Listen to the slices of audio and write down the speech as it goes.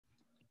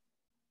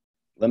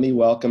Let me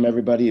welcome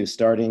everybody who's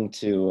starting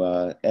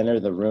to enter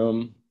the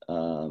room.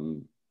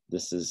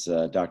 This is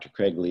Dr.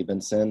 Craig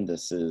Liebenson.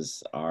 This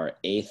is our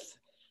 8th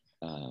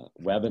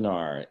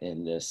webinar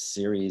in this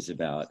series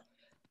about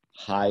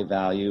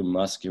high-value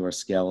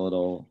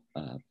musculoskeletal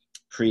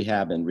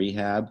prehab and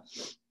rehab,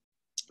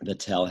 the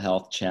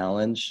TeleHealth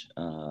Challenge.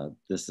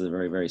 This is a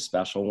very, very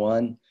special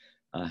one.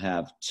 I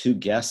have 2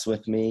 guests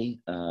with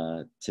me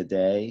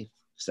today.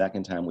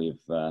 Second time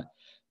we've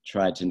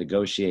tried to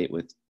negotiate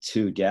with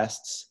 2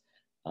 guests.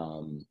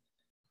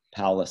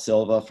 Paula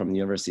Silva from the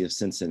University of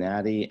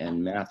Cincinnati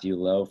and Matthew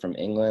Lowe from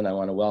England. I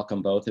want to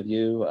welcome both of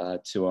you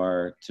to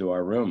our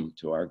room,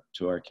 to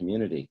our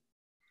community.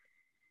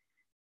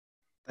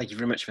 Thank you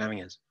very much for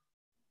having us.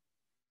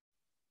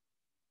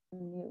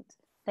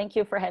 Thank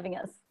you for having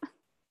us.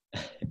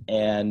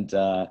 And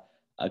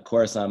of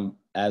course, I'm,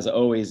 as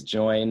always,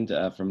 joined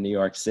from New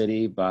York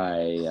City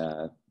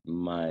by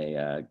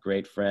my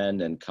great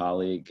friend and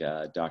colleague,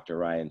 Dr.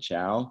 Ryan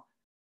Chow.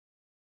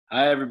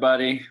 Hi,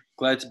 everybody.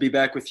 Glad to be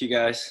back with you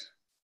guys.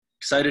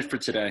 Excited for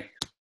today.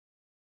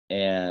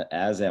 And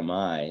as am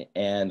I.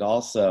 And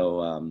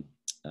also,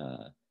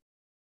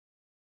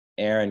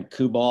 Aaron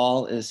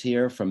Kubal is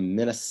here from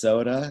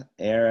Minnesota.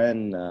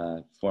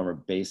 Aaron, former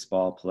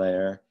baseball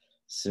player,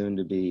 soon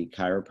to be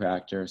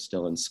chiropractor,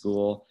 still in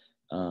school,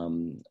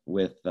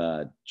 with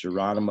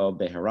Geronimo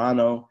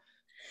Bejarano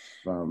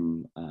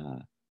from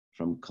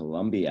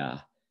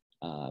Colombia,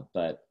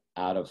 but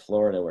out of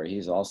Florida, where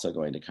he's also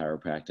going to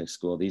chiropractic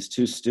school. These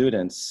 2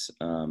 students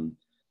from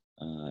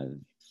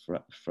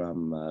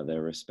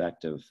their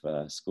respective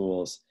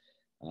schools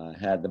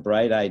had the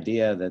bright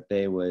idea that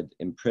they would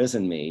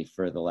imprison me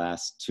for the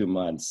last 2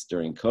 months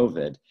during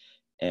COVID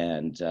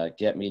and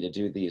get me to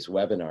do these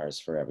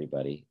webinars for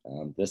everybody.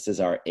 This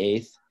is our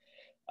 8th.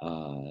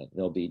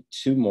 There'll be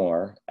 2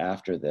 more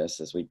after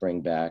this as we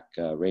bring back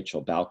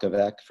Rachel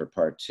Balkovec for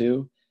part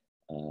 2.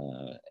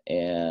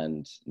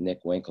 And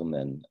Nick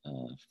Winkleman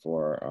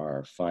for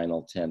our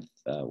final 10th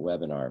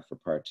webinar for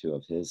part 2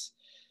 of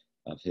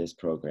his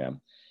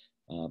program.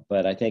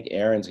 But I think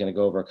Aaron's going to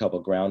go over a couple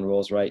ground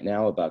rules right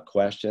now about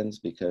questions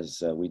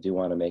because we do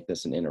want to make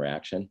this an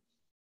interaction.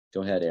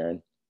 Go ahead,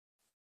 Aaron.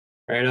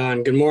 Right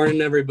on. Good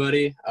morning,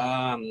 everybody.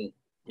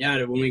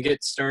 Yeah, when we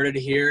get started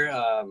here,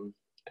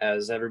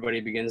 as everybody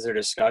begins their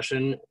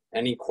discussion,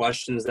 any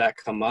questions that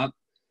come up,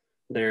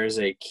 there's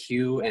a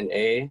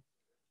Q&A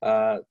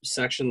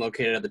section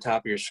located at the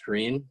top of your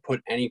screen.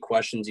 Put any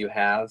questions you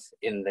have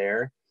in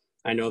there.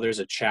 I know there's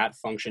a chat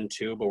function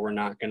too, but we're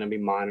not going to be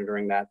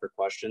monitoring that for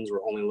questions.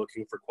 We're only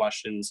looking for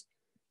questions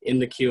in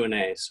the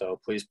Q&A. So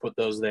please put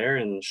those there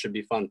and it should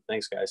be fun.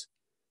 Thanks, guys.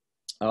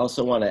 I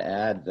also want to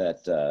add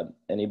that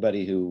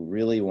anybody who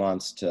really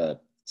wants to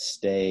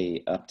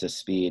stay up to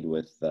speed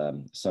with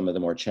some of the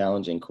more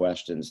challenging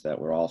questions that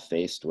we're all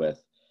faced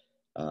with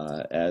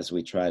as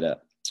we try to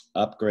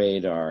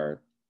upgrade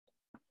our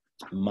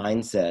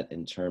mindset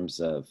in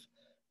terms of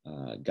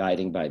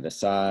guiding by the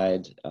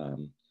side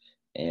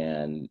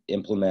and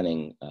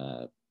implementing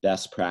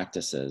best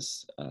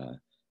practices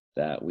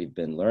that we've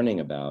been learning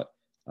about,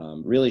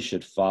 really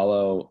should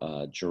follow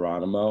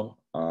Geronimo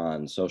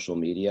on social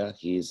media.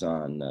 He's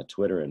on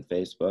Twitter and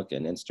Facebook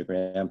and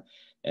Instagram,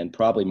 and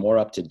probably more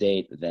up to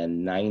date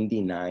than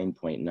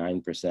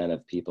 99.9%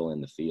 of people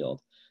in the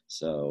field.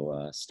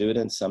 So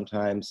students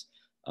sometimes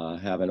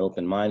have an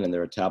open mind and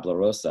they're a tabla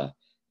rosa,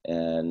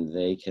 and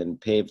they can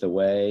pave the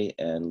way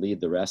and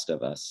lead the rest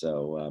of us.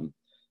 So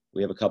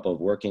we have a couple of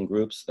working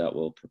groups that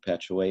will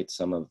perpetuate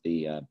some of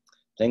the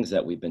things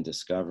that we've been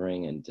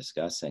discovering and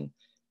discussing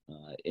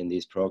in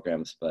these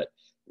programs. But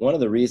one of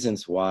the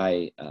reasons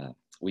why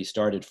we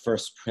started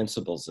First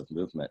Principles of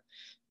Movement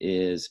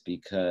is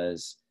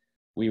because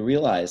we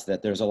realized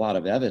that there's a lot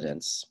of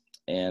evidence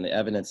and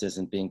evidence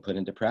isn't being put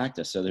into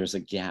practice. So there's a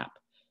gap.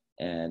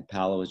 And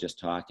Paula was just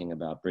talking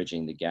about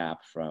bridging the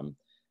gap from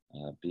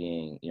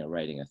being,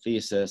 writing a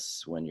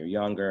thesis when you're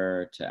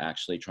younger to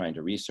actually trying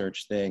to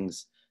research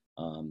things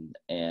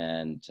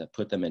and to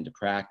put them into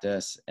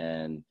practice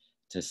and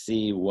to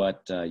see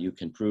what you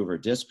can prove or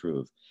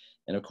disprove.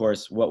 And of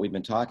course, what we've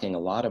been talking a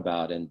lot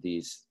about in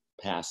these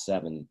past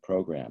 7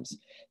 programs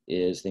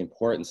is the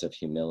importance of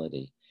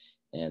humility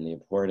and the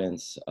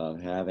importance of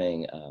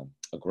having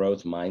a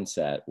growth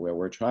mindset where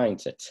we're trying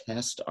to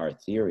test our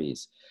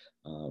theories.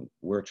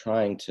 We're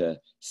trying to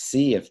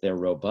see if they're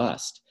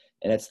robust.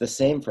 And it's the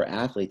same for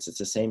athletes. It's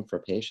the same for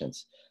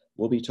patients.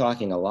 We'll be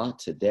talking a lot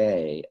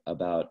today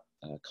about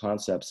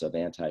concepts of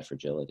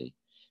anti-fragility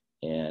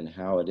and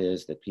how it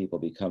is that people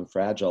become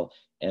fragile,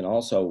 and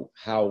also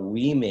how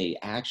we may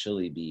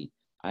actually be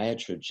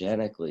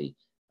iatrogenically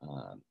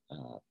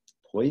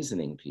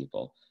poisoning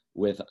people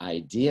with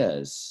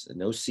ideas,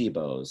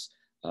 nocebos,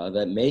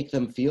 that make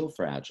them feel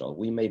fragile.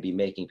 We may be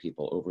making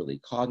people overly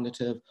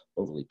cognitive,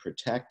 overly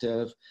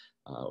protective.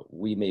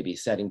 We may be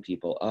setting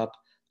people up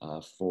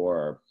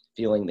for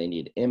feeling they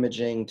need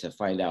imaging to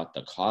find out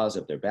the cause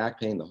of their back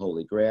pain, the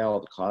holy grail,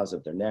 the cause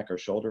of their neck or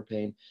shoulder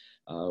pain,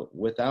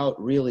 without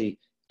really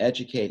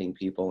educating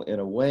people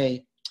in a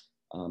way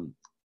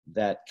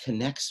that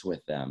connects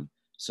with them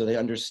so they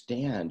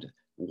understand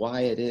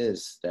why it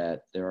is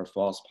that there are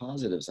false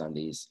positives on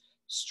these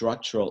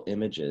structural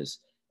images,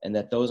 and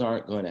that those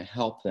aren't going to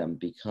help them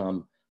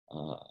become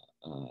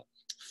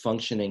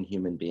functioning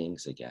human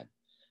beings again.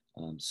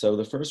 So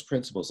the first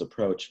principles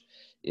approach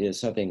is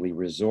something we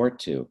resort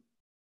to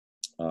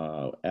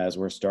as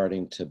we're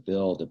starting to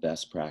build a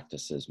best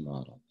practices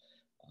model.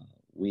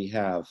 We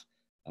have,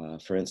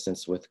 for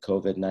instance, with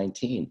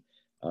COVID-19,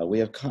 we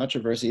have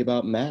controversy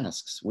about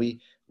masks. We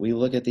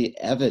look at the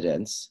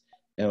evidence,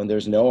 and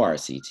there's no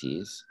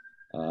RCTs.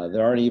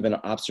 There aren't even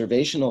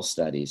observational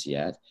studies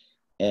yet.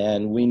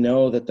 And we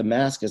know that the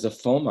mask is a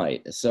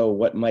fomite. So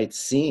what might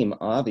seem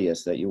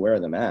obvious, that you wear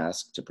the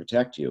mask to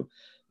protect you,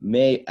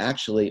 may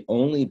actually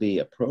only be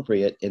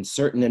appropriate in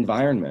certain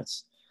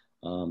environments.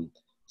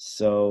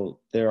 So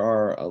there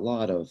are a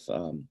lot of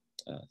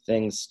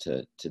things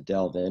to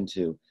delve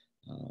into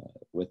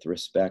with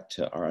respect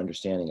to our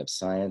understanding of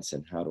science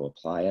and how to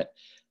apply it.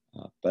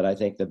 But I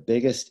think the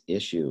biggest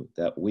issue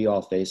that we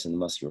all face in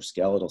the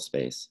musculoskeletal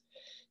space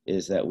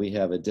is that we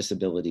have a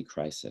disability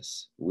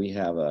crisis. We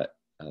have a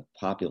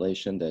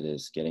population that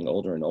is getting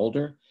older and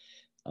older,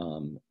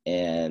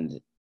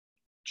 and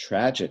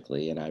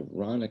tragically and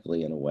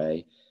ironically in a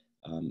way,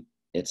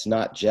 it's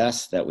not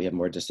just that we have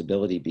more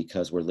disability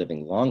because we're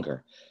living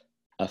longer.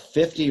 A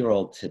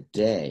 50-year-old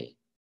today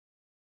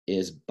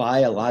is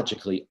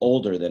biologically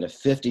older than a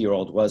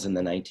 50-year-old was in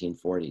the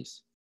 1940s.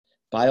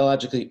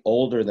 Biologically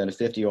older than a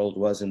 50-year-old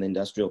was in the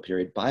industrial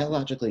period.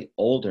 Biologically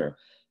older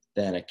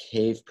than a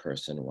cave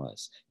person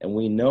was. And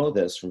we know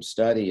this from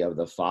study of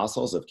the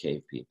fossils of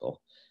cave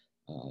people,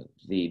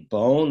 the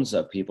bones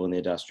of people in the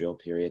industrial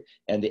period,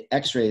 and the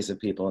x-rays of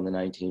people in the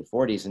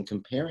 1940s, and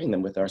comparing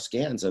them with our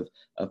scans of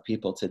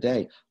people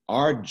today.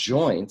 Our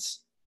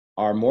joints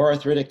are more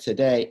arthritic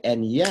today,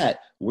 and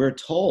yet we're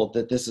told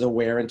that this is a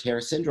wear and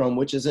tear syndrome,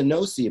 which is a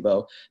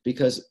nocebo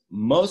because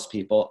most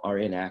people are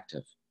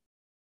inactive.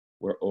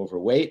 We're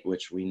overweight,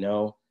 which we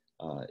know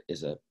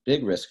is a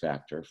big risk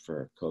factor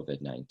for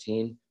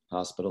COVID-19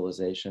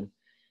 hospitalization.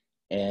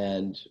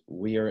 And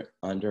we are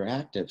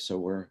underactive, so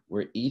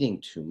we're eating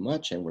too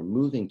much and we're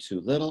moving too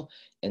little.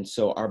 And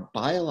so our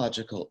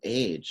biological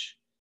age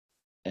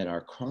and our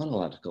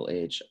chronological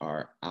age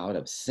are out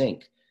of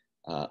sync.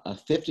 A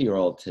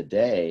 50-year-old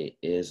today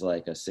is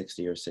like a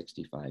 60 or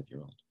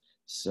 65-year-old.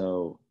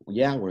 So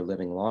yeah, we're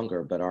living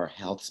longer, but our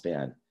health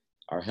span,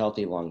 our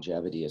healthy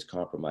longevity is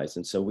compromised.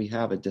 And so we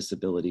have a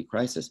disability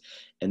crisis.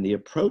 And the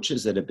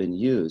approaches that have been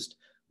used,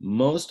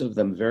 most of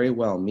them very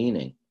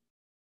well-meaning,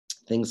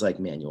 things like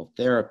manual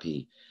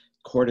therapy,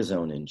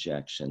 cortisone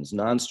injections,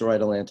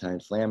 non-steroidal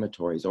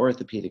anti-inflammatories,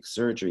 orthopedic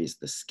surgeries,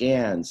 the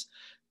scans,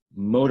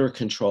 motor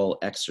control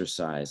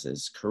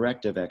exercises,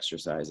 corrective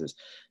exercises.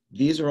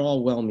 These are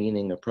all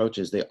well-meaning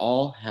approaches. They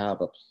all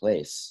have a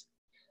place,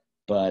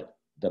 but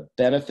the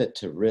benefit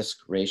to risk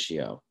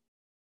ratio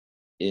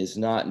is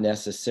not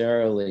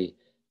necessarily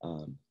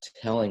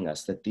telling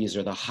us that these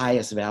are the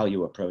highest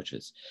value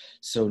approaches.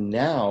 So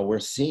now we're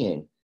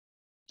seeing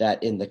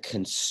that in the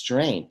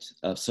constraint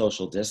of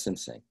social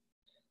distancing,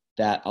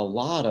 that a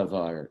lot of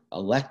our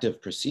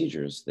elective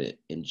procedures, the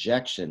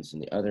injections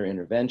and the other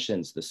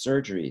interventions, the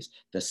surgeries,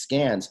 the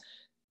scans,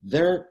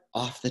 they're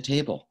off the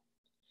table.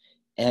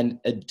 And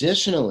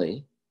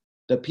additionally,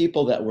 the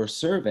people that we're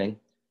serving,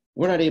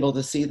 we're not able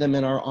to see them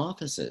in our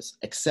offices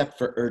except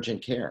for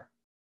urgent care.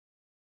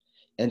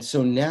 And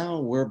so now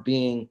we're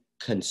being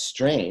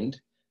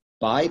constrained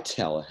by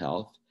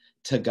telehealth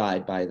to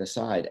guide by the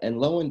side. And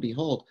lo and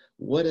behold,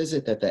 what is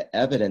it that the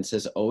evidence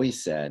has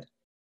always said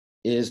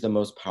is the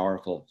most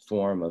powerful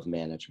form of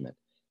management?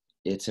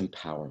 It's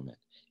empowerment.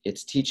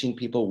 It's teaching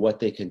people what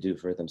they can do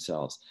for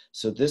themselves.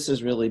 So this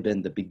has really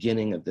been the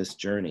beginning of this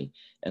journey.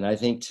 And I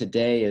think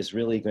today is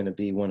really going to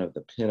be one of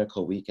the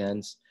pinnacle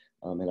weekends.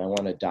 And I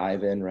want to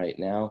dive in right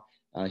now.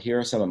 Here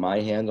are some of my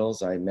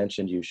handles. I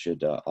mentioned you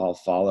should all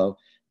follow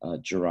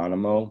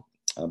Geronimo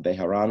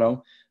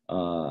Bejarano,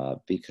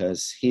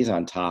 because he's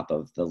on top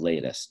of the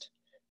latest.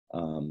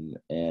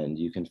 And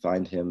you can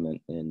find him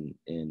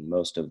in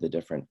most of the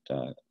different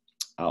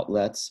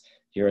outlets.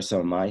 Here are some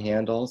of my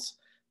handles.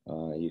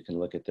 You can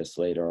look at this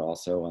later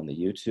also on the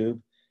YouTube.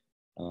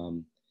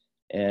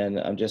 And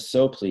I'm just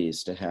so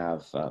pleased to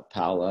have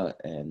Paula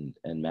and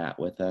Matt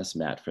with us.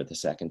 Matt for the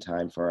second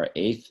time for our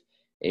eighth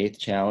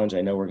challenge.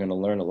 I know we're going to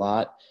learn a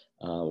lot.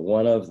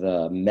 One of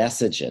the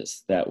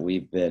messages that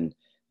we've been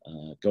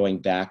going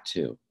back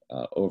to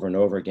over and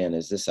over again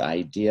is this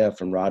idea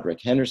from Roderick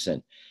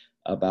Henderson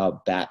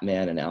about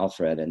Batman and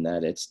Alfred, and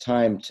that it's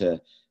time to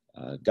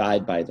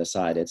guide by the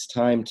side. It's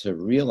time to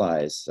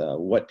realize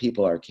what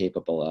people are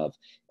capable of,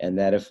 and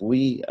that if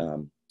we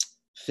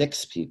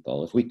fix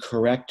people, if we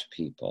correct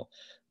people,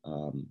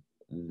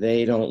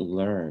 they don't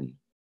learn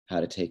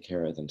how to take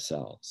care of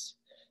themselves.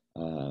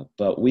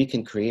 But we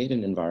can create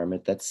an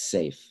environment that's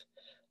safe,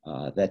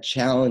 that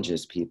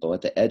challenges people at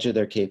the edge of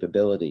their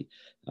capability,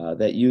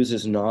 that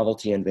uses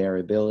novelty and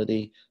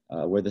variability,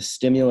 where the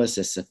stimulus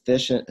is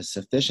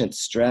sufficient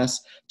stress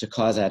to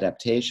cause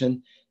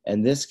adaptation.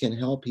 And this can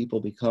help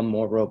people become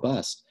more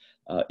robust.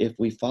 if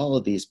we follow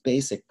these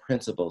basic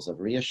principles of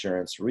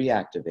reassurance,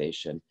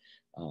 reactivation,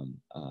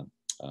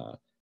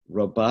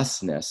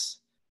 robustness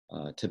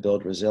to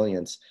build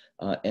resilience,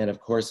 and of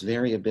course,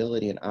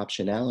 variability and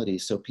optionality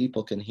so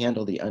people can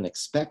handle the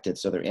unexpected,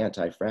 so they're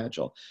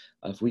anti-fragile.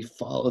 If we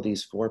follow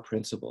these 4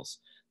 principles,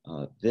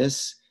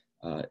 this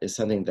is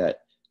something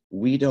that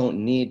we don't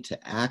need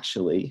to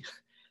actually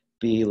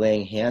be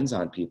laying hands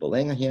on people.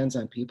 Laying hands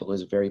on people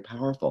is very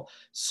powerful.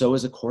 So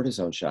is a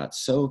cortisone shot.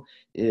 So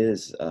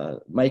is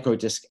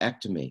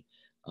microdiscectomy.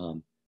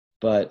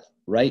 But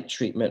right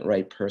treatment,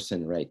 right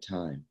person, right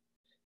time.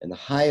 And the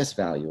highest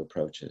value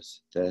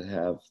approaches that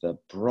have the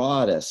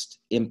broadest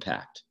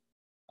impact,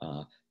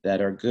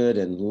 that are good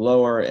in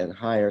lower and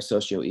higher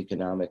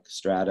socioeconomic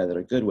strata, that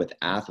are good with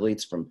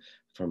athletes from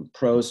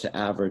pros to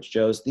average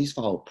Joes, these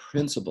follow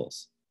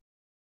principles.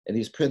 And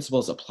these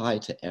principles apply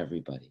to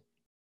everybody.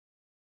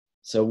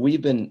 So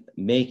we've been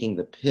making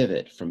the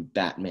pivot from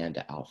Batman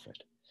to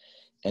Alfred.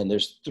 And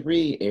there's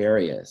 3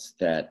 areas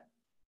that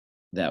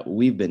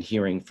we've been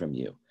hearing from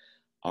you.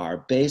 Our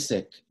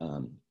basic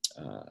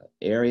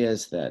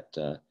areas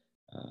that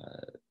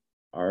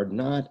we're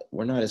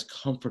not as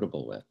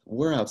comfortable with.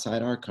 We're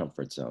outside our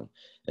comfort zone.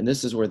 And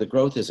this is where the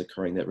growth is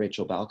occurring that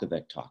Rachel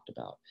Balkovec talked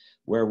about,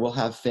 where we'll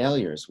have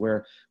failures,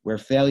 where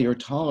failure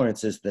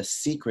tolerance is the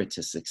secret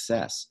to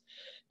success.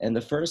 And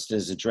the first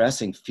is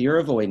addressing fear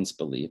avoidance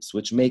beliefs,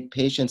 which make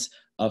patients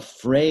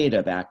afraid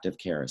of active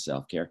care or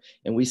self-care.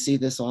 And we see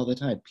this all the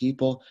time.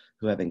 People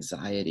who have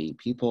anxiety,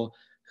 people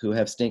who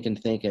have stinking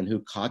thinking, who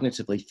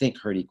cognitively think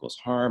hurt equals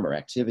harm or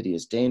activity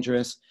is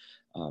dangerous.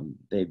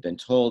 They've been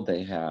told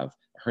they have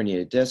a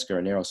herniated disc or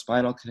a narrow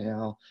spinal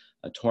canal,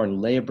 a torn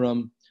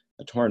labrum,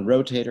 a torn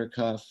rotator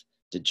cuff,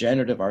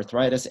 degenerative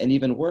arthritis, and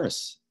even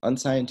worse,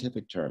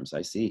 unscientific terms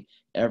I see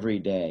every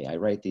day. I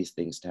write these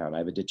things down. I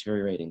have a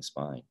deteriorating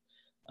spine.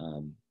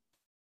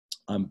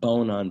 I'm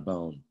bone on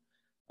bone.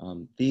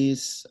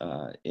 These,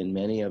 in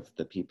many of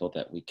the people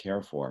that we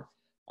care for,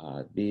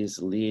 these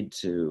lead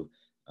to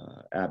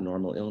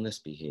abnormal illness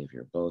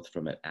behavior, both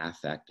from an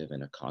affective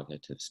and a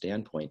cognitive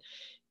standpoint.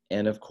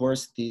 And of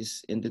course,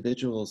 these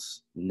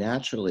individuals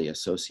naturally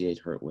associate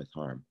hurt with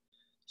harm.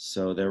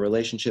 So their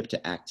relationship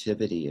to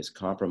activity is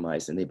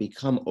compromised and they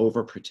become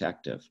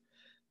overprotective.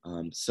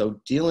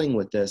 So dealing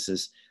with this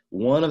is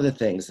one of the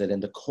things that in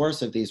the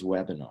course of these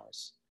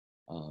webinars,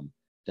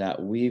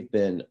 that we've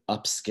been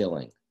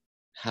upskilling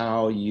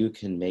how you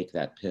can make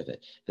that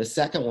pivot. The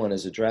second one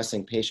is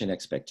addressing patient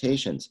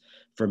expectations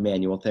for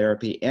manual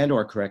therapy and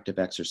or corrective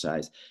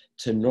exercise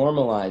to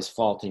normalize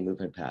faulty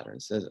movement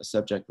patterns. A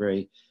subject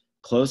very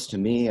close to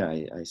me.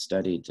 I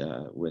studied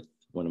with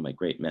one of my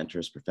great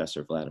mentors,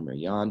 Professor Vladimir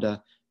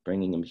Janda,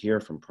 bringing him here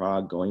from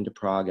Prague, going to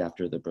Prague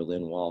after the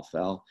Berlin Wall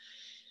fell.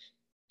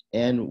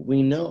 And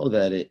we know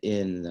that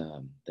in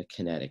the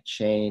kinetic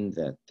chain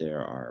that there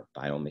are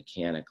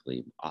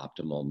biomechanically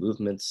optimal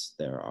movements,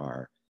 there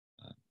are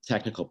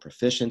technical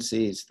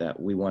proficiencies that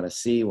we want to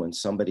see when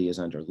somebody is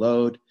under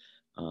load.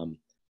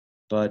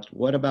 But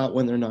what about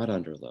when they're not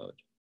under load?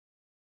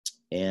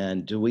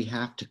 And do we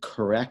have to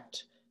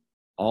correct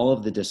all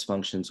of the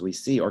dysfunctions we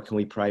see, or can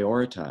we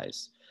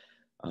prioritize?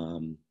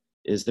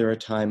 Is there a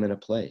time and a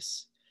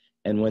place?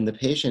 And when the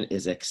patient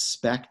is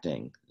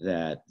expecting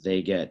that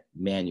they get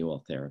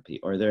manual therapy,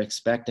 or they're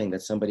expecting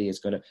that somebody is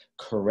going to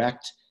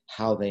correct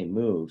how they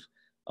move,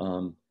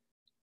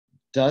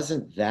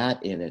 doesn't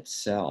that in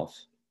itself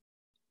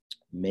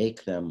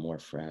make them more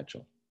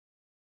fragile?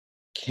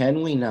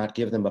 Can we not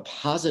give them a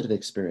positive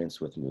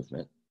experience with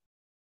movement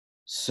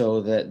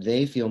so that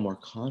they feel more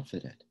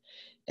confident?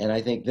 And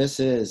I think this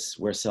is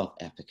where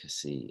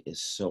self-efficacy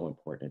is so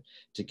important,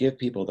 to give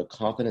people the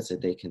confidence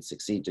that they can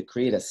succeed, to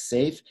create a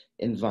safe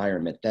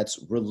environment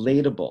that's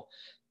relatable,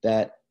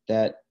 that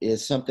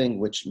is something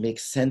which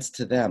makes sense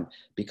to them,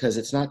 because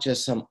it's not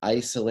just some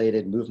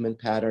isolated movement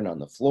pattern on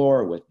the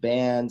floor with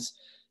bands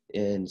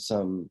in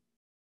some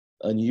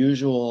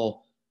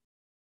unusual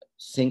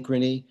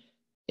synchrony.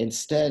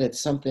 Instead, it's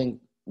something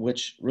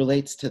which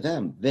relates to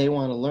them. They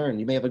want to learn.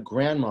 You may have a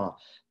grandma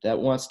that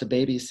wants to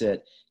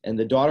babysit, and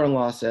the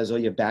daughter-in-law says, oh,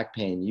 you have back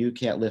pain, you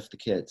can't lift the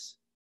kids,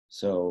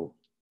 so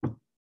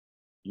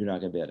you're not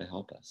going to be able to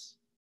help us.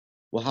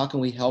 Well, how can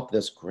we help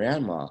this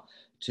grandma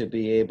to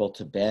be able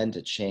to bend,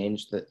 to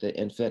change the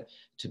infant,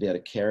 to be able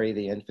to carry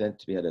the infant,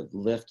 to be able to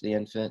lift the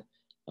infant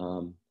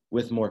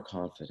with more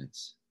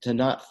confidence, to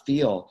not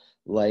feel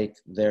like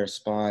their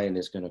spine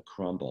is going to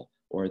crumble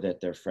or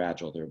that they're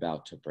fragile, they're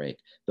about to break.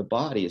 The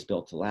body is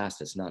built to last,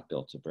 it's not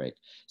built to break.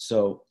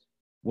 So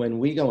when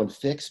we go and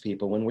fix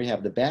people, when we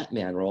have the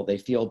Batman role, they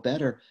feel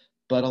better,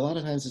 but a lot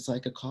of times it's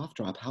like a cough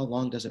drop. How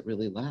long does it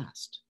really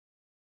last?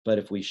 But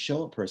if we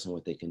show a person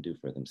what they can do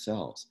for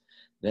themselves,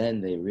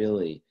 then they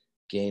really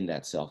gain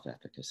that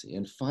self-efficacy.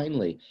 And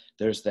finally,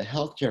 there's the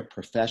healthcare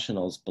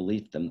professionals'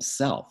 belief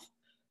themselves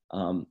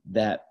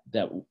that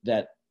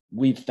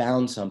we've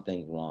found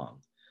something wrong.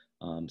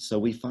 So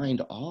we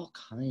find all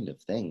kind of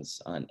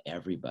things on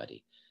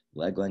everybody: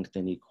 leg length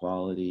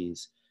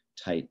inequalities,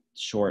 tight,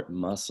 short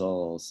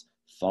muscles,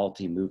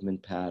 faulty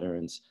movement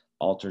patterns,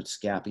 altered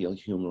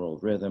scapulohumeral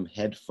rhythm,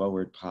 head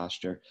forward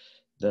posture.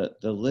 The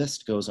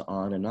list goes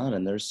on,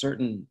 and there's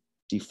certain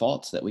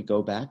defaults that we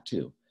go back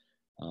to.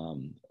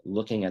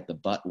 Looking at the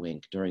butt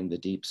wink during the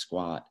deep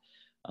squat,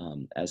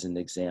 as an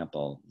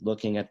example,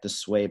 looking at the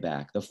sway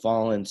back, the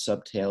fallen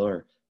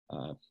subtalar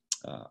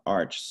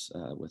arch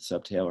with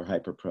subtalar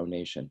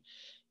hyperpronation.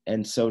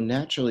 And so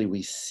naturally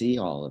we see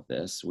all of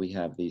this. We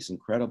have these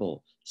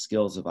incredible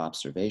skills of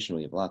observation.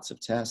 We have lots of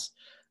tests.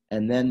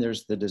 And then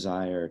there's the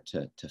desire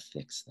to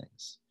fix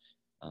things,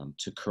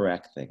 to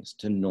correct things,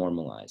 to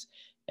normalize.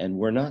 And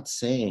we're not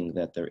saying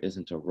that there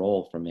isn't a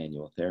role for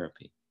manual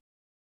therapy.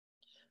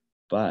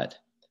 But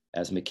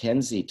as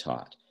Mackenzie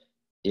taught,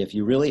 if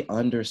you really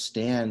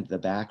understand the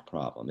back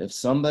problem, if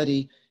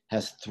somebody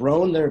has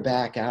thrown their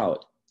back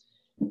out,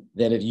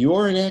 then if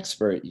you're an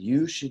expert,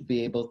 you should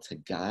be able to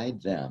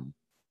guide them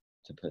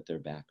to put their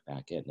back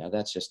in. Now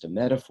that's just a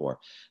metaphor,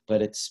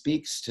 but it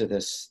speaks to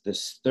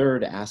this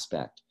third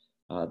aspect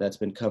that's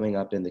been coming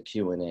up in the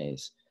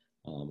Q&As.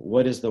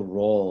 What is the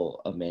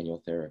role of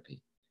manual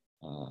therapy?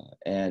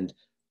 And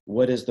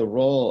what is the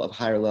role of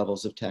higher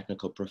levels of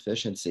technical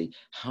proficiency?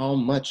 How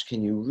much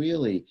can you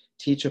really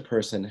teach a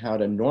person how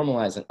to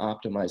normalize and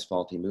optimize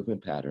faulty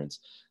movement patterns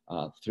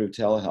through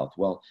telehealth?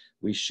 Well,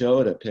 we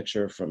showed a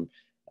picture from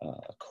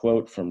a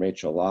quote from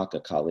Rachel Locke, a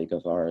colleague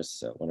of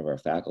ours, one of our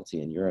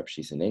faculty in Europe.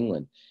 She's in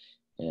England.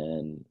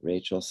 And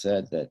Rachel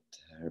said that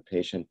her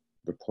patient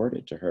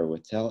reported to her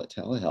with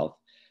telehealth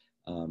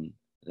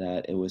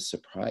that it was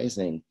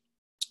surprising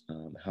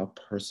how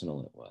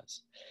personal it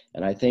was.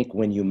 And I think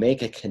when you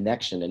make a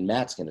connection, and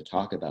Matt's going to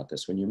talk about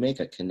this, when you make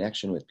a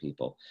connection with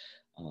people,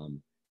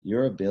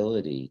 your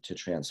ability to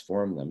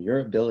transform them, your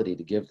ability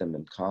to give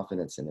them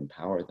confidence and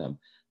empower them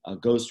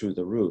goes through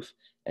the roof.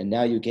 And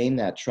now you gain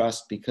that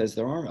trust because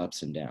there are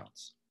ups and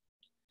downs.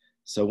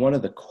 So one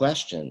of the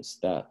questions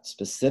that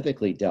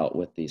specifically dealt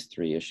with these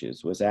three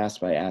issues was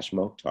asked by Ash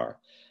Mokhtar,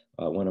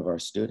 one of our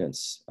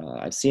students.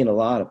 I've seen a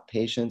lot of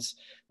patients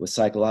with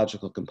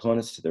psychological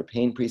components to their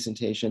pain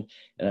presentation,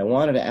 and I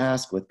wanted to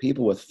ask, with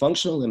people with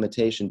functional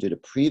limitation due to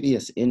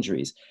previous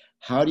injuries,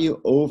 how do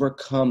you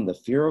overcome the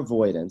fear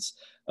avoidance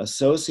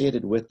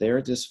associated with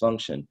their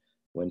dysfunction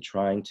when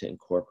trying to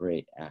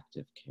incorporate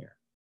active care?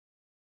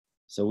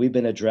 So we've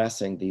been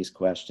addressing these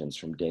questions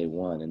from day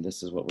one, and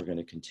this is what we're going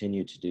to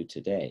continue to do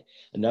today.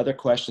 Another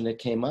question that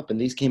came up,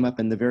 and these came up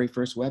in the very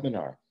first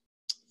webinar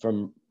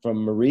from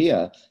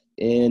Maria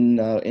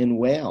in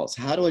Wales: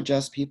 how to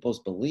adjust people's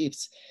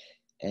beliefs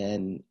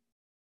and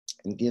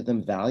give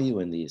them value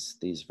in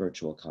these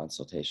virtual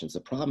consultations.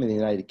 The problem in the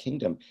United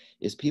Kingdom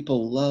is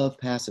people love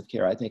passive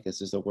care. I think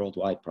this is a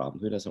worldwide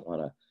problem. Who doesn't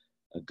want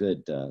a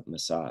good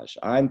massage?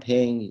 I'm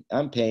paying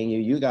you,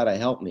 you got to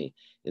help me,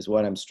 is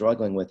what I'm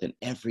struggling with in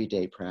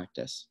everyday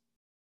practice.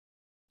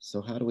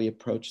 So how do we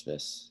approach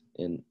this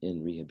in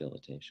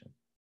rehabilitation?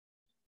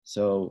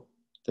 So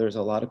there's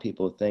a lot of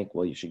people who think,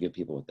 well, you should give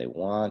people what they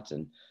want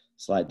and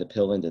slide the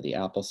pill into the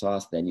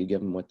applesauce, then you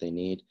give them what they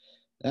need.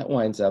 That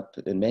winds up,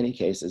 in many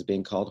cases,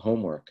 being called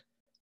homework.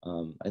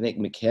 I think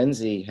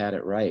Mackenzie had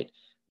it right.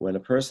 When a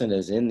person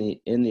is in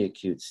the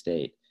acute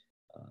state,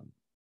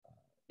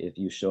 if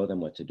you show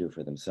them what to do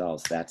for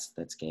themselves,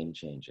 that's game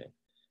changing.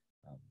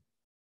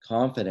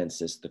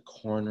 Confidence is the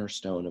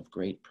cornerstone of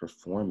great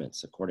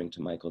performance, according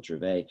to Michael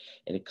Gervais,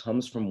 and it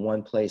comes from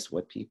one place: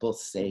 what people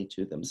say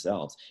to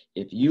themselves.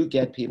 If you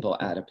get people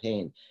out of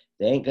pain,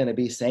 they ain't going to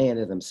be saying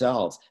to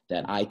themselves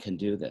that I can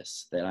do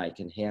this, that I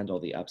can handle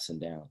the ups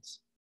and downs.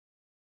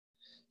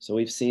 So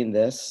we've seen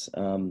this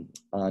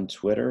on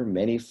Twitter.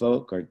 Many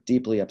folk are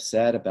deeply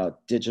upset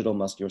about digital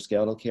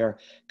musculoskeletal care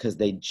because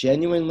they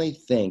genuinely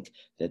think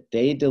that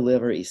they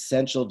deliver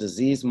essential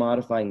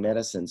disease-modifying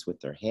medicines with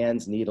their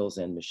hands, needles,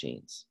 and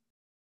machines.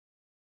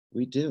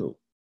 We do.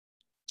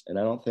 And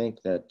I don't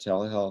think that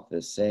telehealth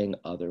is saying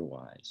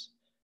otherwise.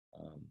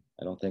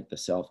 I don't think the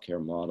self-care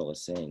model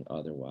is saying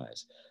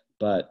otherwise.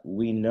 But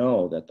we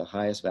know that the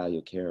highest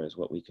value care is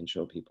what we can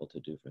show people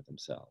to do for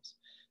themselves.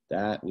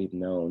 That we've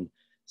known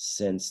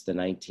since the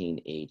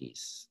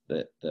 1980s.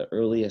 The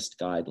earliest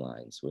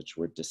guidelines, which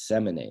were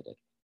disseminated,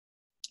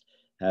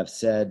 have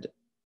said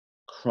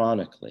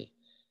chronically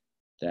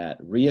that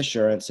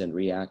reassurance and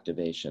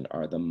reactivation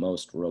are the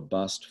most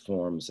robust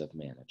forms of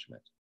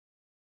management.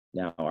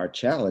 Now, our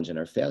challenge and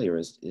our failure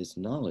is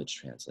knowledge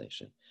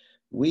translation.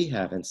 We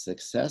haven't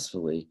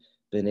successfully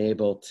been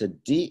able to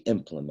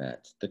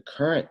de-implement the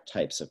current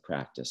types of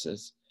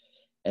practices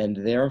and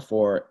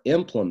therefore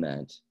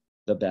implement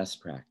the best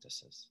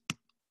practices.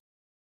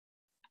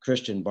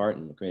 Christian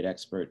Barton, a great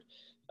expert,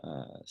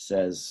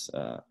 says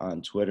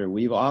on Twitter,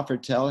 we've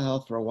offered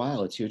telehealth for a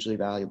while. It's hugely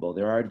valuable.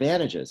 There are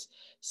advantages: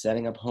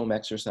 setting up home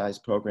exercise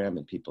program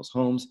in people's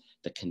homes,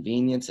 the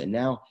convenience, and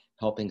now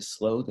helping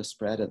slow the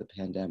spread of the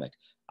pandemic.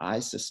 I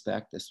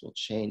suspect this will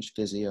change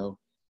physio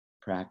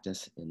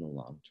practice in the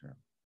long term.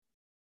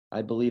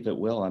 I believe it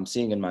will. I'm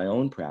seeing in my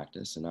own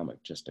practice, and I'm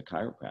just a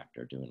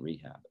chiropractor doing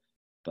rehab,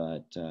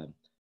 but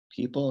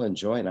people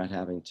enjoy not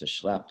having to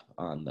schlep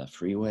on the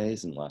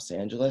freeways in Los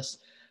Angeles.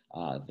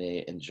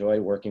 They enjoy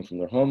working from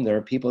their home. There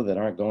are people that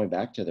aren't going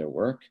back to their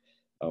work,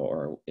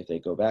 or if they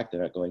go back,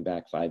 they're not going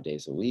back 5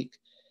 days a week.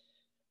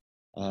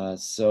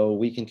 So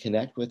we can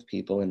connect with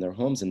people in their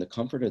homes, in the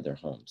comfort of their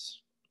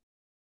homes.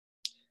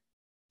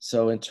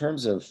 So in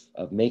terms of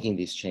making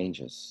these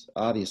changes,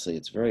 obviously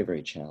it's very,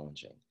 very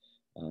challenging.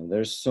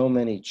 There's so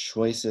many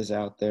choices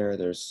out there.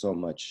 There's so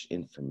much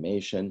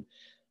information.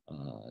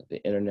 The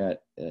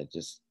internet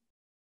just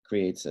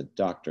creates a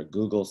Dr.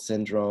 Google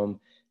syndrome,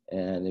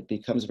 and it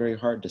becomes very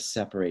hard to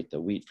separate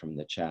the wheat from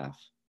the chaff.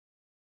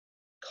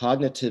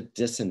 Cognitive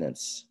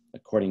dissonance,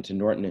 according to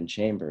Norton and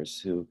Chambers,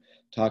 who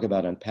talk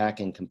about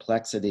unpacking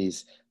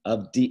complexities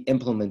of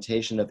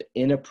de-implementation of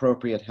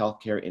inappropriate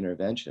healthcare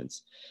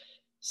interventions,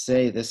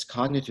 say this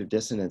cognitive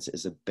dissonance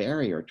is a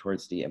barrier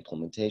towards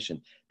de-implementation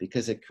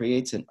because it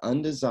creates an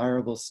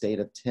undesirable state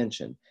of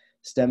tension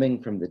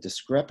stemming from the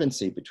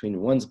discrepancy between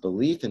one's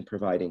belief in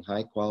providing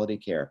high quality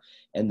care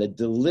and the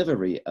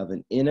delivery of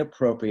an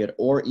inappropriate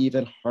or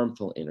even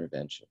harmful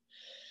intervention.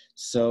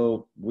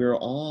 So we're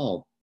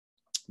all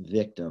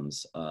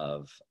victims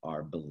of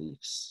our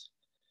beliefs.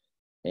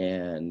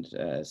 And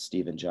as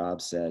Stephen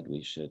Jobs said,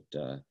 we should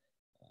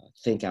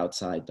think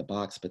outside the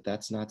box, but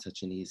that's not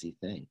such an easy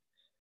thing.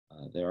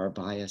 There are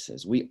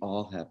biases. We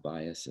all have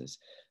biases.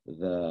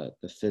 The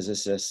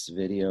physicist's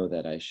video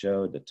that I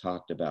showed that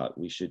talked about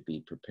we should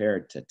be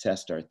prepared to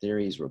test our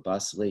theories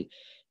robustly,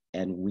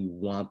 and we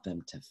want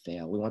them to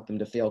fail. We want them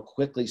to fail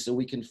quickly so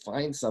we can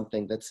find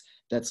something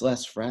that's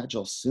less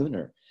fragile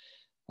sooner.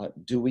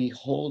 Do we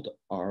hold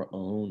our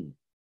own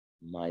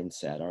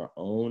mindset, our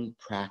own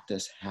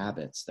practice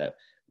habits that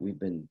we've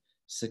been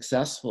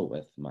successful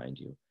with, mind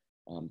you?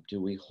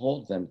 Do we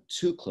hold them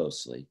too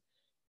closely?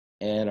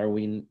 And are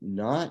we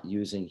not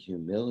using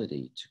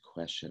humility to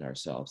question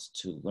ourselves,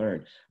 to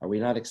learn? Are we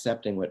not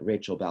accepting what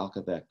Rachel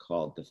Balkovec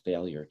called the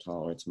failure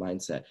tolerance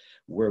mindset,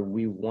 where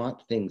we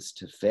want things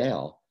to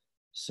fail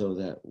so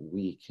that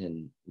we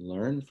can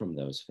learn from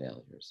those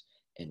failures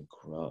and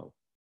grow?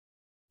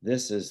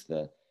 This is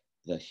the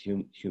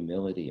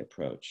humility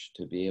approach,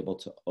 to be able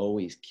to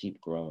always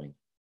keep growing.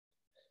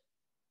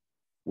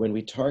 When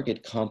we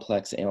target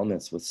complex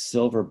ailments with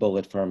silver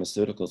bullet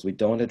pharmaceuticals, we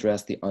don't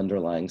address the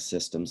underlying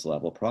systems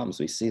level problems.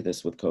 We see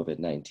this with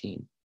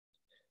COVID-19.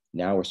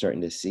 Now we're starting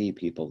to see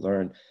people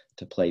learn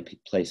to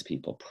place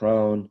people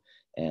prone,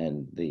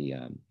 and the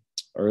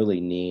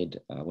early need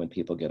when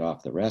people get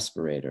off the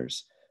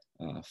respirators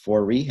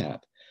for rehab.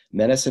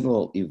 Medicine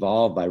will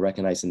evolve by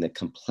recognizing the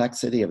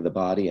complexity of the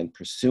body and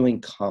pursuing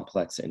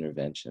complex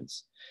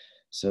interventions.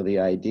 So the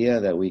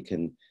idea that we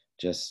can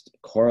just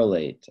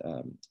correlate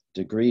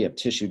degree of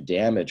tissue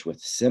damage with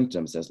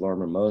symptoms, as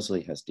Lorimer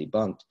Moseley has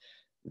debunked,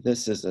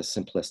 this is a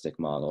simplistic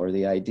model. Or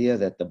the idea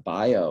that the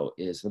bio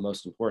is the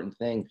most important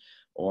thing,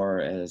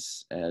 or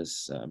as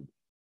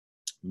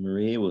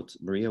Maria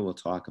will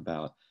talk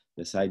about,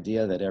 this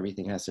idea that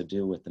everything has to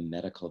do with the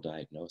medical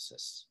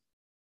diagnosis.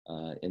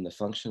 In the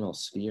functional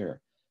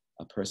sphere,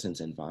 a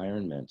person's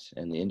environment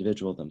and the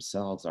individual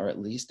themselves are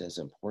at least as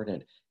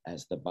important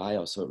as the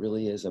bio. So it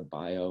really is a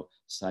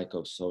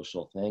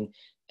bio-psychosocial thing,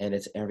 and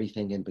it's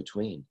everything in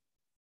between.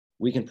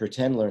 We can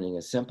pretend learning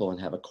is simple and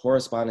have a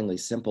correspondingly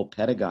simple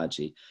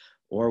pedagogy,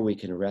 or we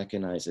can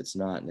recognize it's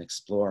not and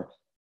explore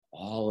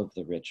all of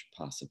the rich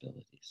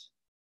possibilities.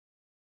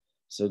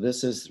 So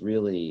this is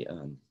really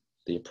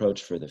the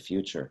approach for the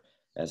future.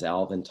 As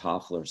Alvin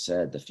Toffler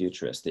said, the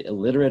futurist, the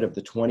illiterate of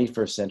the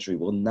 21st century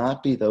will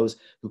not be those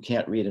who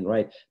can't read and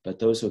write, but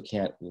those who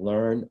can't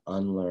learn,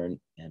 unlearn,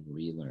 and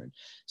relearn.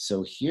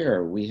 So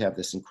here we have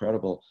this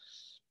incredible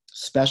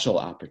special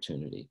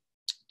opportunity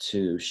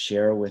to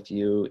share with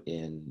you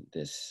in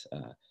this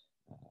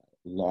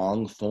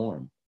long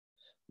form.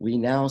 We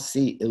now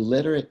see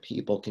illiterate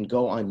people can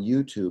go on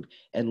YouTube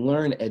and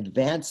learn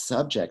advanced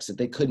subjects that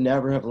they could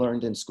never have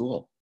learned in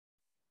school.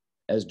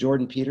 As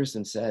Jordan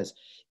Peterson says,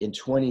 in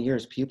 20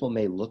 years, people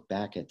may look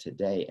back at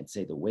today and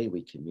say the way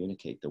we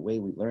communicate, the way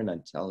we learn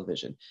on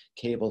television,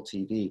 cable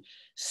TV,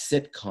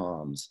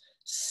 sitcoms,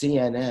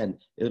 CNN,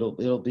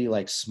 it'll be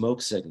like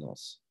smoke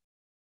signals.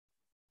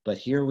 But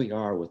here we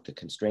are with the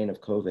constraint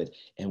of COVID,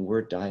 and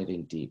we're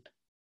diving deep.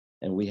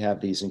 And we have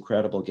these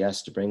incredible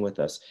guests to bring with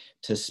us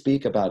to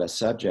speak about a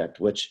subject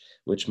which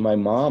my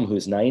mom,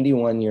 who's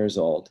 91 years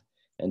old,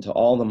 and to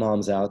all the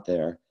moms out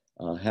there,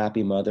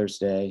 happy Mother's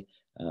Day.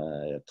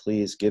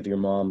 Please give your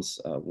moms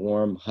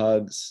warm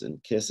hugs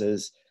and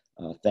kisses.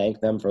 Thank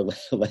them for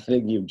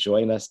letting you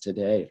join us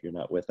today if you're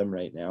not with them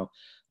right now.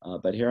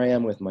 But here I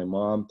am with my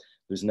mom,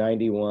 who's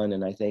 91,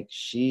 and I think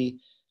she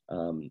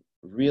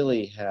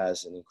really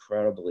has an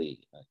incredibly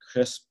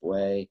crisp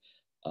way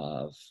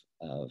of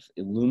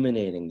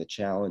illuminating the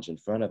challenge in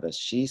front of us.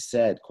 She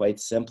said quite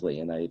simply,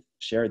 and I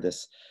shared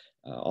this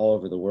all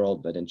over the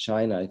world, but in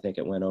China, I think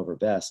it went over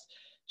best.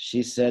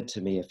 She said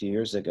to me a few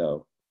years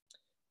ago,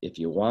 if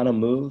you want to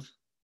move,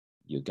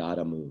 you got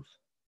to move.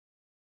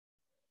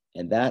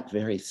 And that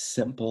very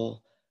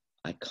simple,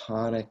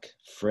 iconic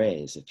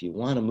phrase, if you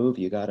want to move,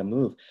 you got to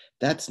move.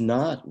 That's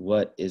not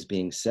what is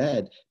being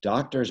said.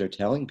 Doctors are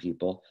telling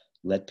people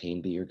let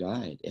pain be your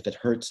guide. If it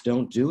hurts,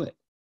 don't do it.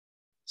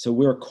 So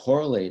we're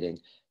correlating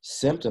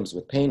symptoms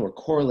with pain. We're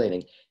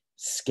correlating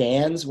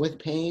scans with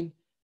pain,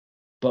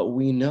 but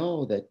we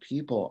know that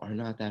people are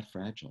not that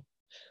fragile.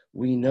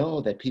 We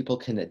know that people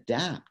can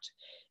adapt,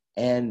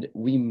 and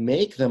we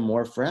make them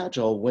more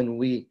fragile when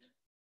we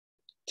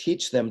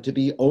teach them to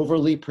be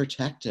overly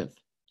protective.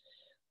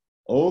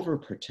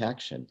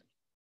 Overprotection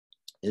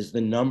is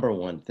the number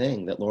one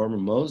thing that Laura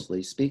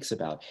Mosley speaks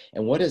about.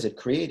 And what does it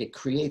create? It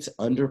creates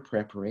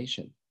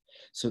under-preparation.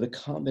 So the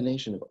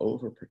combination of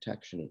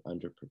overprotection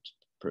and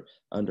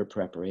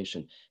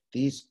under-preparation,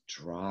 these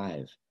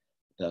drive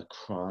the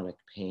chronic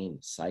pain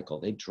cycle.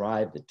 They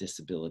drive the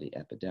disability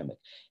epidemic.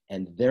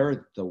 And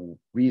they're the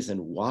reason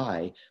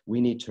why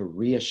we need to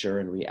reassure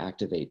and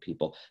reactivate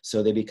people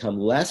so they become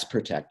less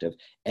protective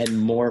and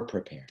more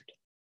prepared.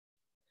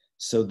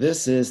 So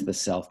this is the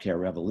self-care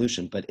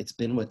revolution, but it's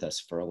been with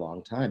us for a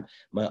long time.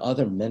 My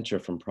other mentor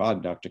from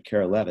Prague, Dr.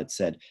 Kara Levitt,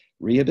 said,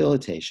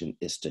 rehabilitation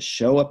is to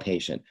show a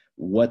patient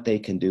what they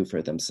can do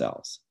for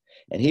themselves.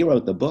 And he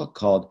wrote the book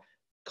called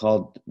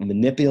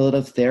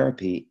Manipulative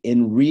Therapy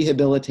in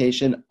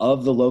Rehabilitation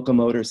of the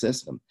Locomotor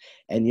System.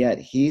 And yet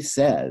he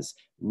says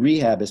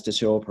rehab is to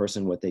show a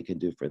person what they can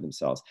do for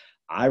themselves.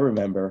 I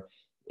remember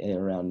in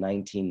around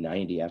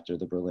 1990, after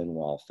the Berlin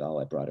Wall fell,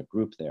 I brought a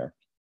group there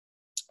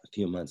a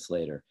few months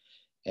later.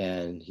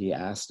 And he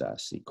asked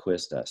us, he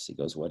quizzed us, he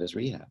goes, what is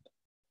rehab?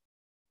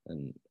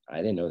 And I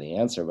didn't know the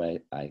answer,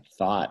 but I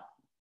thought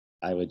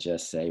I would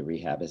just say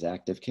rehab is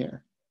active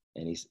care.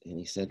 And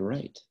he said,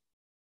 right.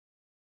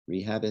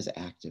 Rehab is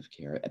active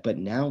care. But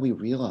now we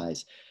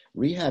realize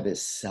rehab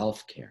is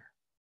self-care.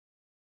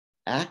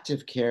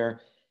 Active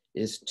care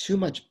is too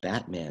much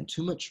Batman,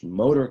 too much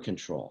motor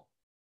control,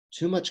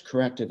 too much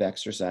corrective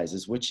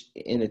exercises, which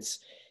in its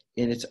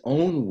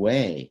own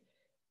way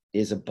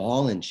is a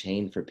ball and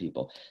chain for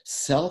people.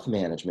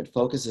 Self-management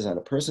focuses on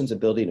a person's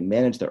ability to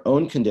manage their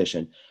own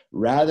condition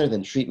rather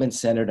than treatment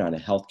centered on a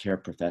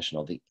healthcare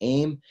professional. The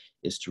aim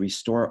is to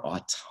restore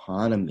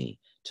autonomy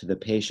to the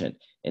patient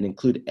and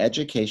include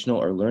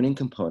educational or learning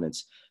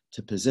components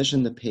to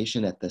position the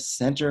patient at the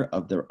center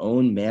of their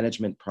own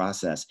management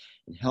process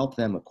and help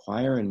them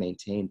acquire and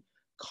maintain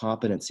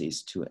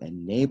competencies to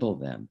enable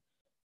them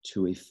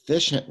to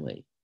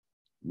efficiently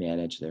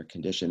manage their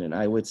condition. And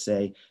I would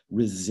say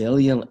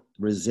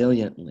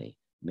resiliently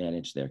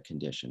manage their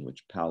condition,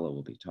 which Paula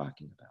will be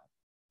talking about.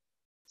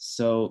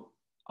 So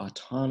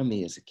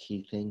autonomy is a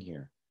key thing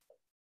here.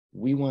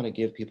 We want to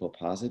give people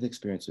positive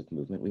experience with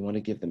movement. We want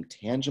to give them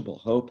tangible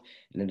hope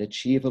and an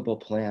achievable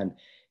plan.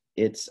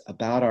 It's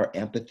about our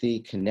empathy,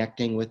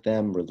 connecting with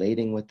them,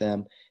 relating with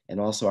them, and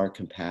also our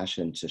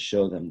compassion to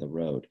show them the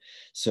road.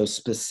 So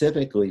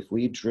specifically, if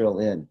we drill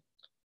in,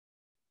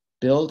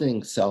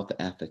 building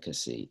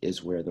self-efficacy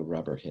is where the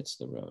rubber hits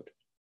the road.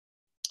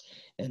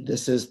 And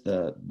this is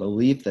the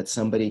belief that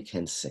somebody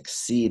can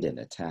succeed in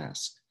a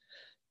task.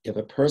 If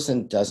a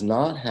person does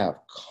not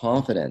have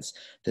confidence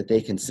that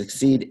they can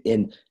succeed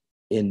in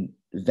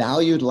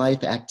valued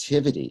life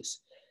activities,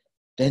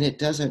 then it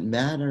doesn't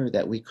matter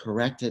that we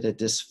corrected a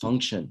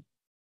dysfunction.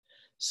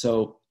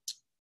 So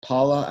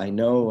Paula, I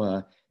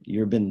know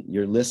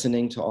you're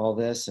listening to all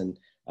this, and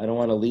I don't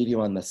want to leave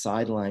you on the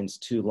sidelines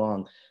too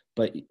long,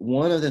 but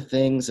one of the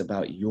things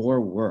about your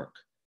work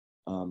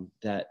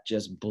that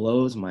just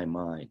blows my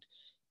mind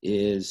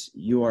is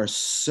you are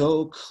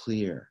so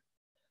clear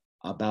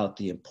about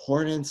the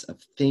importance of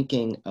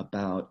thinking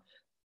about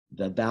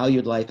the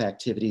valued life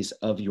activities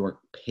of your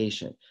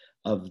patient,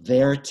 of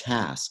their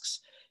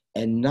tasks,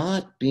 and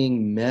not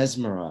being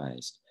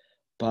mesmerized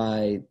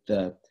by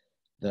the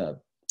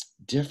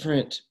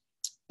different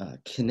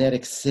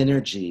kinetic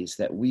synergies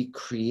that we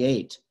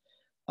create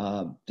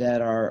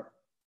that are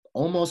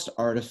almost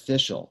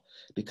artificial,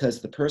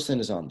 because the person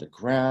is on the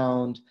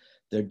ground,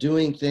 they're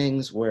doing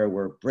things where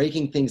we're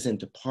breaking things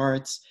into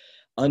parts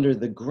under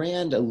the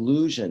grand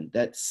illusion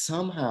that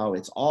somehow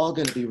it's all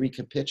going to be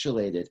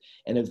recapitulated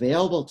and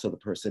available to the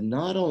person,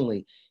 not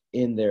only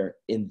in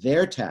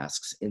their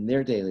tasks, in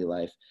their daily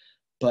life,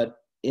 but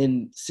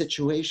in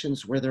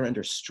situations where they're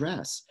under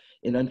stress,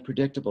 in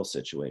unpredictable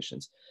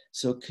situations.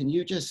 So can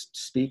you just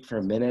speak for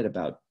a minute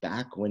about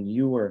back when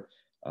you were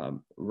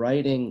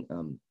writing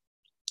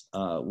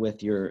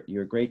with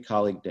your great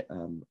colleague,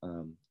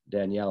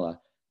 Daniela,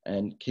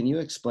 and can you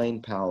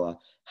explain, Paula,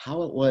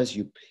 how it was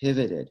you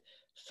pivoted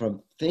from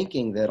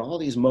thinking that all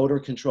these motor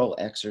control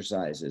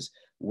exercises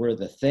were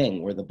the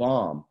thing, were the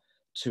bomb,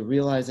 to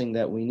realizing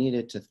that we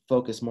needed to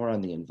focus more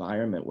on the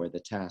environment where the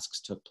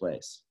tasks took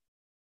place?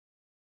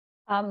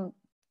 I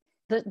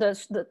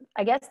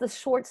guess the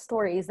short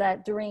story is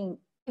that during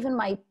even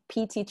my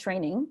PT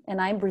training,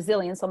 and I'm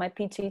Brazilian, so my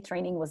PT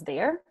training was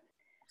there,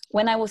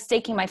 when I was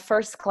taking my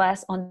first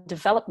class on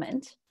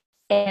development,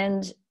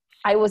 and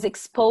I was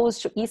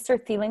exposed to Esther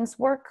Thielen's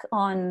work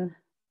on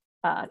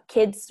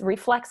kids'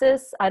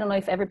 reflexes. I don't know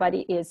if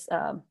everybody is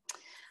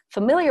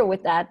familiar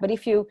with that, but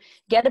if you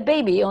get a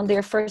baby on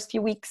their first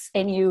few weeks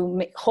and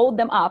you hold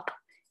them up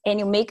and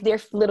you make their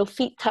little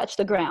feet touch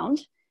the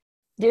ground,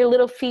 their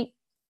little feet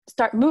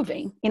start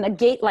moving in a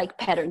gait-like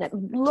pattern that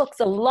looks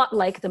a lot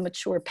like the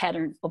mature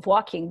pattern of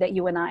walking that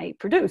you and I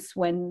produce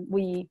when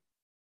we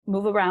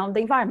move around the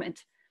environment.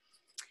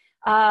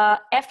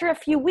 After a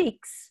few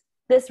weeks,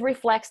 this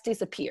reflex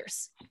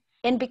disappears.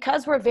 And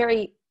because we're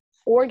very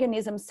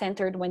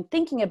organism-centered when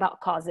thinking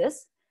about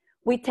causes,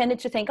 we tended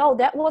to think, oh,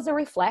 that was a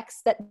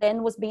reflex that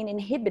then was being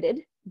inhibited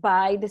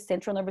by the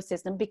central nervous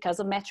system because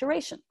of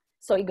maturation.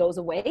 So it goes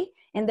away,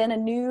 and then a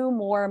new,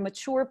 more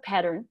mature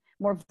pattern,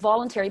 more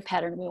voluntary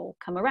pattern will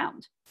come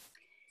around.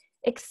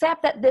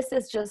 Except that this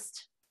is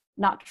just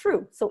not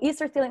true. So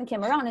Easterthielian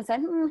came around and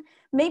said,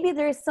 maybe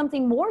there is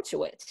something more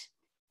to it.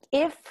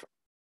 If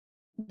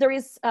there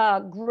is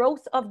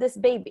growth of this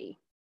baby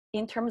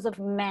in terms of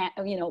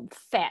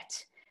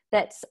fat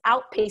that's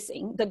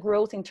outpacing the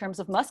growth in terms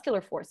of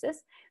muscular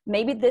forces,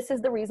 maybe this is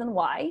the reason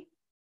why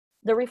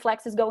the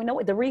reflex is going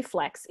away. The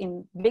reflex,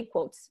 in big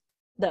quotes,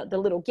 the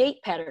little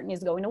gait pattern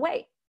is going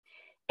away.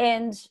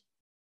 And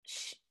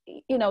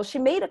she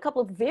made a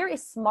couple of very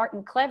smart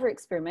and clever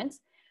experiments,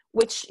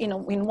 which, in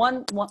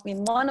one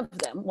of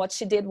them, what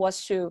she did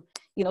was to,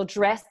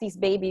 dress these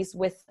babies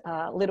with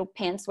little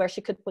pants where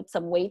she could put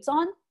some weights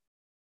on.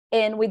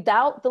 And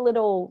without the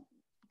little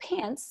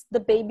pants, the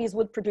babies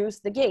would produce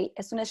the gait.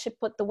 As soon as she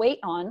put the weight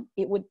on,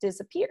 it would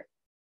disappear.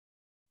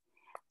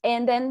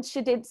 And then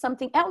she did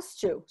something else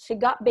too. She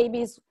got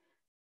babies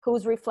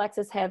whose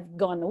reflexes have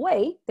gone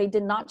away. They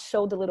did not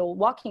show the little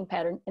walking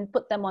pattern, and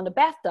put them on the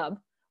bathtub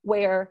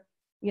where,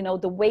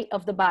 the weight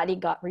of the body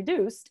got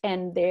reduced,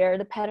 and there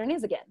the pattern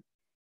is again.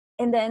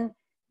 And then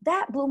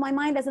that blew my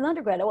mind as an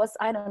undergrad. I was,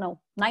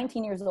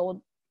 19 years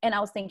old. And I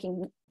was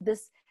thinking,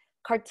 this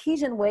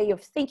Cartesian way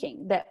of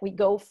thinking that we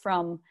go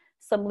from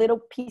some little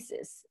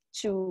pieces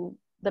to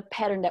the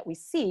pattern that we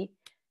see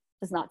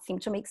does not seem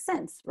to make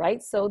sense,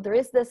 right? So there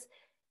is this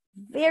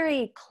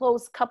very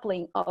close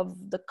coupling of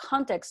the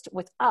context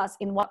with us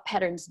in what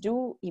patterns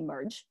do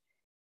emerge.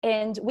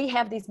 And we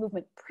have these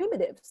movement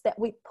primitives that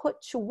we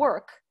put to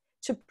work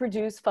to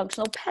produce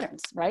functional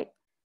patterns, right?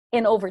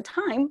 And over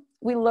time,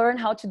 we learn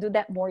how to do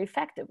that more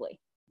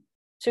effectively,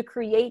 to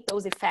create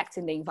those effects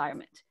in the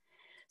environment.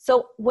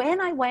 So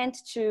when I went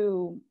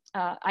to,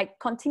 I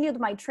continued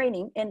my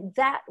training, and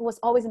that was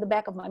always in the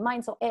back of my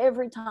mind. So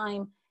every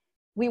time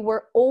we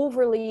were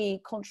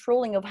overly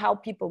controlling of how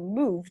people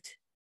moved,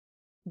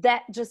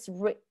 that just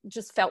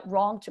felt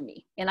wrong to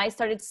me. And I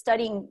started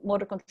studying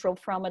motor control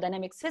from a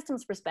dynamic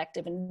systems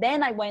perspective. And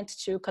then I went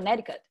to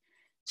Connecticut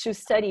to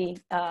study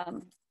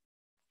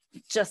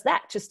just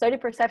that, to study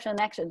perception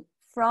and action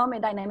from a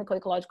dynamical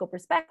ecological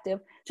perspective,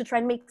 to try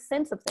and make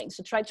sense of things,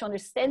 to try to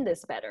understand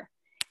this better.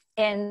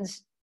 And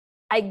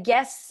I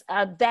guess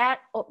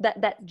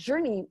that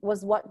journey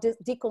was what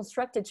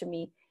deconstructed to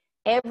me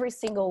every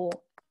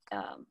single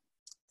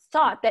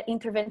thought that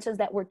interventions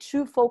that were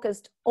too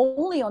focused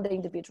only on the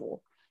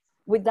individual,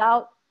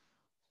 without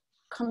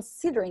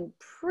considering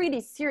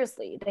pretty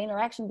seriously the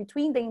interaction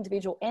between the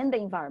individual and the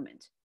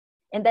environment,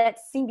 and that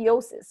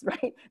symbiosis,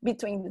 right,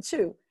 between the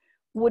two,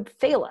 would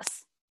fail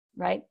us,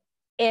 right?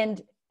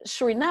 And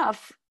sure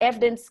enough,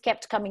 evidence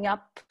kept coming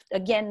up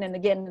again and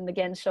again and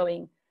again,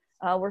 showing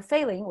we're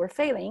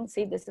failing.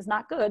 See, this is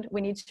not good.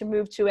 We need to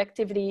move to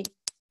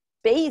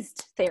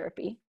activity-based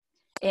therapy.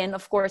 And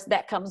of course,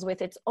 that comes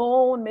with its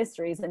own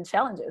mysteries and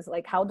challenges.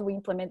 Like, how do we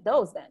implement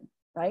those then,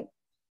 right?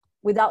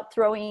 Without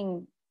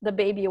throwing the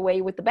baby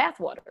away with the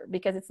bathwater,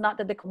 because it's not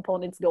that the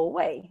components go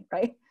away,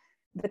 right?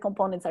 The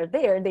components are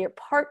there. They're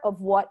part of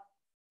what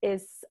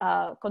is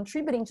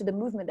contributing to the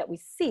movement that we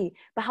see.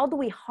 But how do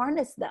we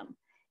harness them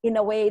in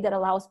a way that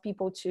allows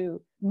people to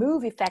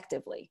move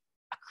effectively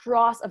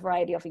across a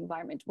variety of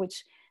environments,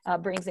 which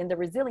brings in the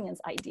resilience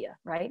idea,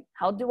 right?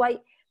 How do I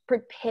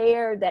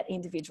prepare that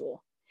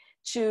individual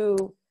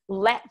to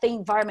let the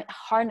environment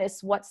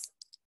harness what's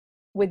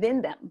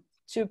within them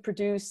to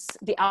produce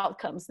the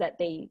outcomes that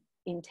they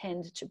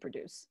intend to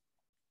produce?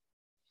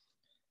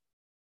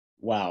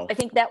 Wow. I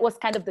think that was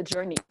kind of the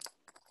journey.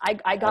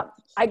 I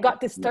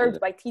got disturbed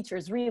by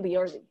teachers really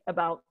early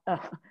about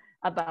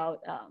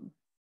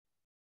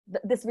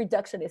this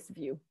reductionist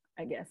view,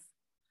 I guess.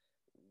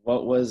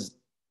 What was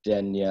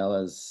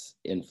Daniela's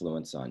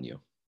influence on you?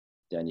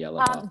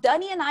 Daniela.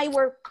 Dani and I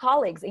were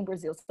colleagues in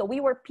Brazil. So we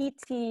were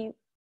PT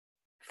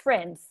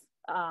friends,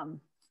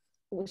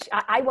 which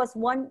I was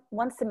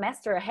one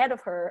semester ahead of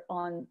her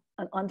on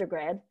an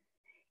undergrad.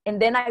 And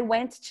then I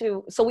went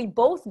to, so we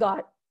both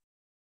got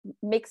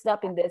mixed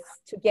up in this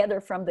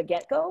together from the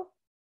get-go.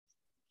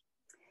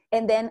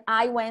 And then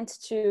I went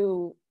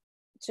to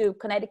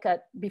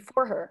Connecticut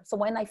before her. So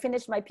when I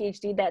finished my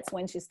PhD, that's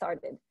when she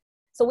started.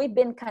 So we've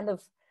been kind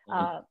of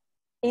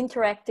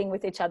interacting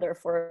with each other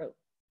for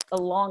a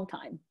long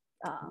time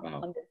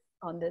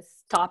on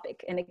this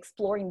topic, and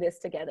exploring this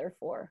together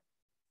for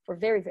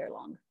very, very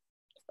long.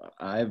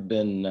 I've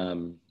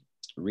been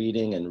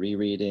reading and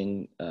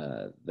rereading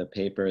the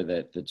paper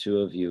that the two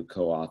of you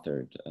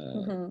co-authored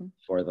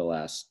for the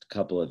last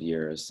couple of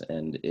years,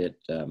 and it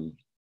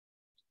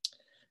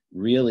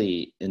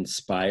really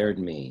inspired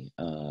me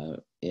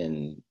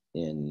in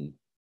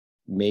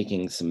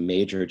making some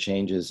major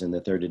changes in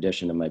the third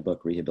edition of my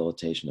book,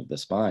 Rehabilitation of the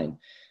Spine.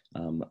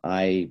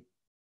 I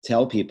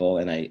tell people,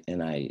 and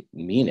I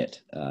mean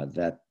it,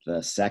 that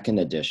the second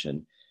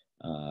edition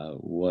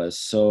was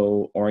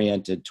so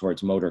oriented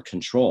towards motor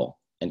control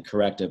and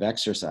corrective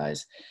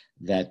exercise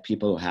that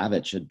people who have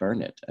it should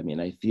burn it. I mean,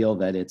 I feel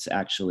that it's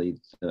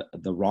actually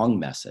the wrong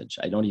message.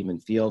 I don't even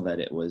feel that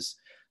it was,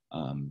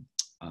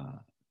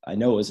 I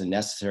know it was a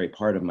necessary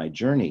part of my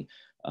journey,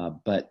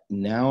 but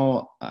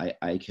now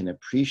I can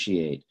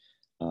appreciate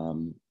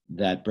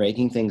that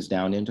breaking things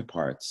down into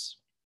parts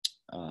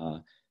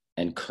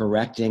and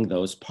correcting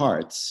those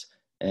parts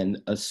and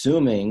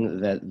assuming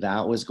that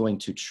that was going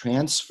to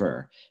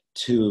transfer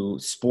to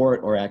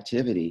sport or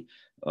activity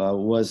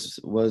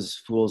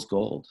was fool's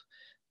gold.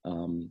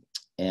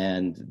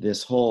 And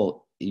this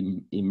whole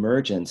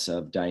emergence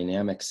of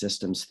dynamic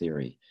systems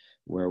theory,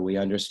 where we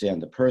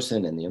understand the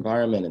person and the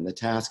environment and the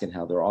task and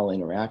how they're all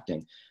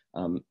interacting,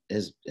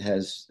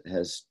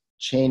 has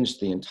changed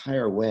the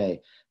entire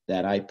way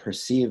that I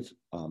perceive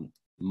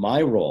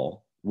my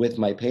role with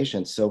my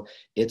patients. So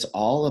it's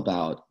all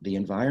about the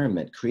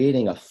environment,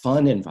 creating a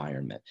fun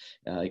environment.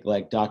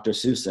 Like Dr.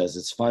 Seuss says,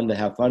 it's fun to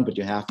have fun, but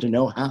you have to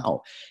know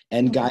how.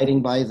 And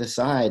guiding by the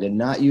side and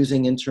not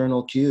using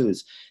internal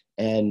cues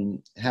and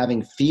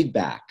having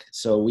feedback.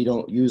 So we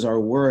don't use our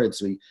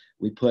words.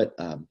 We put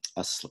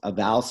a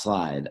valve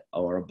slide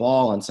or a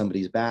ball on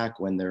somebody's back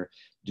when they're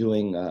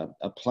doing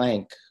a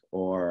plank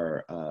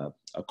or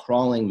a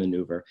crawling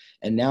maneuver.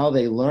 And now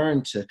they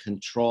learn to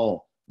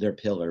control their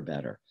pillar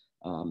better.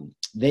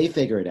 They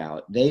figure it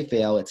out, they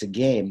fail, it's a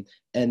game,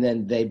 and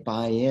then they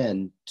buy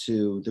in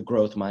to the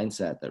growth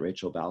mindset that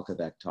Rachel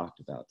Balkovec talked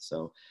about.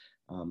 So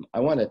I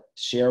want to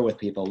share with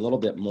people a little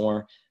bit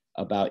more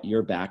about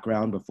your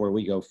background before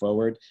we go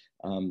forward.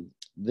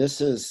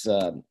 This is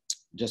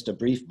just a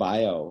brief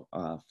bio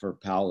for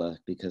Paula,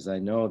 because I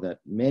know that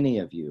many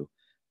of you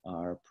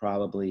are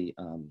probably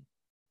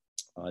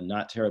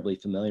not terribly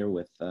familiar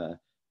with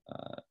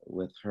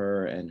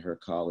her and her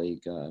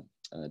colleague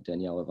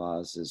Daniela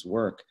Vaz's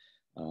work.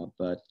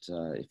 But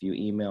if you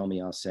email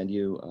me, I'll send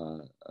you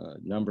a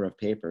number of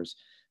papers.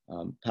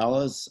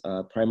 Paula's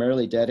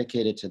primarily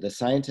dedicated to the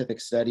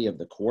scientific study of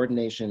the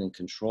coordination and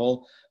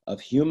control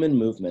of human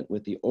movement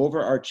with the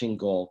overarching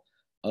goal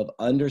of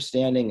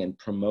understanding and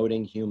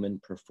promoting human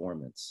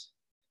performance.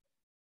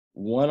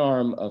 One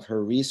arm of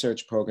her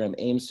research program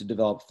aims to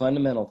develop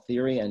fundamental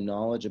theory and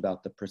knowledge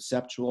about the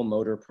perceptual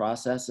motor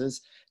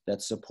processes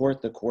that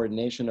support the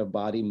coordination of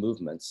body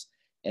movements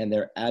and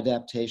their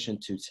adaptation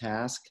to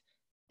task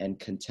and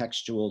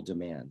contextual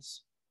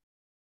demands.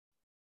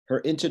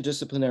 Her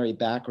interdisciplinary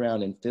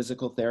background in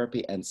physical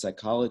therapy and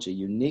psychology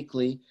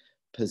uniquely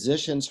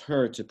positions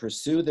her to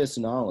pursue this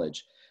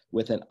knowledge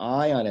with an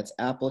eye on its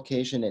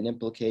application and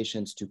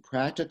implications to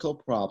practical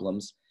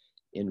problems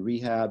in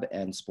rehab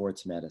and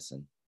sports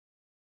medicine.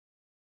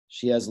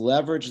 She has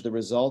leveraged the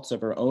results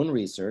of her own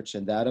research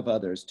and that of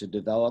others to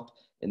develop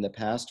in the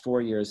past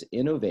 4 years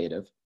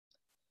innovative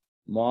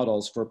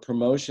models for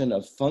promotion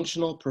of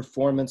functional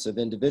performance of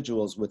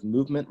individuals with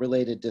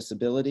movement-related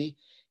disability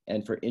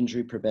and for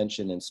injury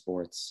prevention in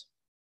sports.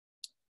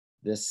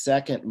 This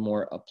second,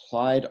 more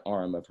applied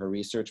arm of her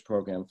research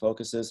program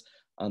focuses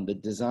on the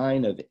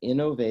design of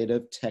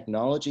innovative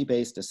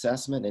technology-based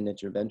assessment and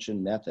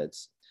intervention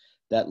methods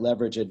that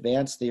leverage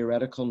advanced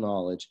theoretical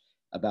knowledge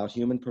about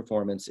human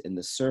performance in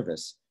the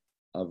service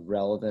of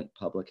relevant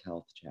public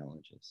health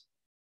challenges.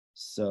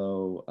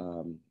 So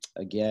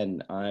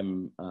again,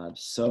 I'm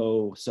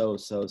so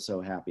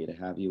happy to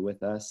have you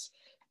with us.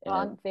 Well,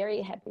 I'm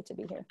very happy to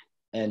be here.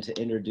 And to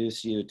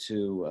introduce you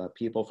to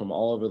people from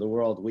all over the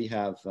world. We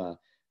have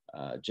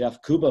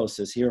Jeff Kubos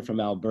is here from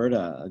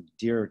Alberta, a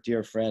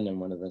dear friend and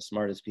one of the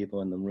smartest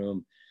people in the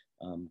room.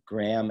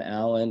 Graham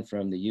Allen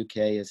from the UK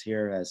is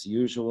here as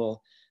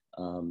usual.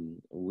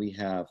 We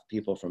have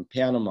people from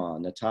Panama,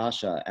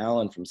 Natasha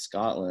Allen from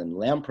Scotland,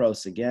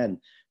 Lampros again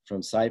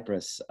from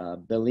Cyprus,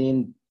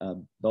 Beline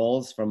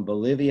Bowles from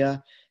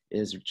Bolivia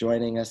is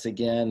joining us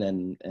again,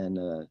 and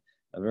a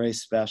very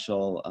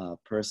special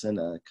person,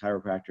 a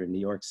chiropractor in New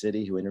York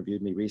City who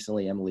interviewed me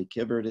recently, Emily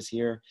Kibbert is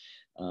here.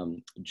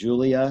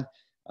 Julia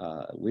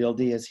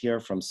Wieldy is here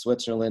from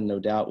Switzerland, no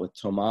doubt with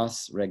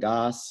Tomas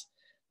Regas.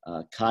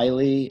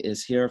 Kylie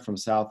is here from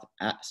South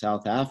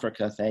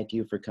Africa. Thank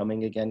you for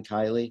coming again,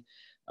 Kylie.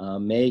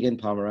 Megan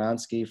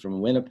Pomeranski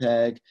from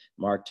Winnipeg.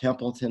 Mark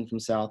Templeton from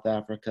South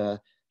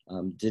Africa.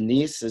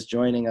 Denise is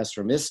joining us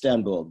from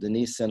Istanbul.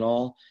 Denise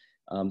Senol.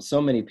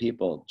 So many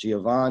people.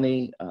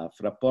 Giovanni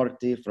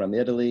Frapporti from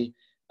Italy.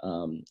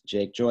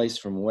 Jake Joyce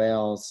from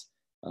Wales.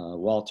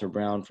 Walter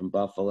Brown from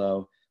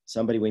Buffalo.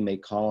 Somebody we may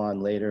call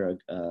on later,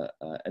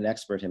 an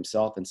expert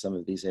himself in some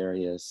of these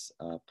areas.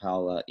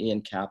 Paula,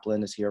 Ian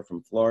Kaplan is here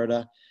from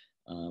Florida.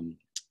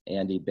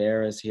 Andy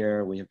Bear is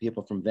here. We have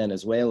people from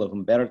Venezuela,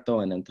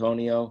 Humberto and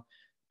Antonio.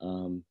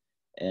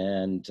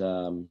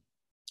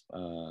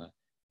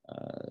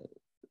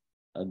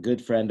 A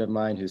good friend of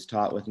mine who's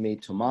taught with me,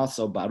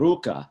 Tommaso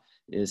Baruca,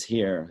 is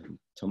here.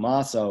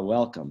 Tommaso,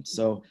 welcome.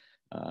 So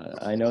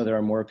I know there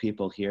are more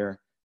people here.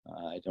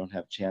 I don't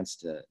have a chance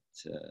to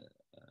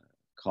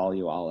call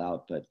you all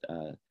out, but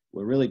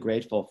we're really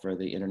grateful for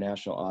the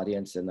international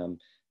audience, and I'm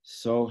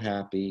so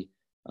happy.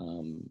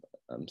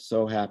 I'm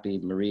so happy,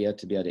 Maria,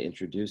 to be able to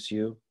introduce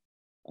you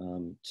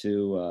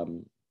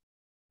to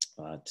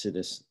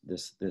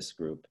this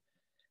group.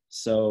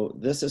 So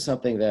this is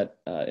something that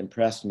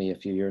impressed me a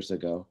few years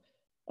ago,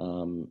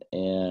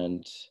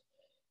 and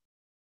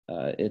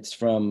it's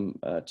from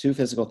two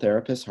physical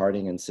therapists,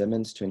 Harding and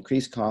Simmons. To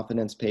increase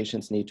confidence,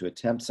 patients need to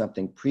attempt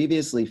something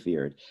previously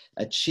feared,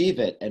 achieve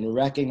it, and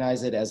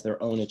recognize it as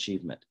their own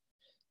achievement.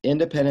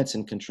 Independence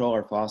and control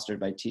are fostered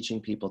by teaching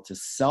people to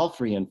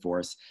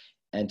self-reinforce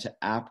and to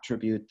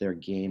attribute their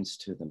gains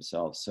to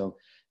themselves. So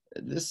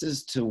this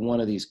is to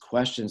one of these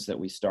questions that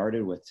we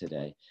started with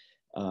today,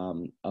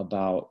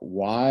 about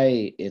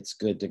why it's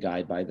good to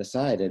guide by the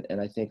side.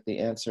 And I think the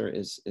answer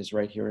is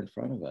right here in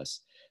front of us.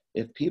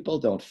 If people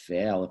don't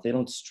fail, if they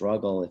don't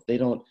struggle, if they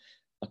don't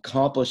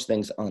accomplish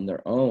things on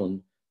their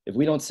own, if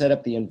we don't set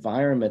up the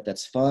environment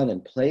that's fun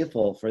and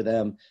playful for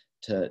them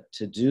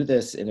to do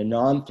this in a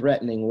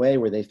non-threatening way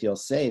where they feel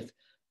safe,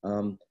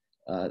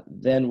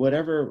 then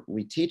whatever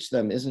we teach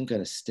them isn't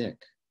going to stick.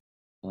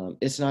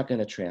 It's not going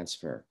to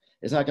transfer.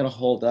 It's not going to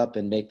hold up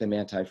and make them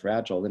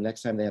anti-fragile. The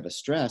next time they have a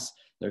stress,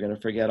 they're going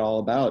to forget all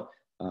about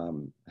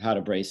how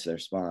to brace their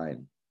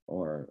spine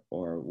or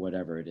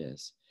whatever it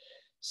is.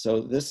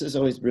 So this has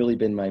always really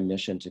been my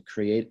mission, to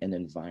create an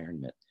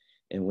environment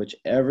in which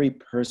every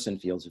person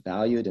feels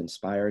valued,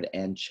 inspired,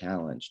 and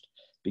challenged.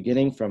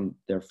 Beginning from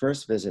their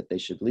first visit, they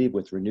should leave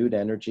with renewed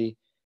energy,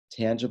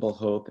 tangible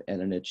hope,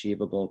 and an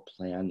achievable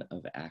plan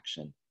of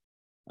action.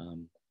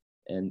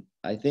 And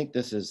I think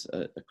this is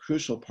a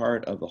crucial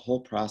part of the whole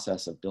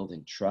process of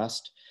building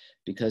trust,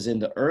 because in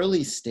the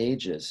early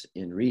stages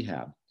in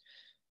rehab,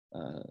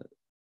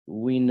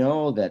 we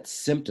know that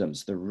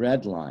symptoms, the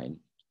red line,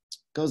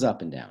 goes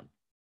up and down.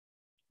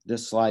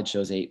 This slide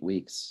shows 8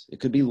 weeks. It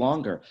could be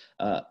longer.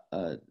 A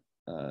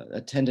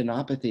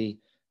tendinopathy,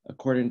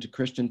 according to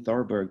Christian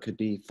Thorberg, could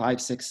be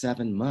 5, 6,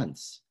 7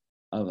 months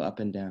of up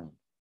and down.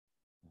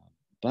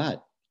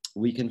 But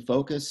we can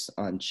focus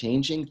on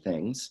changing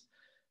things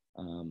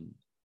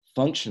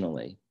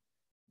functionally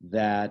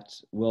that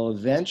will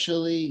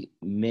eventually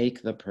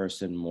make the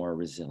person more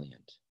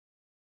resilient.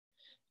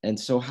 And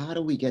so how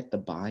do we get the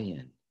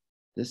buy-in?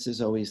 This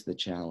is always the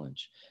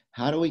challenge.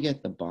 How do we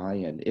get the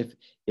buy-in?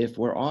 If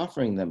we're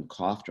offering them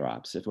cough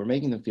drops, if we're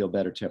making them feel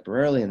better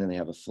temporarily and then they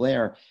have a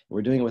flare,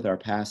 we're doing it with our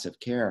passive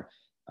care,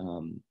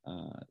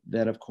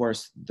 then of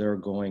course they're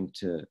going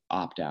to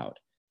opt out.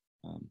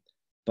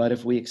 But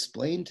if we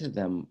explain to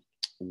them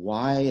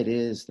why it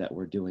is that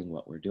we're doing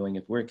what we're doing,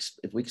 if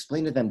we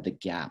explain to them the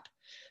gap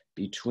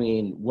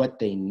between what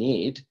they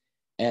need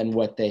and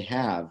what they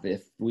have,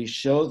 if we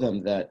show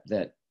them that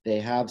they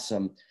have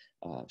some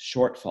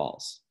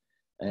shortfalls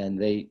and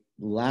they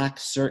lack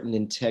certain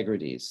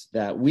integrities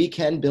that we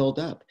can build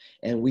up,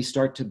 and we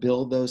start to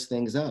build those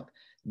things up,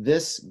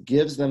 this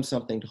gives them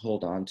something to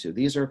hold on to.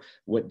 These are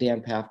what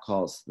Dan Pfaff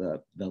calls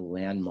the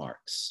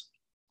landmarks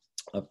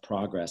of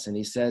progress. And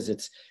he says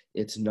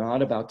it's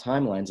not about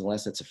timelines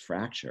unless it's a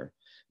fracture.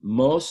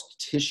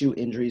 Most tissue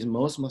injuries,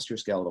 most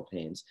musculoskeletal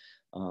pains,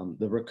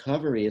 the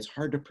recovery is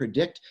hard to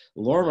predict.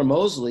 Lorimer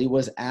Moseley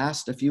was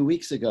asked a few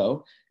weeks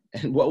ago,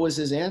 and what was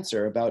his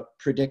answer about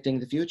predicting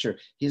the future?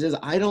 He says,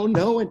 I don't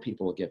know when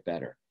people will get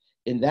better.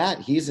 In that,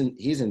 he's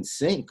in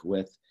sync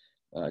with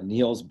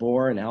Niels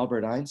Bohr and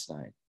Albert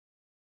Einstein.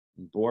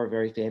 Bohr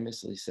very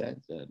famously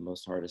said, the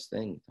hardest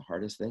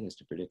thing is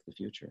to predict the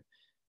future.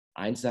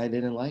 Einstein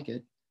didn't like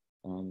it.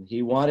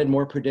 He wanted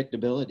more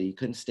predictability. He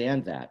couldn't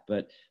stand that,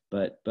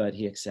 but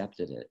he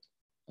accepted it.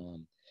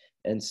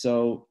 And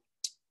so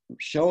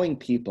showing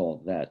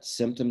people that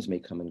symptoms may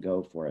come and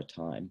go for a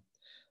time,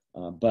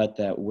 but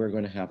that we're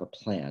going to have a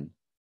plan,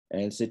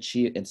 and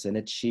it's an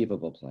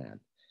achievable plan,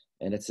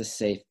 and it's a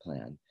safe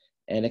plan,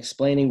 and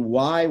explaining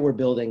why we're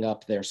building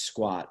up their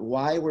squat,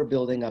 why we're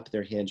building up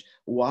their hinge,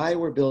 why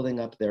we're building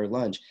up their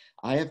lunge.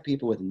 I have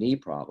people with knee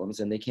problems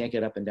and they can't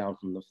get up and down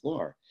from the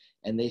floor,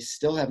 and they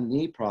still have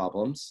knee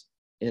problems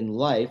in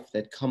life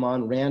that come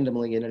on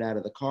randomly in and out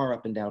of the car,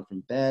 up and down from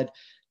bed,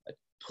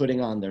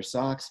 putting on their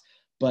socks.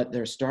 But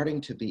they're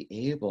starting to be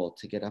able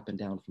to get up and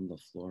down from the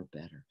floor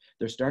better.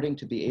 They're starting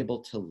to be able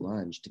to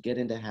lunge, to get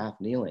into half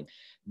kneeling.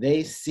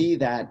 They see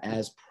that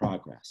as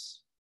progress.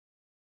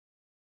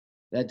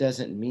 That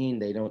doesn't mean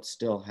they don't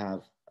still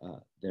have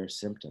their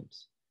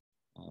symptoms.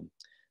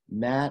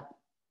 Matt,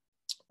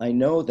 I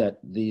know that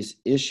these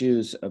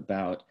issues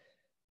about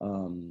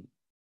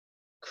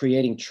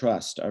creating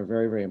trust are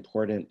very, very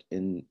important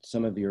in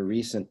some of your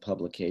recent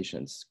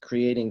publications,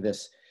 creating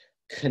this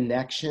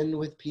connection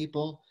with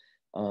people.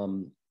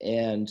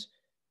 And,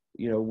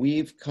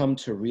 we've come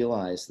to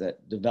realize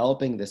that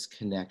developing this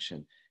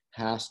connection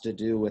has to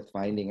do with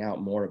finding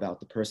out more about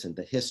the person,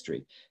 the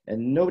history.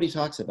 And nobody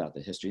talks about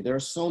the history. There are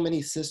so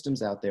many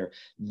systems out there,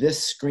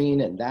 this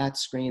screen and that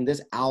screen,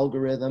 this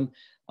algorithm.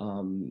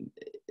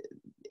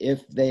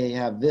 if they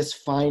have this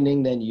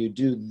finding, then you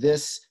do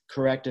this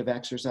corrective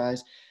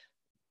exercise.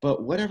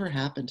 But whatever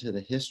happened to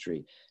the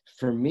history?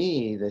 For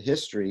me, the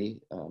history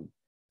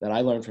that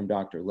I learned from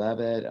Dr.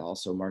 Levitt,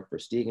 also Mark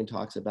Verstegen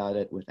talks about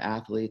it with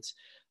athletes,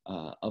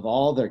 of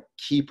all their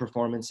key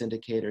performance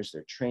indicators,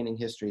 their training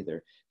history,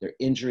 their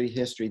injury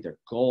history, their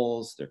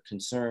goals, their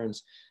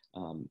concerns,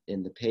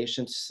 in the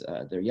patients,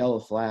 their yellow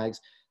flags.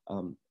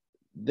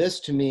 This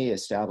to me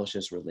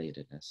establishes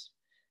relatedness.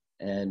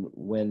 And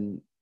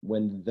when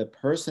the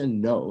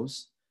person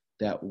knows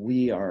that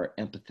we are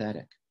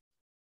empathetic,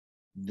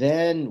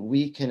 then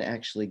we can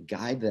actually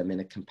guide them in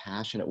a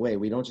compassionate way.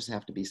 We don't just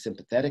have to be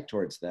sympathetic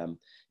towards them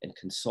and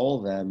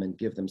console them and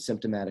give them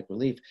symptomatic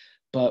relief,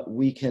 but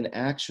we can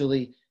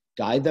actually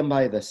guide them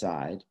by the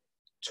side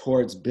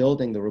towards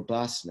building the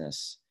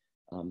robustness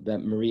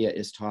that Maria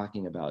is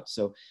talking about.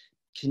 So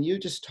can you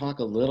just talk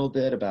a little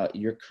bit about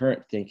your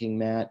current thinking,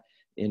 Matt,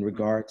 in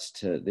regards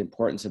to the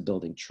importance of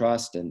building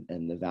trust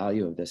and the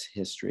value of this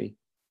history?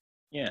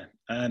 Yeah.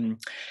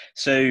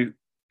 So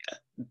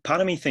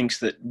part of me thinks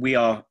that we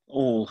are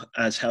all,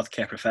 as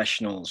healthcare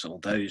professionals, or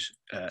those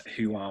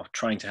who are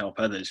trying to help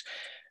others,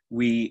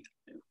 we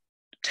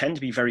tend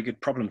to be very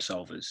good problem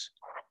solvers.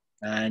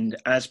 And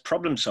as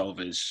problem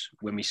solvers,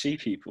 when we see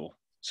people,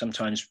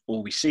 sometimes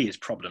all we see is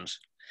problems.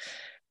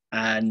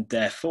 And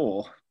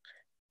therefore,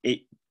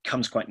 it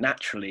comes quite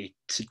naturally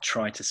to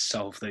try to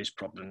solve those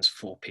problems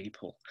for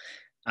people.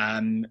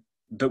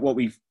 But what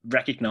we've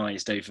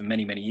recognized over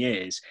many, many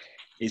years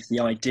is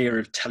the idea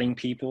of telling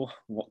people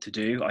what to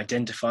do,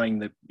 identifying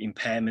the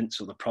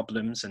impairments or the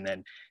problems, and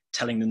then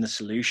telling them the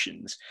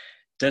solutions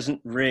doesn't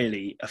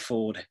really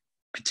afford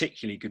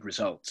particularly good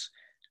results.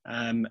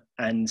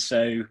 And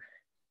so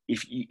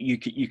if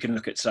you can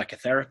look at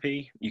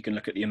psychotherapy, you can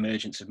look at the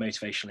emergence of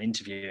motivational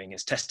interviewing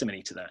as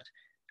testimony to that.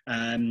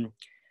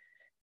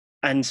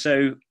 And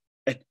so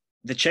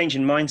the change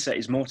in mindset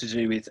is more to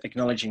do with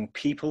acknowledging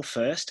people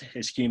first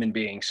as human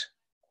beings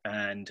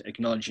and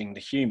acknowledging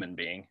the human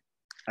being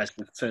as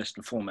the first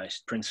and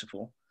foremost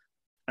principle,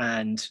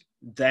 and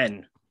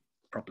then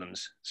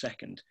problems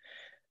second.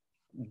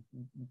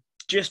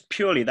 Just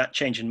purely that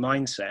change in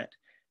mindset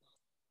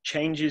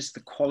changes the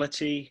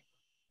quality,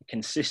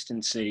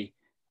 consistency,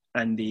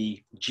 and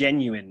the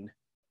genuine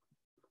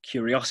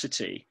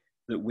curiosity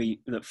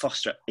that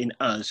foster in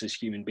us as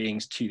human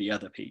beings to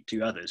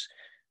others.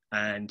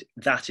 And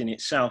that in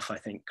itself, I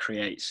think,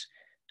 creates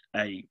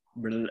an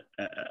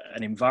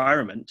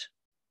environment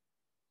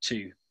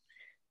to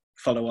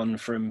follow on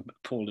from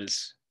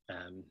Paula's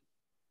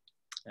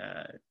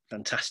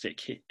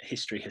fantastic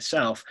history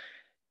herself,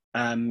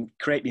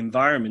 create the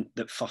environment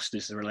that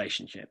fosters the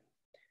relationship.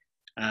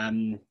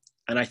 And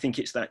I think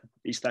it's that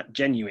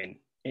genuine,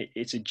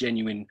 it's a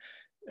genuine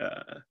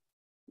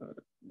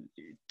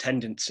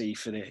tendency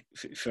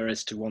for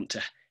us to want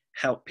to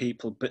help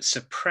people, but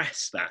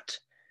suppress that,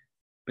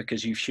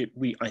 because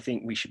I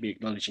think we should be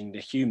acknowledging the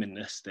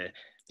humanness, the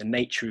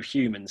nature of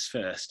humans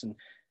first, and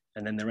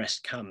then the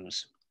rest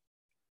comes.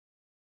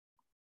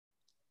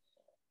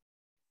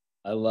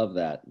 I love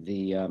that.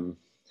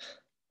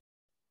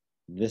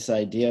 This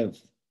idea of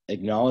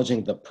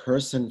acknowledging the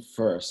person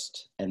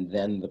first and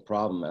then the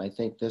problem. And I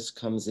think this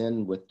comes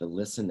in with the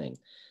listening.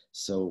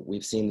 So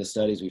we've seen the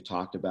studies, we've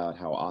talked about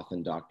how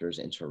often doctors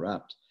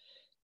interrupt.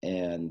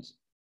 And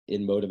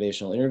in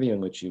motivational interviewing,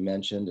 which you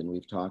mentioned, and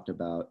we've talked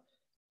about,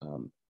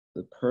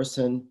 the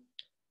person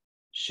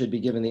should be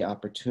given the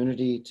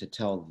opportunity to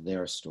tell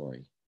their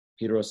story.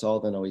 Peter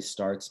O'Sullivan always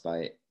starts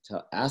by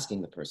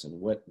asking the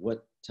person,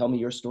 tell me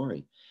your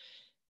story.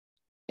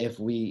 If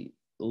we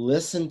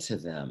listen to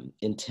them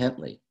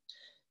intently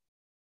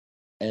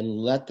and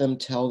let them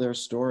tell their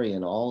story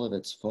in all of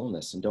its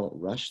fullness and don't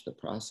rush the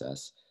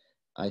process,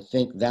 I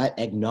think that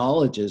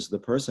acknowledges the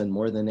person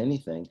more than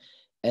anything.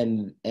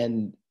 And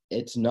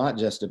it's not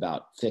just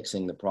about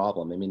fixing the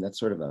problem. I mean, that's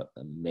sort of a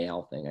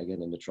male thing. I get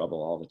into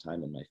trouble all the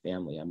time in my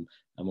family. I'm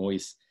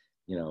always,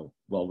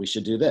 well, we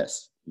should do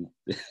this.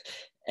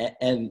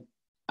 And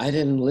I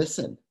didn't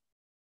listen.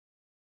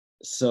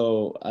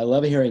 So I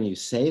love hearing you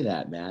say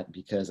that, Matt,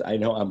 because I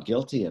know I'm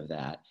guilty of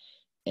that.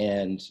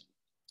 And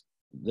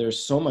there's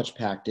so much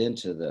packed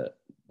into the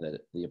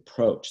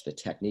approach, the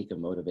technique of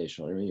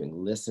motivational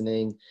interviewing,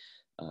 listening,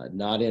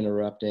 not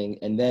interrupting.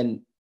 And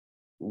then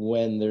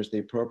when there's the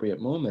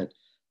appropriate moment,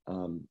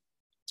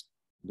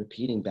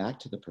 repeating back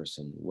to the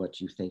person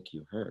what you think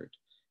you heard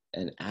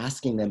and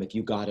asking them if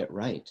you got it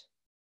right,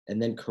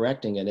 and then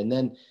correcting it. And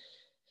then,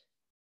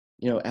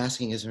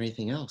 asking, is there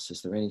anything else?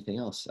 Is there anything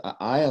else?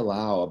 I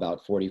allow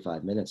about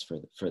 45 minutes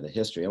for the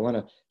history. I want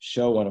to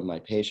show one of my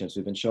patients.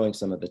 We've been showing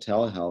some of the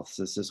telehealth.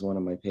 This is one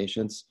of my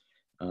patients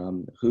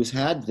who's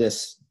had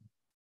this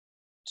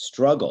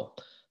struggle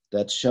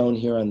that's shown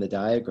here on the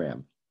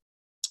diagram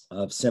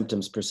of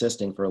symptoms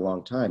persisting for a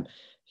long time.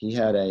 He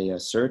had a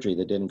surgery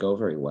that didn't go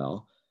very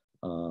well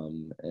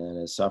and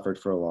has suffered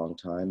for a long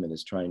time and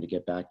is trying to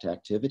get back to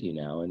activity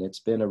now. And it's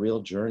been a real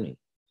journey,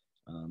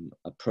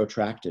 a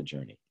protracted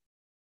journey.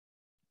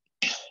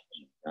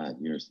 God,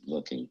 you're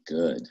looking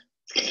good.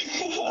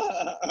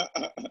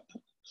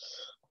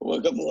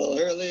 Woke up a little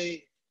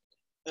early,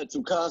 had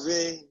some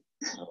coffee.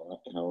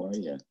 How are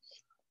you?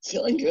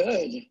 Feeling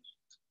good.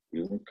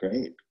 You look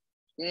great.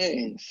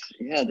 Thanks.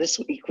 Yeah, this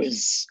week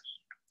was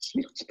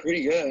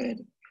pretty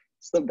good.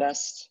 It's the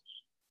best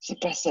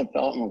I've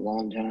felt in a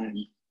long time.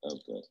 Oh,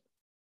 good.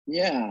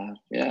 Yeah.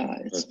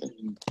 It's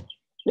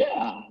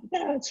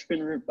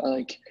been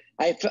like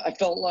I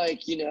felt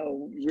like, you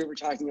know, we were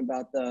talking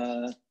about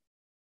the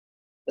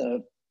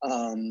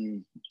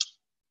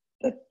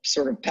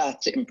sort of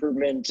path to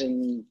improvement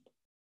and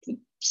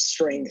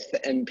strength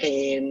and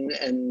pain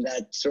and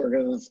that sort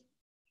of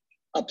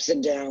ups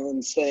and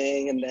downs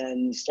thing, and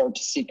then start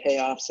to see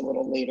payoffs a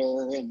little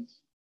later, and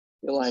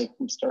feel like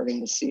I'm starting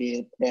to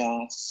see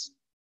payoffs.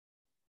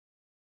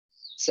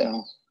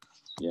 So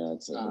yeah,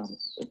 it's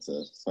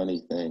a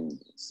funny thing.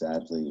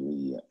 Sadly,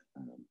 we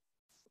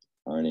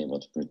aren't able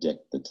to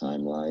predict the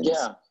timelines.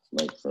 Yeah.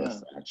 Like for a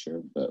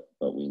fracture, but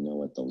we know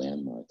what the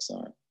landmarks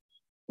are.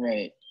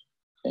 Right.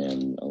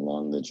 And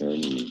along the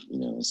journey, you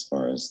know, as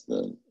far as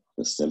the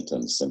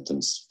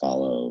symptoms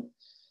follow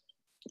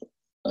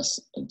a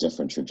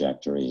different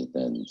trajectory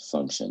than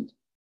function.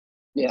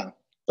 Yeah.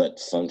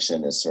 But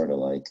function is sort of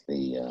like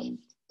the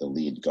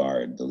lead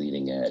guard, the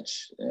leading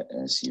edge,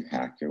 as you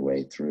hack your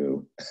way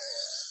through.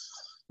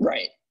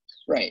 Right.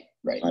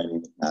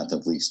 Finding the path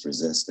of least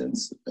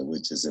resistance,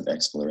 which is an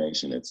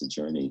exploration. It's a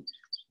journey.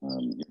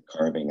 You're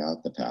carving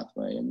out the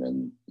pathway, and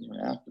then, you know,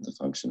 after the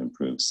function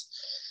improves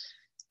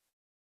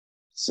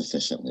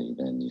sufficiently,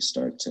 then you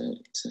start to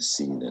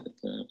see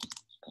the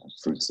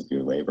fruits of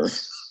your labor,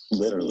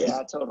 literally.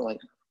 Yeah, totally.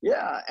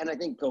 Yeah, and I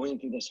think going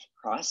through this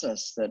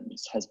process that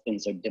has been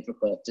so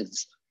difficult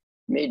has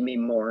made me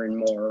more and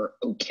more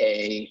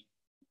okay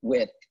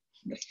with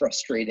the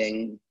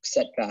frustrating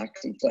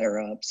setbacks and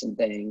flare-ups and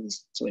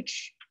things,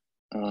 which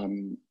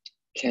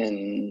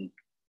can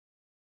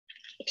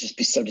just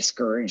be so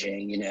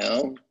discouraging, you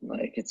know?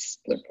 Like,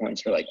 there are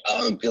points where like,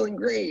 oh, I'm feeling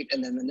great,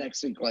 and then the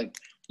next week, like,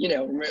 you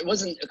know, it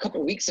wasn't a couple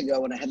of weeks ago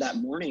when I had that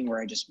morning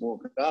where I just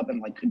woke up and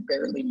like could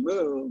barely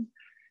move,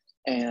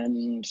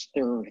 and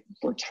there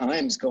were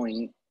times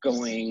going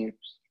through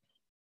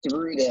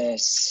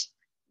this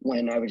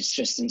when I was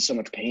just in so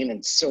much pain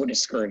and so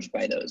discouraged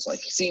by those,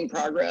 like seeing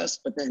progress,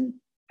 but then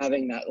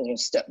having that little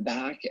step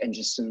back and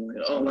just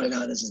like, oh my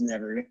God, this is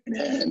never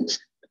gonna end.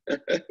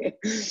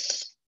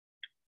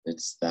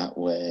 It's that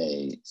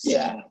way,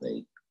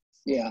 sadly.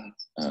 Yeah.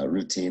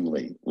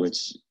 Routinely,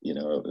 which, you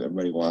know,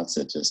 everybody wants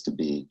it just to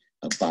be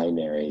a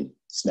binary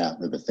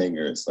snap of the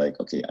finger. It's like,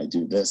 okay, I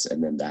do this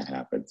and then that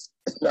happens.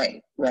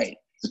 Right.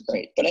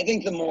 But I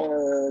think the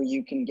more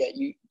you can get,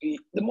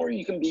 the more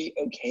you can be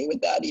okay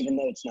with that, even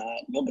though it's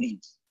not, nobody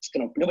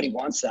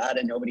wants that,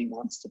 and nobody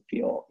wants to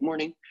feel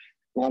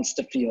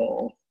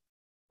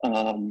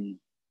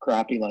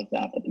crappy like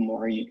that. But the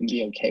more you can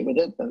be okay with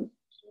it, the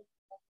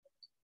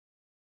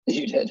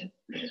you did.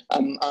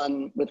 I'm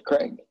on with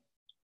Craig.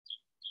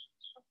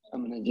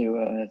 I'm gonna do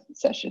a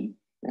session.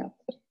 Yeah,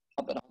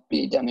 but I'll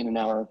be done in an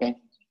hour. Okay.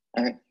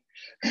 All right.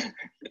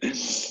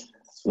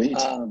 Sweet.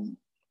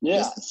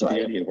 Yeah. So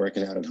the idea of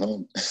working out at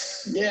home.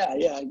 Yeah.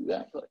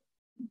 Exactly.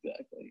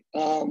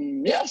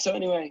 Yeah. So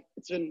anyway,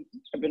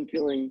 I've been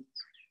feeling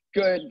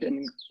good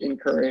and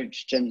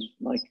encouraged, and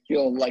like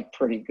feel like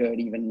pretty good,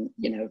 even,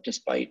 you know,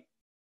 despite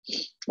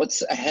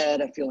what's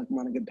ahead. I feel like I'm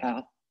on a good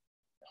path.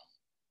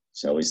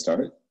 Shall we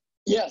start?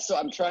 Yeah, so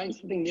I'm trying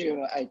something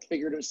new. I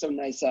figured it was so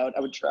nice out,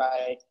 I would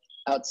try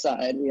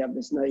outside. We have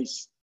this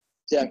nice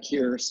deck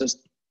here.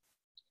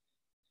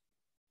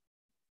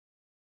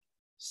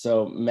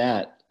 So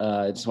Matt,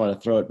 I just want to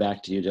throw it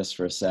back to you just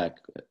for a sec.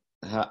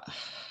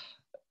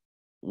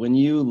 When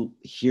you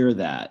hear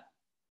that,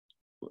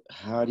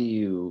 how do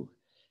you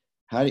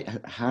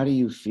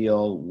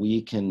feel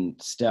we can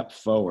step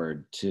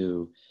forward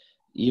to,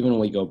 even when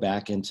we go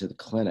back into the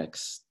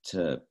clinics,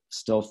 to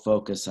still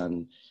focus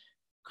on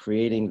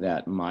creating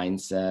that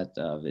mindset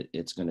of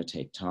it's going to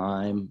take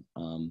time,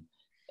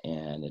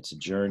 and it's a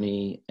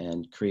journey,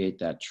 and create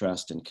that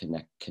trust and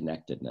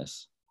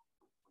connectedness?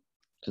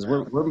 Because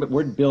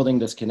we're building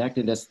this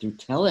connectedness through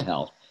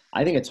telehealth.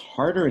 I think it's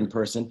harder in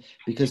person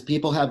because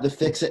people have the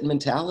fix-it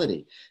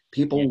mentality.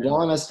 People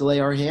want us to lay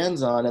our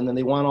hands on, and then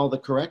they want all the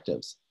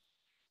correctives.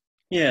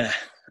 Yeah,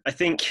 I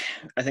think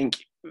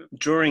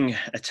drawing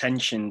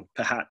attention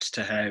perhaps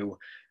to how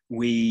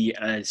we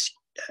as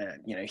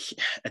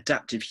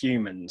adaptive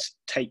humans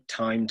take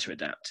time to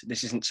adapt.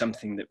 This isn't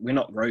something that, we're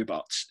not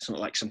robots. It's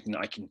not like something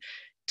that I can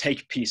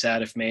take a piece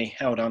out of me,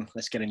 hold on,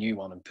 let's get a new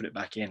one and put it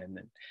back in. And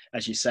then,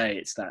 as you say,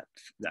 it's that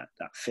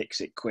fix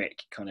it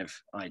quick kind of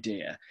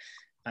idea.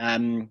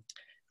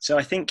 So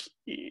I think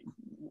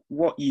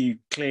what you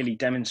clearly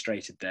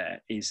demonstrated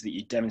there is that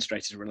you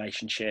demonstrated a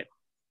relationship,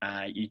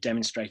 you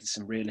demonstrated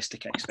some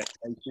realistic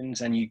expectations,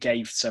 and you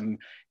gave some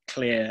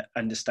clear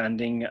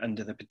understanding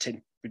under the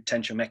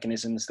potential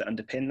mechanisms that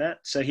underpin that.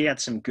 So he had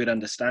some good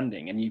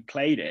understanding, and you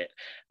played it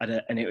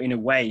in a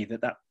way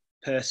that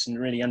person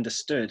really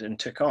understood and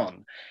took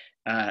on.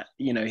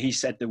 He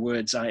said the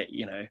words,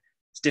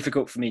 it's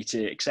difficult for me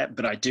to accept,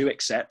 but I do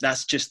accept.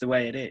 That's just the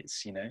way it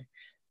is,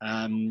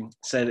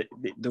 So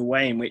the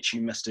way in which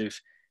you must have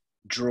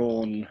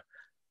drawn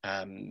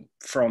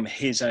from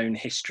his own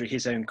history,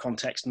 his own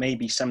context,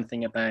 maybe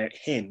something about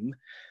him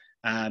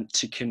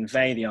to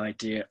convey the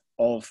idea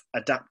of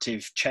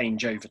adaptive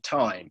change over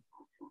time.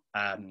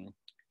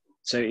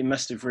 So it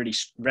must have really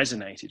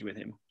resonated with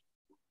him.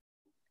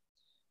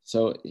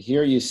 So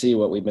here you see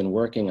what we've been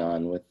working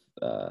on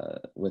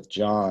with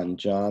John.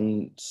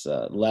 John's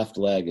left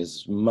leg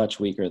is much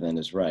weaker than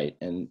his right.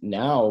 And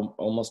now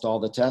almost all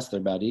the tests are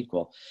about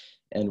equal.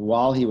 And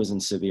while he was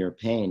in severe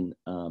pain,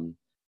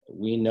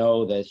 we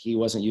know that he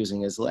wasn't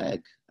using his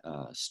leg.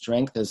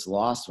 Strength is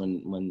lost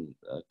when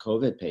a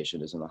COVID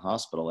patient is in the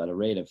hospital at a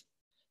rate of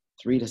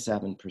 3 to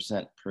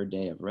 7% per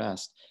day of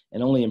rest,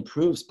 and only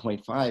improves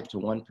 0.5 to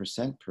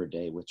 1% per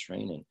day with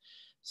training.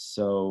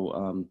 So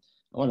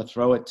I want to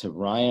throw it to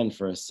Ryan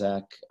for a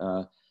sec.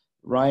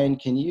 Ryan,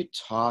 can you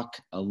talk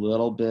a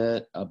little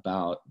bit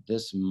about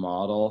this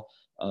model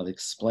of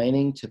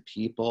explaining to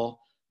people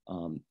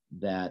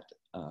that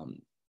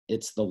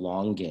it's the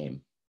long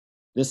game?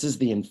 This is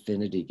the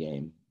infinity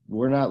game.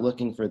 We're not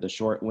looking for the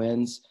short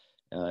wins.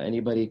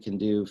 Anybody can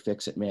do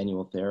fix-it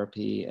manual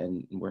therapy,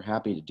 and we're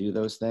happy to do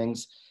those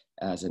things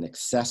as an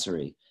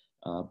accessory.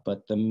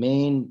 But the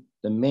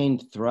main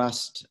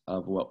thrust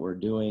of what we're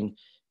doing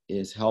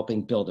is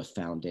helping build a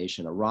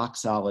foundation, a rock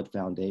solid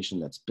foundation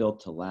that's built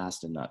to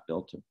last and not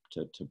built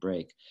to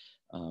break.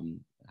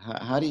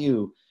 How do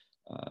you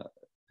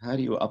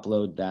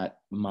upload that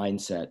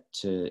mindset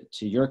to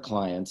your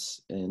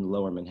clients in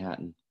Lower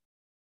Manhattan?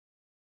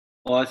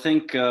 Well, I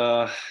think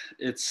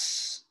it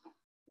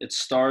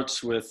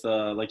starts with,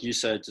 like you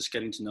said, just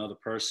getting to know the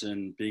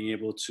person, being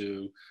able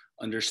to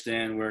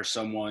understand where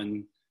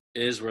someone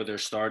is, where they're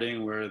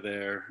starting, where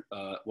they're,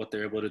 what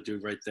they're able to do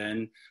right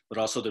then, but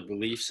also their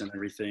beliefs and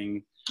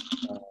everything,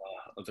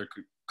 of their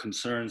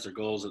concerns, their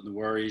goals, and the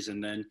worries.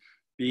 And then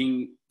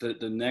being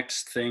the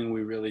next thing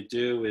we really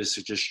do is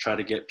to just try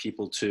to get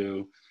people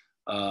to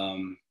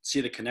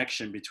see the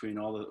connection between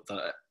all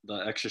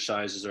the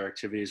exercises or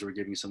activities we're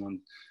giving someone.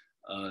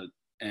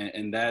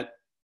 And that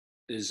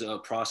is a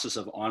process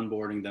of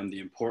onboarding them the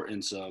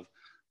importance of,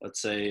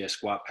 let's say, a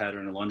squat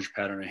pattern, a lunge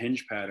pattern, a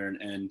hinge pattern.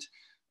 And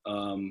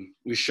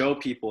we show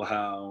people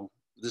how,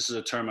 this is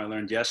a term I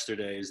learned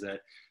yesterday, is that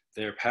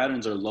their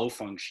patterns are low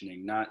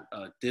functioning, not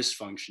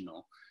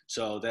dysfunctional.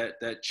 So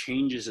that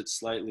changes it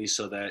slightly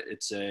so that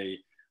it's a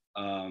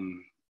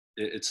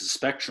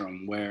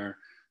spectrum where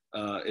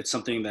it's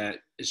something that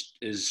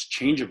is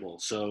changeable.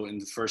 So in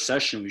the first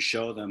session, we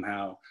show them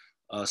how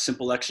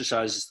simple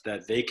exercises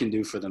that they can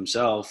do for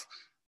themselves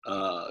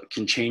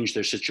can change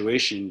their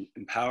situation,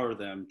 empower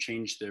them,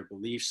 change their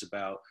beliefs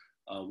about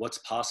what's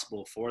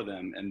possible for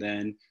them. And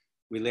then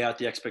we lay out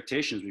the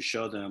expectations. We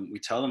show them, we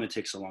tell them it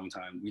takes a long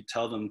time. We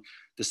tell them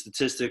the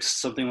statistics,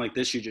 something like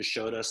this you just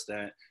showed us,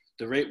 that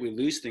the rate we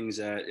lose things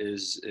at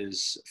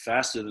is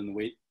faster than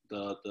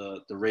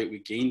the rate we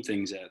gain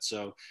things at.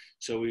 So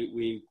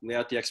we lay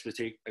out the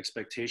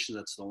expectations.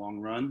 That's the long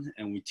run.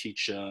 And we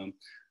teach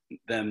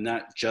them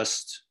not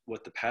just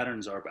what the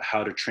patterns are, but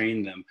how to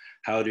train them,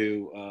 how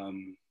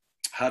to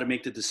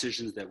make the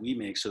decisions that we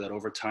make, so that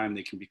over time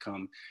they can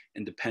become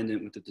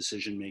independent with the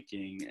decision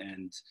making.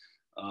 And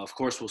of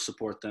course, we'll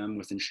support them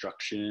with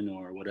instruction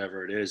or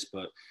whatever it is,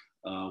 but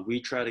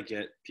we try to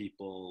get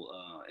people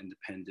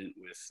independent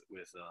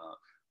with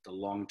the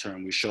long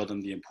term. We show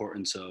them the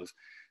importance of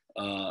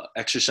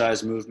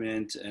exercise,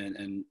 movement,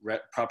 and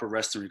proper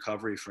rest and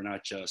recovery for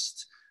not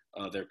just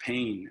their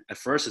pain. At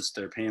first, it's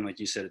their pain, like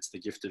you said, it's the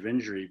gift of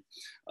injury,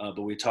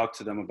 but we talk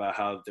to them about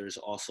how there's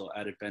also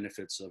added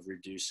benefits of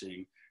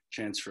reducing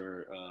chance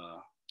for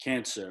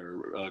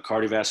cancer,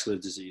 cardiovascular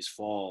disease,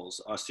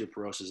 falls,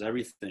 osteoporosis,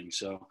 everything.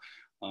 So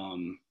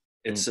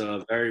it's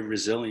very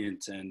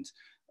resilient and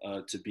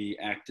to be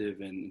active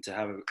and to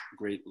have a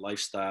great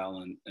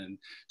lifestyle. And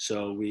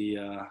so we,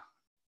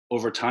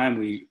 over time,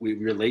 we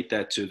relate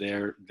that to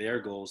their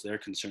goals, their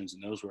concerns,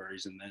 and those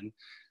worries. And then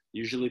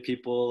usually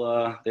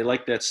people, they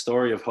like that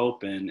story of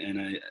hope, and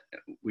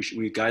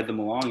we guide them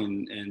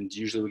along, and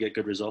usually we get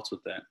good results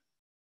with that.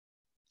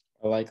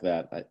 I like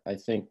that. I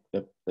think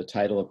the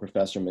title of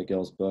Professor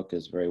McGill's book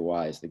is very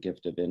wise, The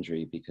Gift of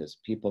Injury, because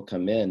people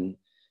come in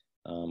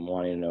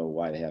wanting to know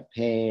why they have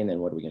pain and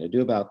what are we going to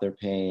do about their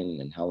pain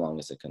and how long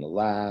is it going to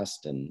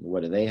last and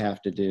what do they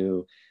have to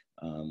do,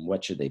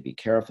 what should they be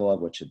careful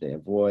of, what should they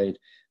avoid.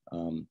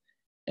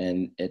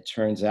 And it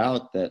turns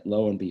out that,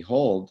 lo and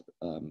behold,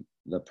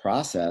 the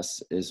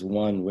process is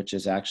one which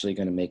is actually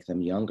going to make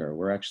them younger.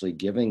 We're actually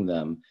giving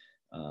them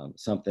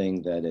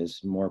something that is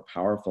more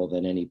powerful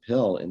than any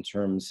pill in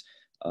terms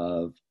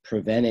of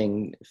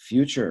preventing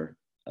future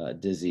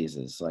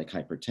diseases like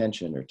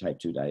hypertension or type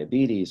 2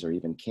 diabetes or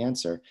even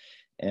cancer,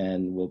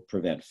 and will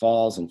prevent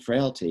falls and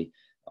frailty,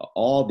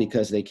 all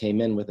because they came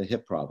in with a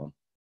hip problem.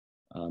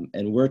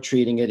 And we're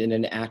treating it in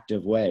an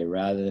active way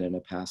rather than in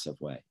a passive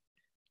way.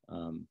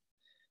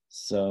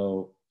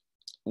 So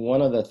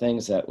one of the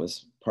things that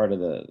was part of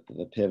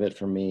the pivot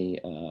for me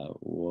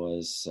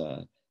was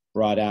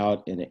brought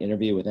out in an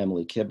interview with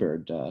Emily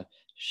Kibbard.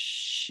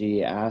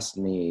 she asked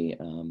me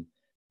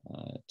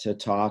to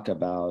talk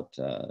about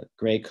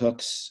Gray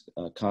Cook's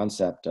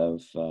concept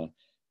of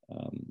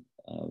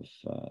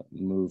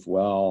move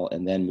well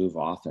and then move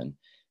often.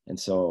 And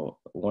so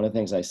one of the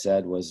things I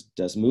said was,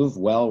 does move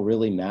well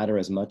really matter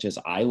as much as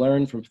I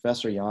learned from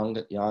Professor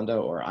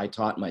Yonda, or I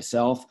taught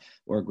myself,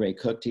 or Gray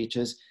Cook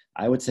teaches?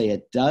 I would say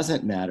it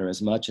doesn't matter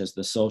as much as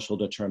the social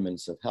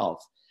determinants of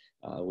health,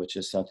 which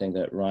is something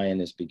that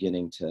Ryan is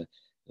beginning to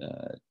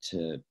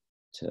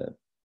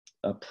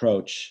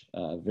approach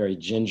very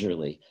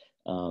gingerly.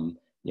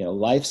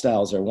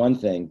 Lifestyles are one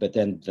thing, but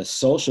then the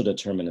social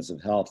determinants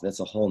of health, that's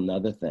a whole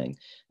nother thing.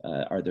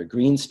 Are there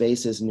green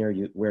spaces near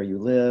you where you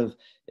live?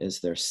 Is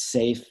there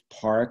safe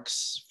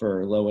parks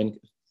for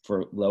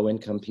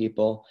low-income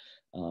people?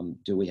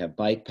 Do we have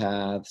bike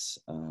paths?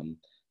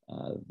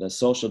 The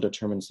social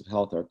determinants of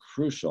health are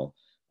crucial.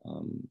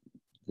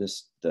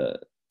 The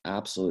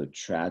absolute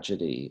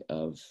tragedy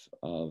of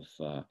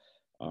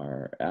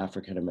our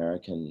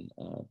African-American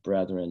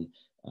brethren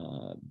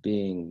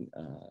being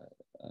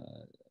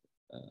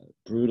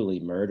brutally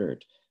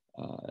murdered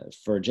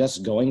for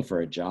just going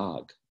for a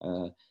jog.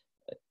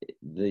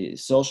 The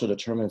social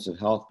determinants of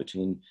health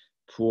between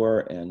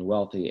poor and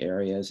wealthy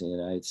areas in the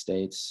United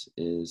States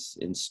is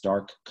in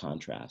stark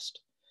contrast,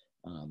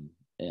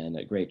 and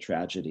a great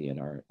tragedy in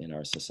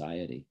our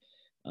society.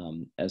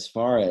 As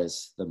far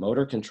as the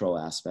motor control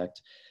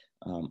aspect,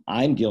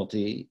 I'm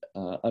guilty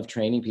of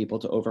training people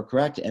to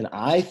overcorrect, and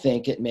I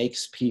think it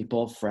makes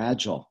people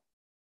fragile.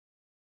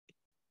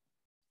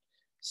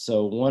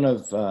 So one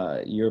of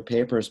your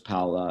papers,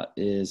 Paula,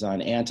 is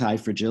on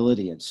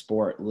anti-fragility in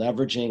sport,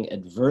 leveraging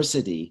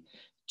adversity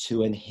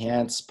to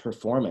enhance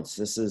performance.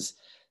 This is,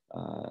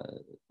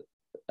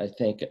 I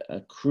think,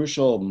 a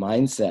crucial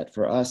mindset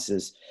for us,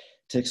 is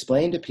to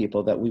explain to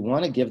people that we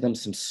want to give them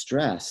some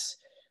stress.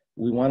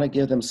 We want to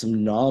give them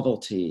some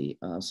novelty,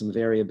 some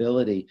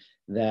variability,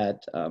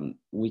 that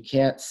we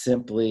can't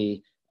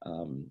simply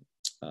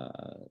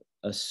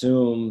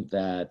assume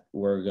that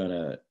we're going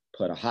to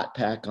put a hot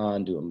pack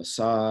on, do a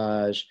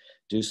massage,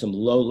 do some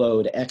low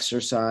load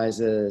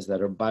exercises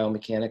that are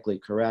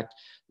biomechanically correct.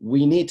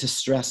 We need to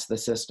stress the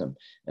system.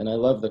 And I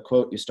love the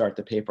quote you start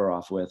the paper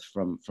off with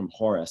from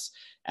Horace: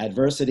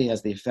 adversity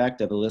has the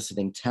effect of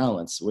eliciting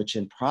talents which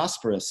in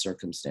prosperous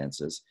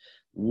circumstances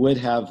would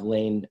have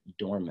lain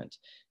dormant.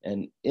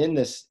 And in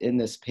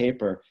this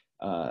paper,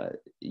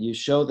 you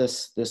show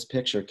this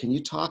picture. Can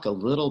you talk a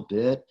little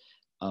bit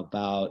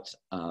about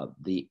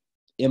the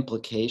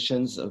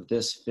implications of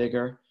this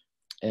figure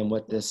and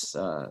what this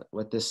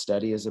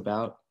study is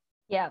about?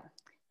 Yeah.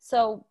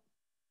 So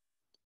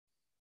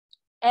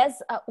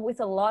as with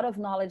a lot of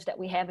knowledge that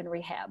we have in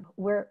rehab,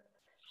 we're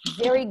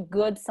very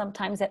good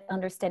sometimes at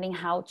understanding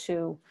how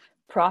to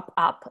prop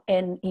up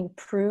and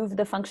improve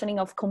the functioning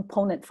of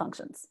component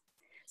functions.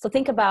 So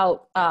think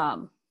about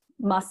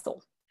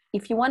muscle.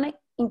 If you want to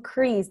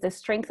increase the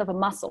strength of a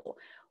muscle,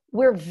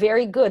 we're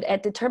very good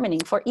at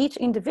determining for each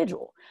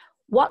individual,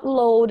 what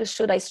load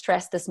should I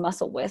stress this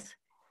muscle with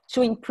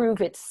to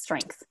improve its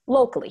strength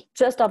locally,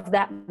 just of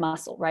that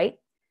muscle, right?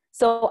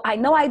 So I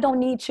know I don't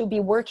need to be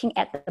working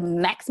at the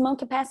maximum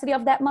capacity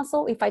of that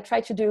muscle if I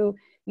try to do,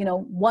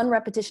 one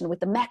repetition with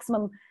the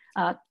maximum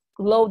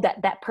load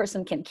that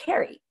person can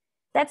carry.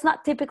 That's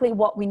not typically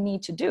what we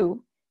need to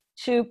do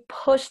to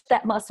push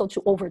that muscle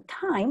to, over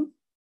time,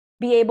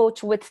 be able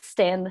to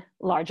withstand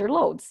larger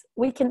loads.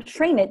 We can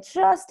train it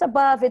just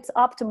above its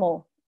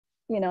optimal,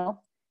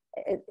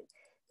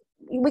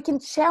 we can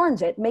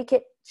challenge it, make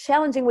it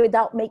challenging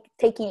without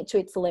taking it to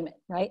its limit,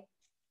 right?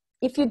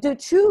 If you do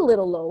too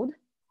little load,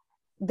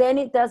 then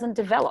it doesn't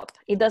develop,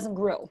 it doesn't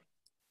grow.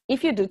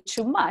 If you do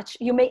too much,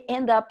 you may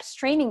end up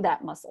straining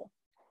that muscle.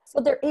 So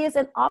there is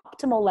an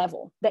optimal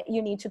level that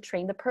you need to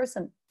train the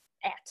person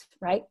at,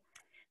 right?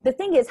 The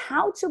thing is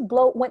how to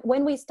blow,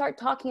 when we start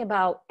talking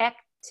about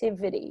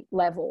activity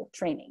level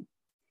training,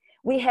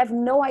 we have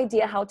no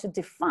idea how to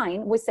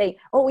define. We say,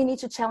 oh, we need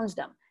to challenge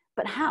them,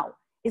 but how?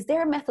 Is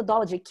there a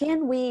methodology?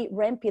 Can we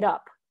ramp it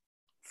up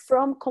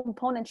from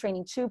component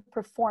training to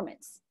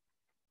performance?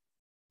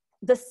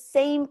 The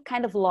same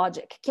kind of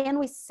logic. Can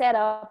we set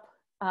up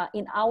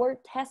in our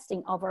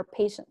testing of our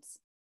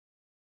patients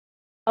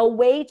a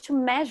way to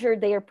measure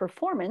their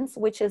performance,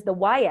 which is the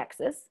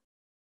y-axis,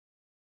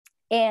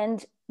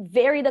 and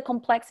vary the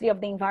complexity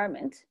of the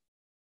environment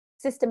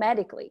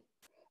systematically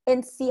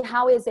and see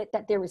how is it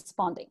that they're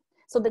responding?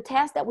 So the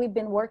test that we've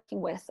been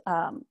working with,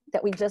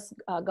 that we just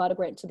got a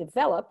grant to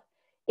develop,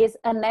 is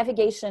a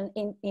navigation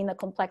in a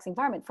complex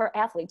environment for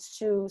athletes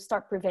to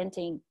start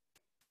preventing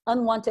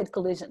unwanted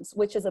collisions,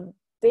 which is a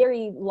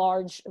very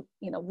large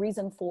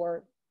reason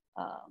for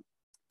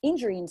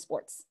injury in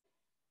sports.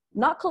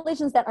 Not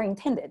collisions that are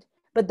intended,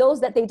 but those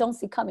that they don't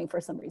see coming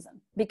for some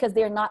reason, because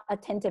they're not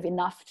attentive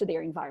enough to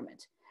their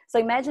environment. So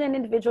imagine an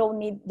individual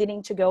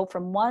needing to go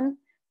from one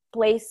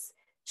place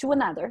to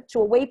another,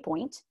 to a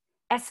waypoint,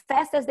 as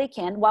fast as they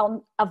can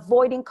while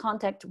avoiding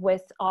contact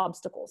with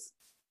obstacles.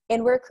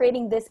 And we're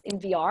creating this in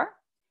VR,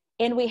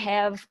 and we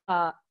have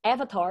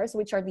avatars,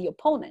 which are the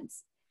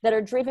opponents, that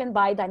are driven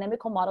by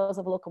dynamical models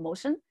of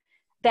locomotion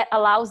that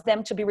allows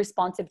them to be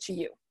responsive to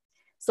you.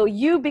 So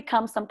you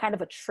become some kind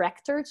of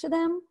attractor to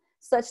them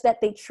such that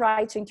they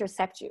try to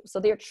intercept you. So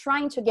they're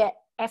trying to get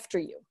after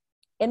you.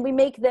 And we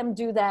make them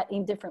do that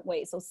in different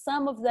ways. So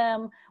some of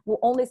them will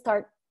only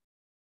start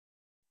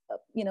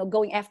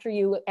going after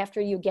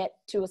you get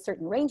to a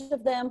certain range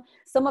of them.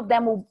 Some of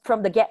them will,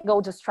 from the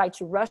get-go, just try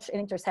to rush and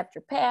intercept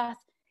your path.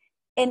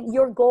 And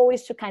your goal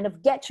is to kind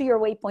of get to your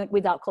waypoint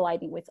without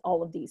colliding with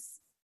all of these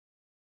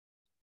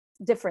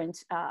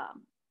different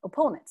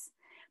opponents.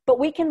 But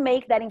we can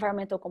make that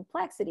environmental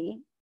complexity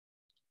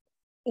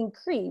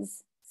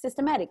increase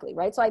systematically,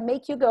 right? So I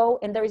make you go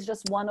and there is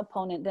just one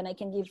opponent, then I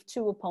can give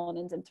 2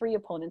 opponents and 3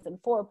 opponents and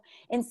 4,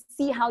 and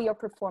see how your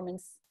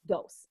performance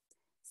goes.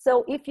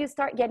 So if you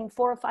start getting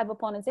 4 or 5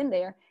 opponents in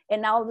there,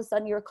 and now all of a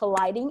sudden you're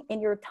colliding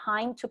and your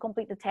time to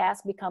complete the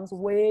task becomes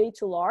way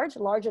too large,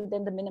 larger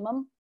than the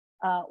minimum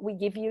we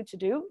give you to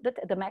do,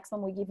 the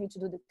maximum we give you to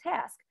do the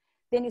task,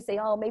 then you say,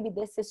 oh, maybe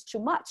this is too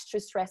much to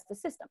stress the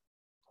system,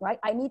 right?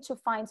 I need to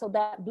find, so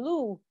that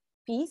blue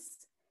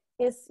piece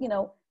is,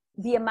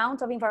 the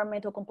amount of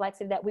environmental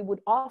complexity that we would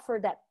offer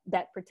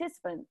that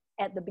participant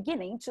at the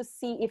beginning to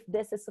see if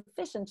this is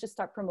sufficient to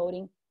start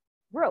promoting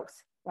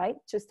growth, right?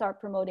 To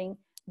start promoting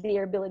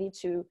their ability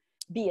to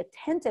be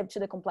attentive to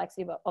the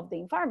complexity of the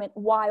environment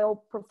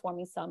while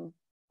performing some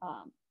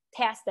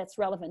task that's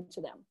relevant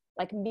to them,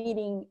 like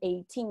meeting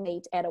a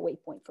teammate at a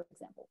waypoint, for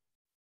example,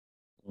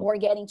 or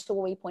getting to a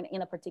waypoint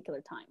in a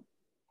particular time.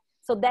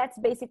 So that's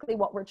basically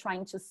what we're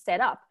trying to set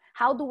up.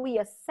 How do we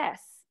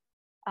assess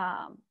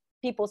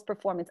people's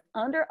performance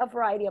under a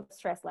variety of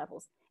stress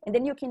levels? And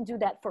then you can do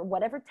that for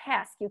whatever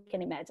task you can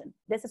imagine.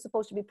 This is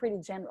supposed to be pretty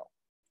general.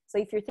 So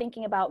if you're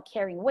thinking about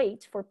carrying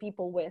weight for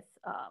people with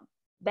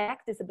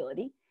back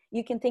disability,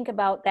 you can think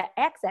about that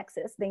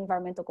x-axis, the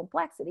environmental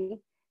complexity,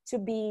 to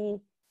be,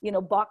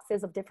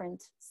 boxes of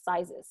different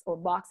sizes or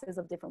boxes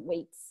of different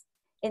weights,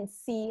 and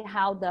see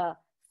how the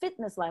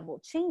fitness level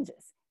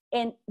changes.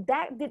 And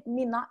that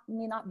may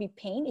not be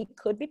pain. It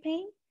could be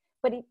pain,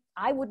 but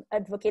I would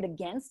advocate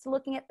against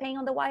looking at pain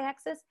on the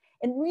y-axis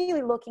and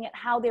really looking at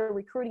how they're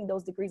recruiting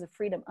those degrees of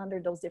freedom under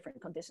those different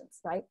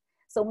conditions, right?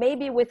 So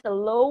maybe with a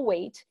low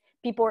weight,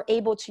 people are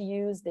able to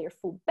use their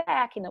full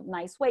back in a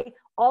nice way.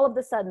 All of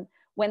a sudden,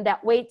 when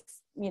that weight,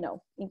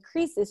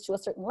 increases to a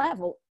certain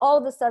level, all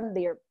of a sudden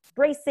they're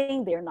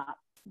bracing, they're not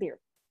there.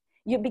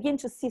 You begin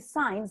to see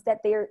signs that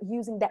they're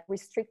using that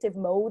restrictive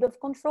mode of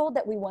control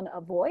that we want to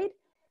avoid.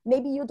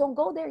 Maybe you don't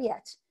go there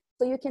yet.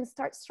 So you can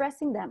start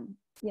stressing them,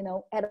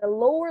 at a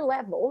lower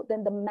level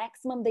than the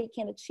maximum they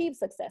can achieve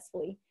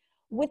successfully,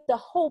 with the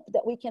hope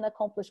that we can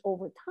accomplish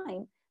over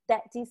time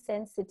that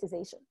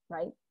desensitization,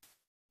 right?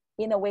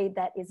 In a way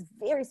that is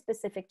very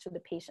specific to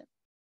the patient.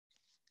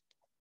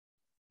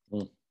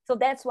 So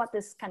that's what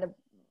this kind of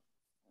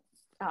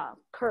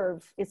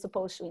curve is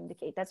supposed to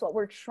indicate. That's what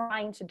we're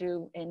trying to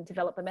do and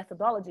develop a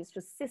methodology, is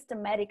to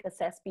systematic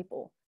assess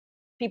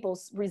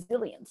people's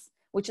resilience,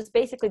 which is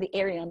basically the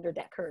area under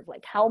that curve.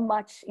 Like, how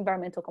much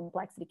environmental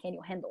complexity can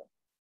you handle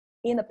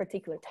in a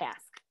particular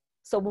task?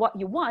 So what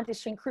you want is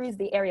to increase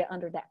the area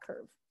under that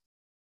curve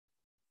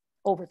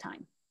over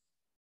time.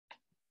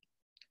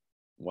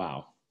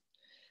 Wow.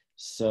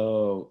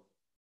 So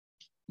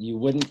you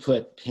wouldn't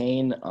put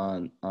pain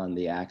on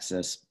the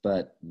axis,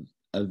 but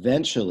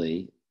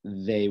eventually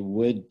they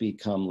would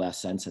become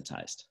less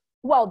sensitized.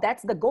 Well,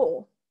 that's the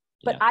goal,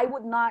 but Yeah.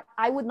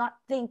 I would not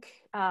think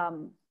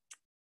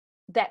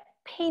that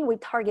pain we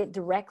target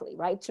directly,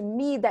 right? To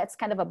me, that's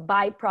kind of a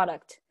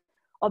byproduct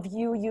of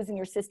you using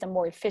your system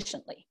more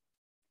efficiently,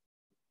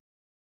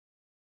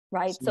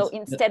 right? So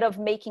instead of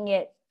making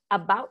it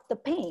about the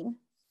pain,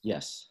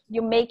 yes,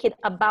 you make it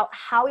about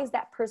how is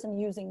that person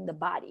using the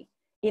body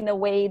in a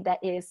way that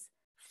is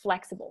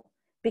flexible.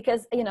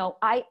 Because,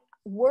 I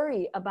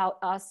worry about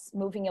us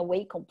moving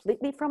away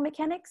completely from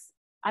mechanics.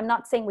 I'm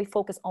not saying we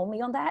focus only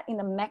on that.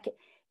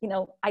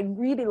 I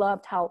really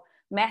loved how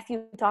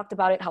Matthew talked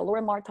about it, how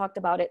Laura Marr talked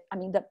about it. I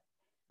mean,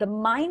 the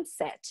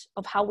mindset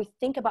of how we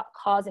think about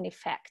cause and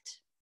effect,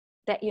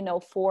 that,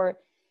 for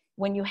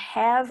when you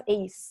have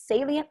a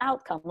salient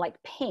outcome like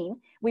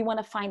pain, we want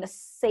to find a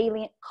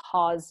salient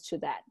cause to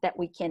that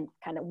we can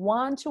kind of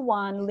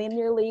one-to-one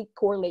linearly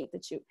correlate the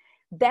two.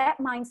 That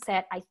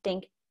mindset, I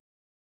think,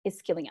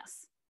 is killing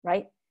us,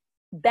 right?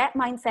 That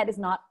mindset is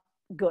not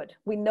good.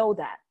 We know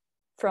that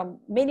from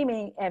many,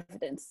 many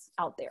evidence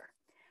out there.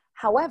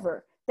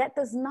 However, that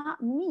does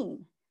not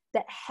mean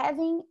that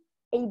having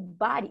a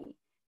body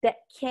that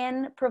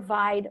can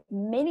provide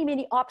many,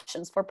 many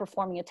options for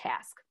performing a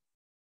task,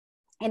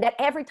 and that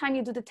every time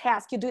you do the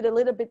task, you do it a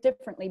little bit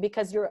differently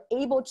because you're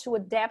able to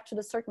adapt to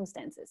the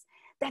circumstances.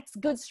 That's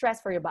good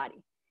stress for your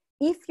body.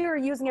 If you're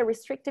using a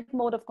restrictive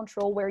mode of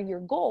control where your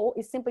goal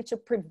is simply to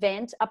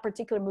prevent a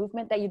particular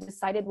movement that you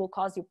decided will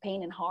cause you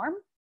pain and harm,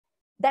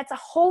 that's a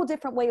whole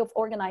different way of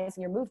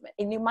organizing your movement.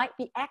 And you might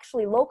be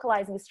actually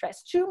localizing the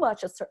stress too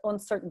much on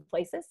certain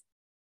places.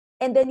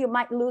 And then you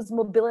might lose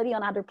mobility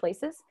on other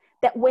places,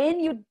 that when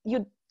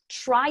you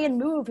try and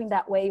move in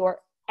that way, or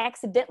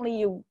accidentally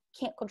you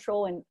can't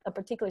control and a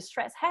particular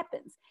stress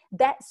happens,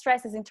 that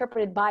stress is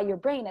interpreted by your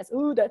brain as,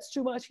 ooh, that's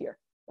too much here,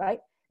 right?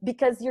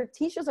 Because your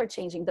tissues are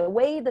changing. The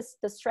way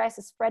the stress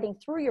is spreading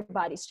through your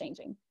body is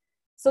changing.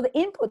 So the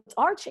inputs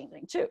are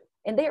changing too.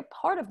 And they're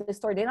part of the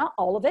story. They're not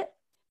all of it,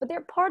 but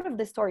they're part of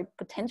the story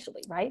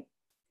potentially, right?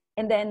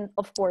 And then,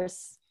 of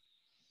course,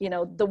 you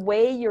know, the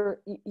way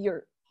you're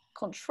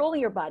controlling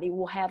your body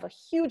will have a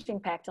huge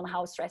impact on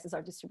how stresses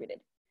are distributed.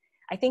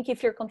 I think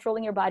if you're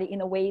controlling your body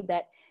in a way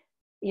that,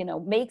 you know,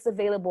 makes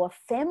available a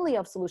family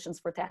of solutions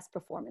for task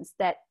performance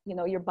that, you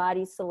know, your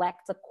body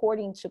selects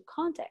according to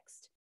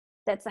context,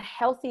 that's a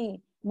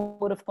healthy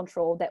mode of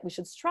control that we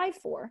should strive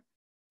for,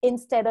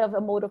 instead of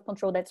a mode of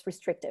control that's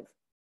restrictive,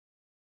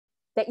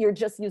 that you're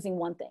just using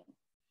one thing,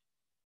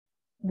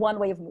 one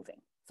way of moving.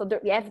 So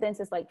the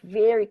evidence is like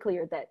very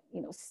clear that,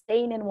 you know,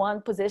 staying in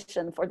one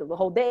position for the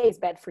whole day is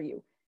bad for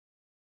you.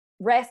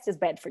 Rest is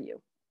bad for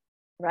you,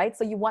 right?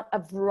 So you want a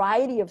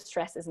variety of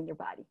stresses in your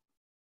body,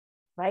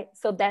 right?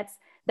 So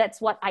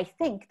that's what I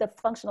think the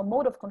functional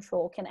mode of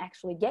control can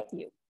actually get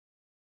you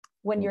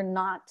when you're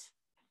not,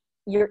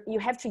 you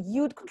have to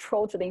yield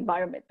control to the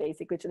environment,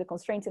 basically, to the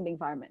constraints in the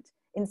environment,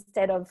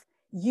 instead of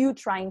you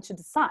trying to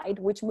decide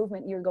which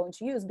movement you're going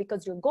to use,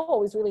 because your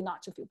goal is really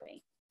not to feel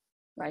pain,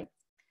 right?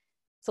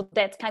 So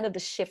that's kind of the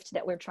shift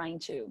that we're trying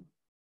to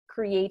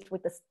create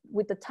with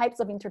the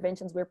types of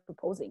interventions we're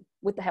proposing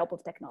with the help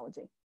of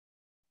technology.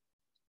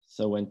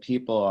 So when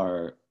people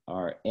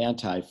are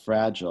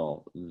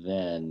anti-fragile,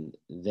 then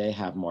they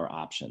have more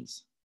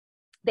options.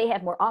 They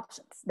have more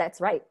options. That's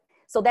right.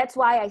 So that's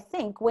why I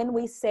think when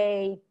we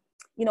say,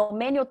 you know,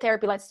 manual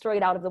therapy, let's throw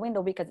it out of the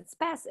window because it's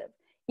passive.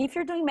 If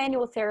you're doing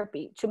manual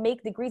therapy to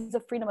make degrees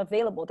of freedom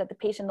available that the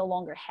patient no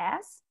longer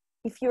has,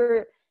 if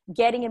you're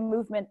getting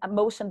a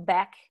motion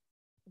back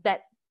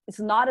that is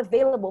not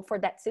available for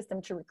that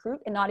system to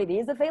recruit, and not it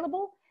is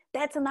available,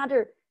 that's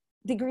another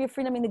degree of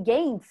freedom in the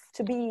game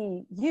to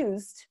be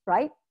used,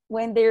 right?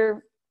 When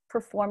they're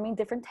performing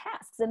different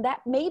tasks. And that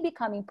may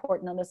become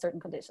important under certain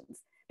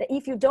conditions. That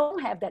if you don't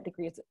have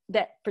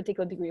that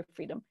particular degree of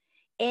freedom,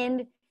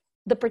 and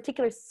the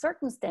particular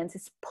circumstance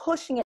is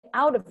pushing it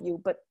out of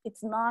you, but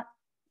it's not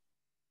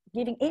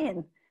giving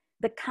in,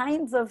 the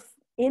kinds of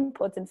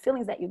inputs and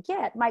feelings that you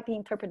get might be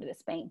interpreted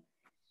as pain.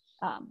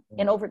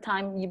 And over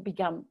time, you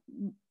become,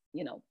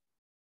 you know,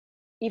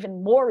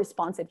 even more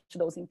responsive to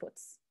those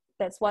inputs.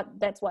 That's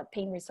what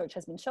pain research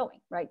has been showing,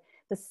 right?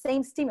 The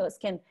same stimulus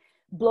can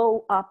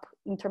blow up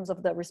in terms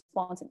of the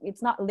response.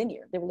 It's not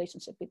linear, the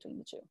relationship between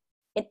the two.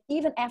 And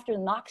even after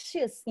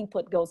noxious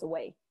input goes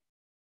away,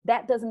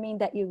 that doesn't mean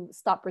that you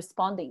stop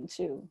responding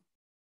to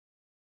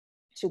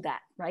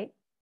that, right?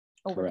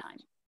 Over Correct. time.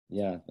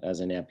 Yeah, as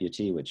an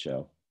amputee would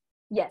show.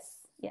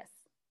 Yes, yes.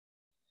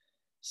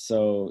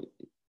 So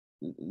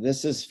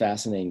this is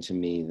fascinating to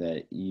me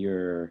that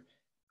you're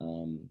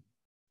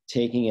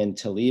taking in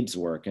Talib's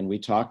work. And we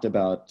talked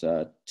about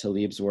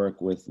Talib's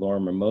work with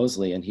Lorimer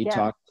Moseley, and he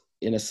talked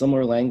in a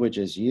similar language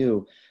as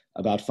you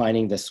about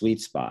finding the sweet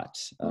spot.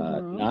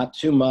 Not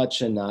too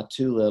much and not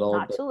too little.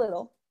 Not too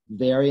little.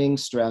 Varying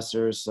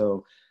stressors.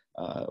 So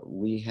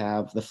we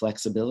have the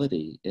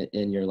flexibility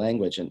in your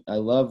language. And I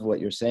love what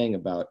you're saying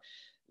about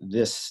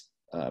this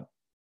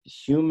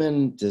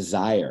human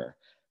desire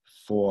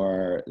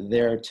for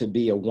there to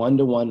be a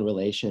one-to-one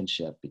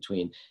relationship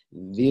between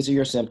these are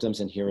your symptoms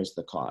and here is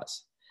the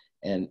cause.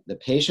 And the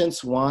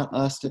patients want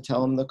us to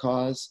tell them the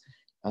cause,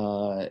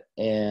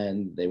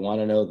 and they want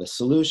to know the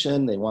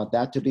solution. They want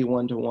that to be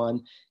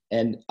one-to-one.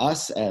 And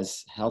us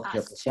as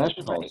healthcare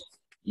professionals,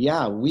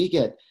 we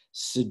get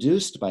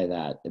seduced by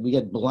that. We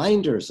get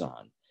blinders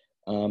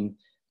on.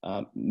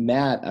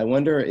 Matt, I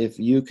wonder if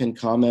you can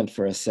comment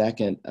for a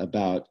second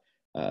about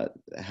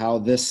how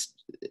this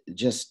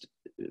just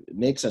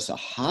makes us a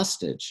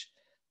hostage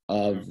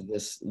of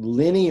this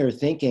linear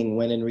thinking,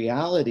 when in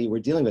reality we're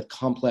dealing with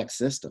complex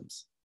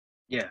systems.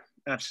 Yeah,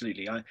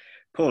 absolutely.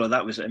 Paula,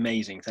 that was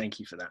amazing. Thank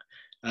you for that.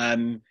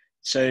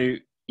 So,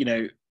 you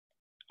know,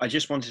 I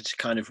just wanted to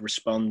kind of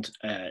respond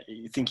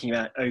thinking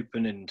about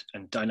open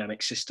and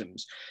dynamic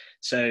systems.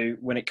 So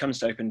when it comes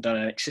to open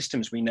dynamic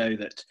systems, we know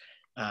that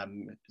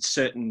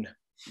certain,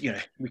 you know,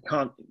 we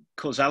can't,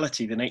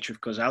 causality, the nature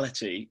of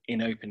causality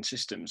in open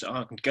systems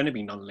are going to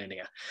be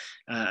nonlinear.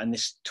 And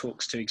this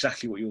talks to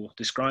exactly what you're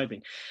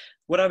describing.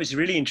 What I was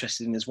really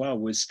interested in as well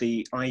was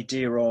the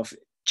idea of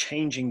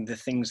changing the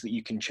things that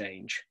you can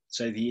change.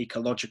 So the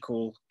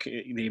ecological,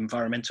 the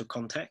environmental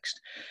context.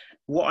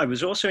 What I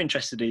was also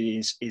interested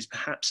in is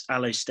perhaps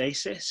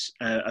allostasis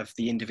of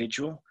the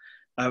individual,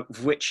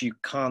 of which you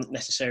can't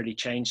necessarily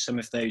change some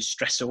of those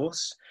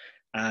stressors.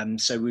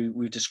 So we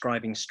were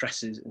describing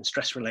stresses and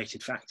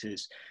stress-related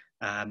factors,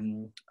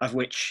 of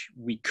which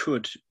we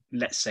could,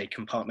 let's say,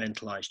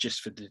 compartmentalize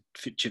just for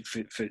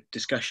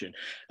discussion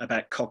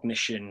about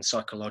cognition,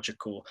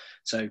 psychological,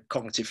 so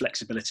cognitive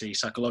flexibility,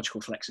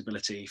 psychological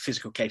flexibility,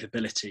 physical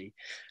capability,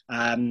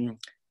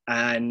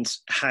 and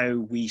how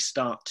we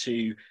start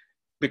to,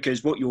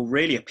 because what you're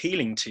really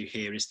appealing to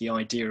here is the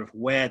idea of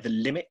where the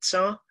limits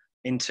are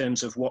in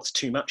terms of what's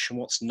too much and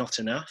what's not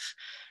enough.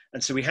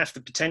 And so we have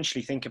to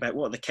potentially think about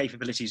what are the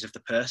capabilities of the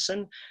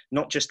person,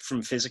 not just from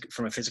a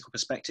physical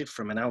perspective,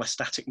 from an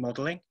allostatic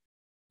modeling.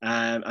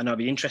 And I'll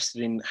be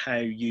interested in how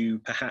you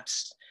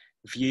perhaps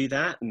view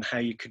that and how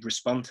you could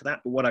respond to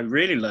that. But what I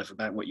really love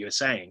about what you were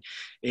saying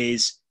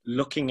is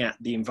looking at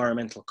the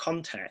environmental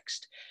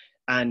context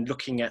and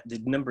looking at the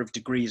number of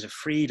degrees of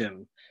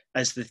freedom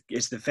as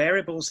the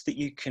variables that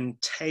you can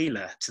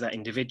tailor to that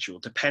individual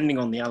depending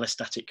on the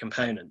allostatic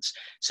components.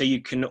 So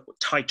you can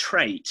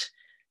titrate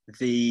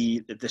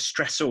the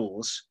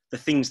stressors, the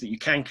things that you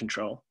can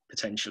control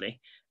potentially,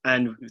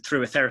 and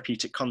through a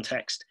therapeutic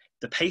context,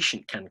 the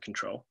patient can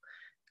control,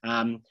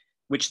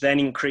 which then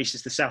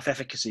increases the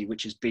self-efficacy,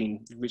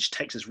 which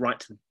takes us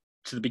right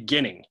to the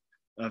beginning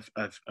of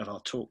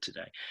our talk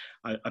today.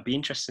 I'd be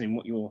interested in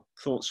what your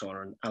thoughts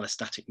are on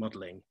allostatic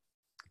modeling.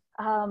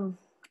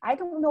 I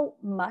don't know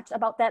much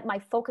about that. My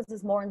focus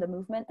is more on the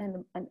movement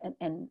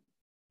and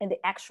the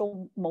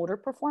actual motor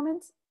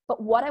performance.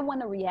 But what I want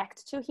to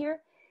react to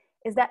here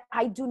is that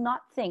I do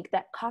not think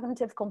that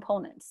cognitive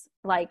components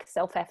like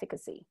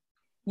self-efficacy,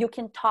 you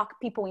can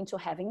talk people into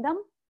having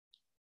them.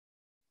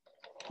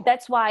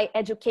 That's why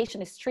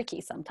education is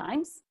tricky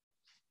sometimes.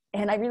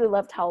 And I really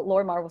loved how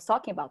Lormar was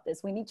talking about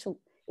this. We need to,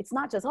 it's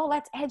not just, oh,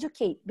 let's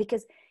educate,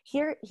 because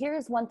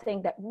here's one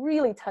thing that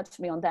really touched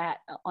me on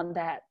that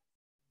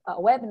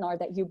webinar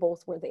that you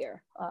both were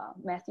there,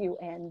 Matthew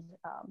and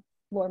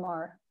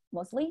Lormar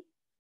Mosley,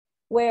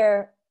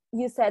 where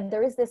you said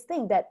there is this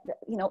thing that,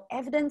 you know,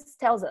 evidence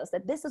tells us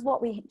that this is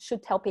what we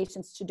should tell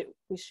patients to do.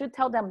 We should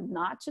tell them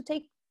not to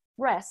take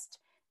rest,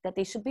 that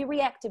they should be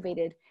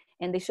reactivated,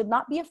 and they should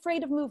not be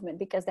afraid of movement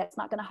because that's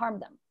not going to harm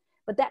them.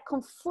 But that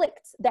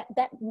conflicts,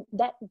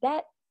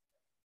 that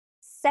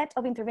set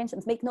of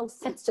interventions make no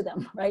sense to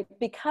them, right?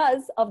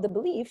 Because of the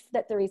belief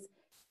that there is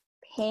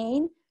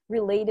pain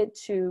related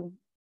to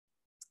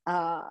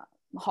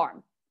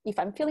harm. If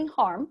I'm feeling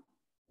harm,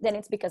 then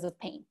it's because of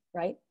pain,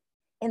 right?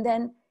 And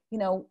then, you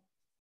know,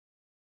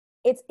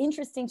 it's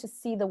interesting to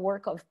see the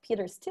work of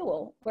Peter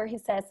Stillwell, where he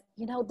says,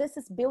 you know, this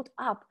is built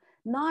up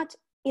not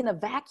in a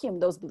vacuum,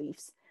 those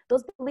beliefs.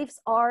 Those beliefs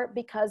are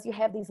because you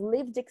have these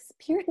lived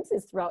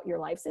experiences throughout your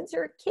life. Since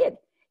you're a kid,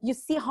 you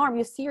see harm,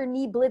 you see your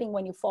knee bleeding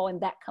when you fall, and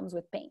that comes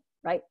with pain,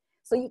 right?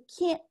 So you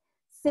can't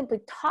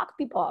simply talk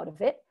people out of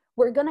it.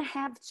 We're gonna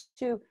have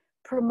to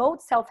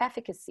promote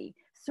self-efficacy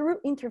through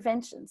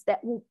interventions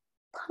that will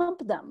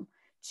pump them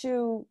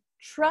to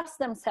trust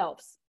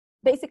themselves,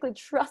 basically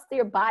trust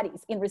their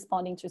bodies in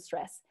responding to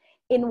stress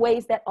in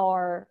ways that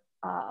are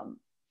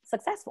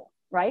successful,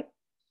 right?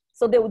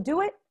 So they will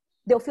do it,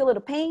 they'll feel a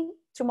little pain.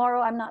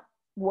 Tomorrow I'm not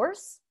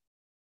worse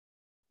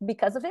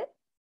because of it.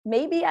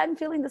 Maybe I'm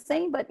feeling the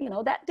same, but you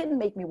know, that didn't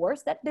make me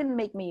worse. That didn't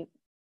make me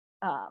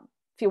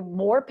feel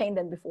more pain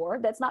than before.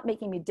 That's not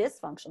making me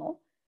dysfunctional.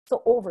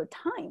 So over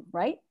time,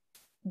 right?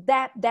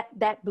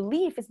 That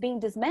belief is being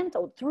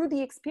dismantled through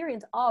the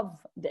experience of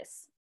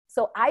this.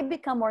 So I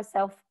become more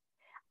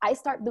I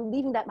start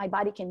believing that my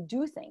body can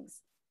do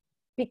things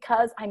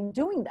because I'm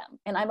doing them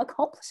and I'm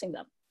accomplishing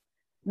them,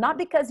 not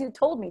because you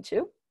told me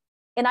to.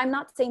 And I'm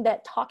not saying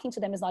that talking to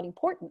them is not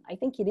important. I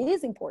think it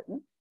is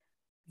important,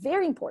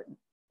 very important.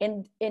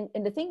 And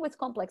the thing with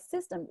complex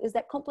systems is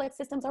that complex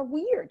systems are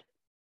weird,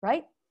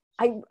 right?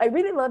 I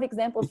really love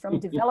examples from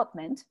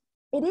development.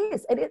 It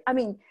is, I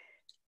mean,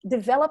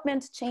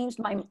 development changed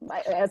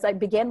as I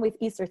began with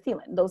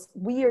esterthelin, those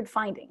weird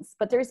findings.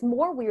 But there's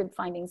more weird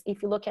findings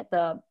if you look at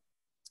the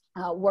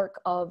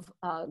work of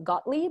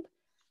Gottlieb,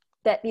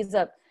 that is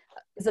a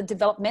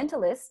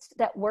developmentalist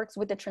that works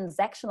with a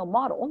transactional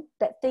model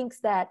that thinks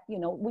that, you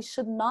know, we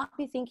should not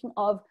be thinking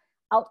of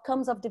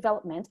outcomes of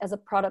development as a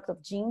product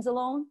of genes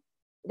alone.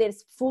 It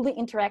is fully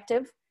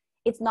interactive.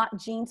 It's not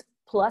genes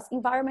plus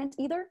environment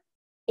either.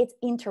 It's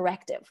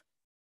interactive,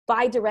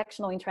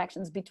 bi-directional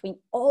interactions between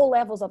all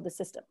levels of the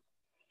system.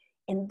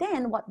 And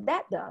then what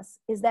that does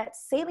is that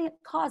salient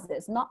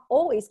causes not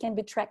always can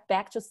be tracked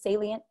back to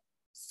salient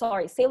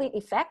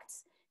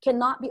effects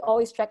cannot be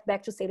always tracked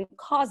back to salient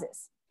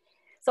causes.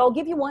 So I'll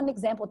give you one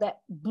example that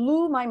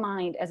blew my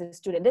mind as a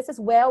student. This is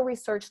well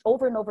researched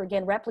over and over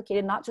again,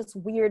 replicated, not just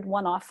weird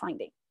one-off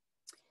finding.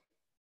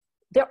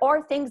 There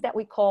are things that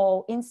we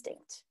call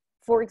instinct.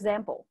 For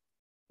example,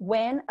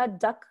 when a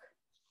duck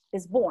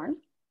is born,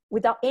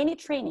 without any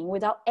training,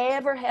 without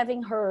ever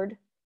having heard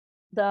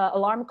the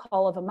alarm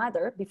call of a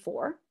mother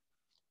before,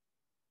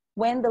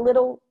 when the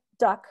little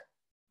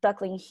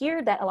duckling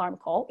hears that alarm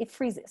call, it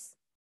freezes.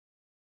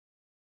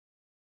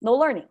 No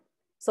learning.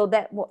 So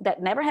that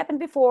never happened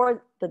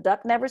before. The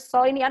duck never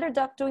saw any other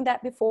duck doing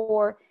that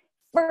before.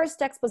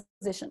 First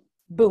exposition,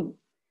 boom.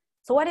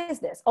 So what is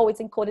this? Oh,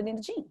 it's encoded in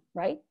the gene,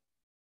 right?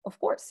 Of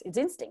course, it's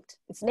instinct,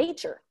 it's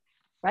nature,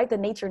 right? The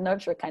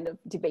nature-nurture kind of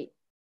debate.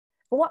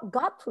 But what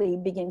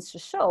Gottlieb begins to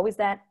show is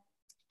that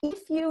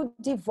if you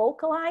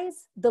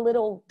devocalize the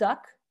little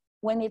duck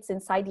when it's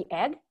inside the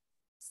egg,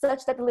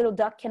 such that the little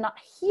duck cannot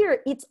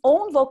hear its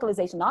own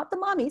vocalization, not the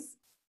mommy's,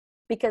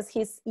 because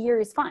his ear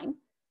is fine,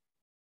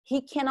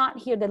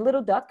 the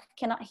little duck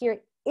cannot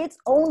hear its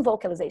own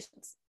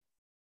vocalizations.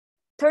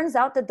 turns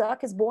out the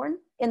duck is born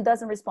and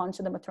doesn't respond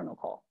to the maternal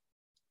call.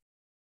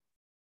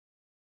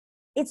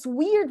 It's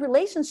weird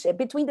relationship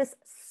between these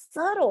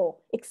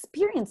subtle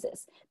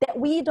experiences that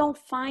we don't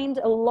find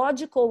a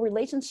logical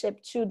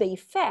relationship to the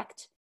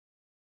effect.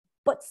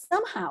 But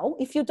somehow,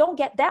 if you don't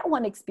get that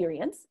one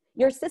experience,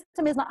 your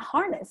system is not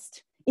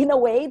harnessed in a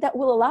way that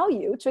will allow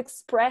you to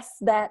express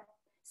that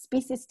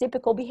species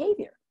typical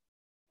behavior.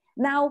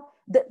 Now,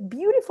 the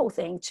beautiful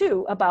thing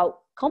too about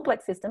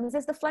complex systems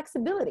is the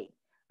flexibility.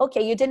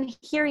 Okay, you didn't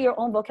hear your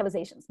own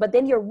vocalizations, but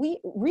then you're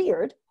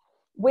reared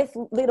with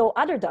little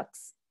other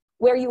ducks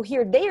where you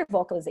hear their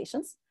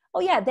vocalizations. Oh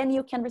yeah, then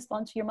you can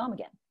respond to your mom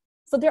again.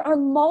 So there are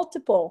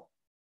multiple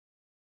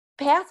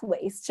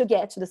pathways to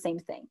get to the same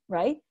thing,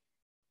 right?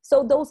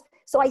 So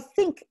I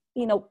think,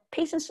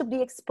 patients should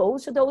be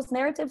exposed to those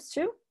narratives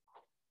too,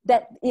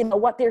 that,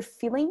 what they're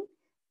feeling,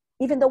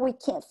 even though we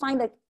can't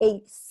find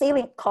a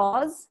salient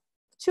cause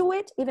to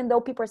it, even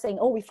though people are saying,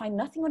 oh, we find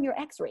nothing on your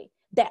x-ray,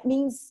 that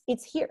means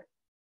it's here.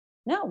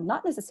 No,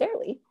 not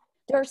necessarily.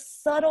 There are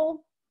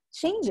subtle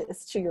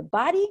changes to your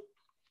body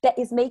that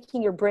is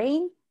making your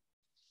brain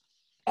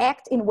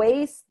act in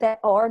ways that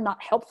are not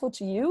helpful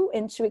to you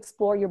and to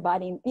explore your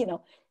body,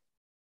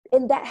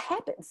 and that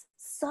happens.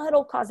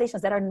 Subtle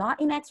causations that are not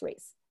in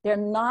x-rays. They're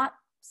not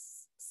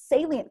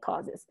salient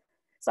causes.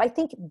 So I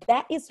think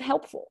that is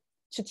helpful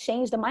to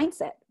change the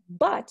mindset,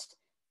 but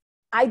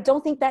I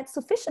don't think that's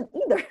sufficient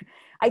either.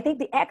 I think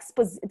the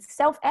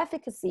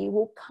self-efficacy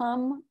will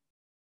come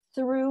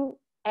through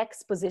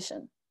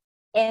exposition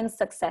and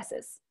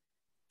successes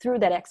through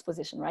that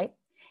exposition, right?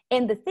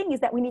 And the thing is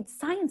that we need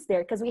science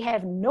there because we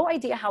have no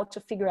idea how to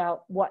figure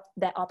out what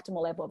that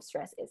optimal level of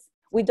stress is.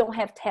 We don't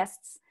have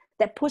tests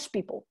that push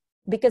people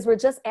because we're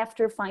just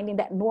after finding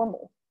that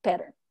normal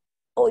pattern.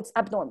 Oh, it's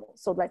abnormal,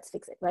 so let's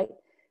fix it, right?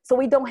 So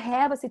we don't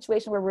have a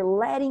situation where we're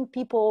letting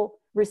people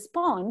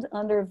respond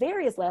under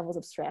various levels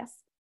of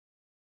stress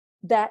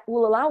that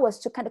will allow us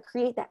to kind of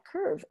create that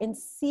curve and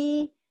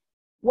see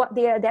what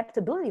their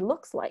adaptability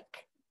looks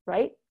like,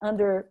 right?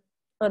 Under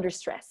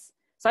stress.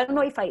 So I don't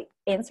know if I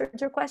answered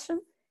your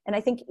question. And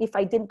I think if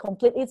I didn't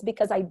completely, it's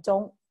because I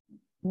don't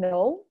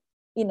know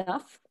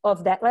enough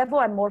of that level.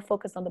 I'm more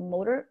focused on the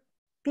motor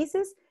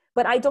pieces,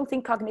 but I don't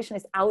think cognition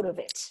is out of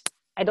it.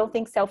 I don't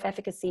think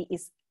self-efficacy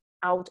is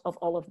out of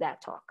all of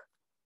that talk.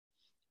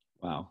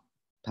 Wow.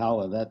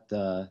 Paula,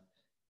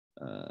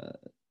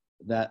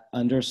 that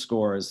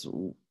underscores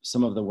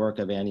some of the work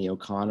of Annie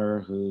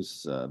O'Connor,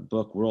 whose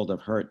book, World of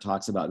Hurt,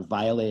 talks about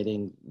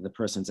violating the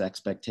person's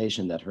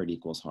expectation that hurt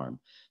equals harm.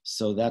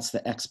 So that's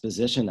the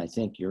exposition I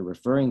think you're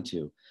referring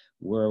to,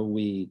 where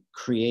we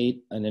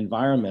create an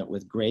environment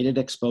with graded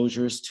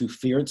exposures to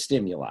feared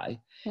stimuli,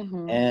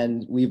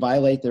 and we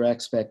violate their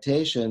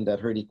expectation that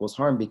hurt equals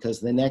harm because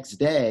the next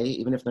day,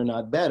 even if they're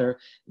not better,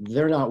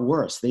 they're not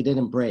worse. They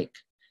didn't break.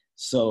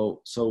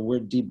 So we're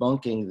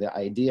debunking the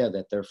idea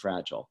that they're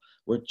fragile.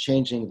 We're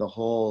changing the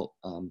whole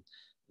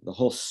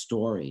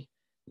story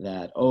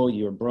that, oh,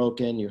 you're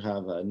broken, you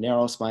have a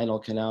narrow spinal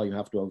canal, you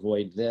have to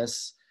avoid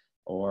this,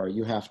 or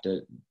you have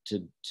to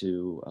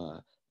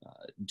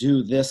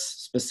do this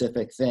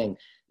specific thing.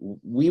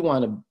 We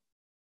want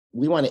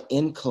to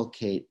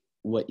inculcate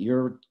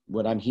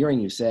what I'm hearing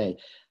you say,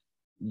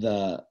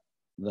 the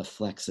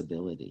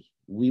flexibility.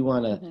 We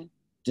want to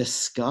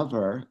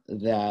discover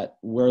that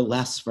we're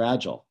less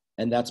fragile.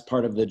 And that's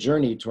part of the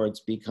journey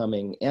towards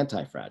becoming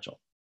anti-fragile.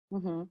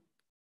 And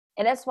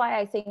that's why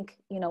I think,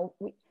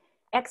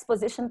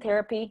 exposition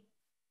therapy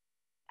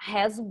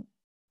has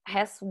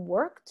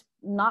worked,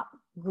 not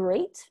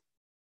great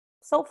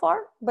so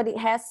far, but it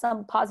has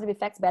some positive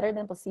effects, better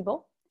than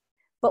placebo.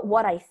 But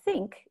what I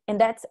think,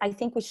 I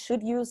think we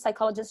should use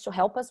psychologists to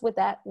help us with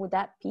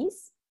that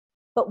piece.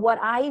 But what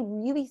I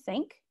really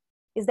think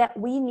is that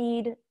we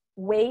need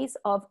ways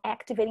of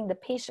activating the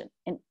patient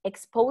and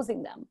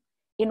exposing them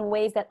in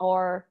ways that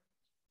are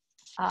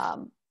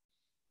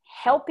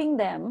helping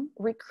them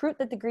recruit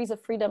the degrees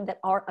of freedom that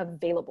are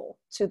available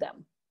to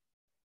them.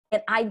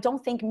 And I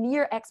don't think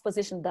mere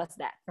exposition does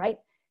that, right?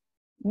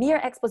 Mere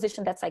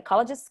exposition that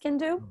psychologists can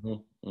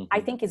do,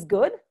 I think is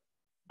good,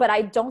 but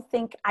I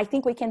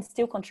think we can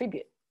still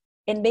contribute.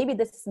 And maybe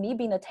this is me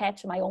being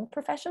attached to my own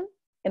profession.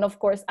 And of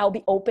course, I'll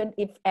be open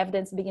if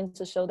evidence begins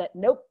to show that,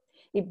 nope,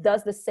 it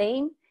does the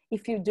same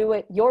if you do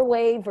it your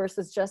way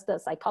versus just a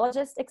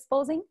psychologist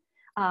exposing.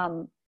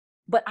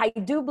 But I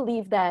do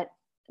believe that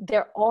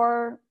there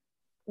are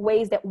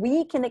ways that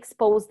we can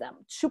expose them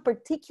to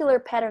particular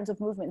patterns of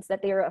movements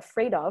that they are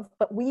afraid of,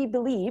 but we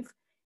believe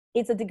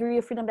it's a degree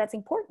of freedom that's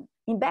important.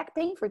 In back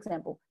pain, for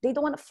example, they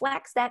don't want to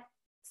flex that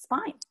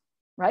spine,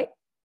 right?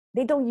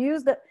 They don't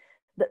use the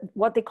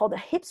what they call the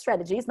hip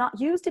strategy is not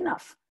used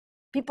enough.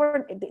 People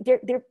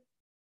they're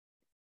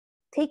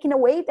taking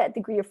away that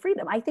degree of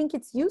freedom. I think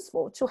it's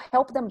useful to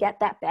help them get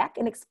that back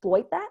and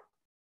exploit that,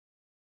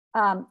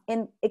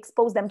 and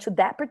expose them to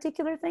that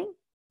particular thing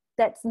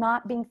that's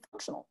not being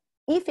functional.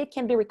 If it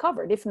can be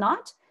recovered, if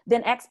not,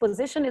 then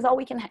exposition is all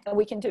we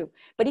can do.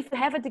 But if you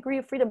have a degree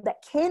of freedom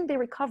that can be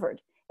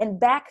recovered and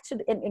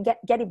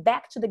get it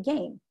back to the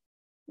game,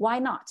 why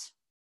not?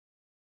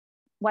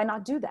 Why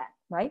not do that,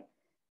 right?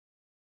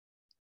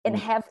 And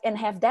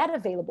have that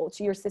available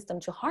to your system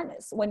to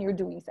harness when you're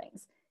doing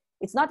things.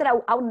 It's not that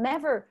I'll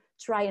never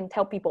try and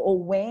tell people, oh,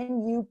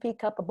 when you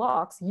pick up a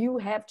box, you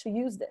have to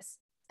use this.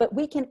 But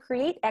we can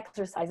create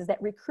exercises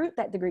that recruit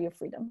that degree of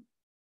freedom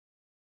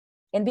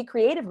and be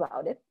creative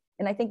about it.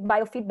 And I think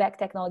biofeedback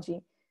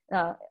technology,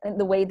 and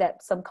the way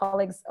that some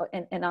colleagues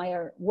and I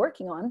are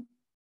working on,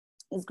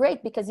 is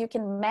great, because you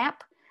can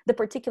map the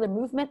particular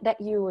movement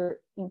that you were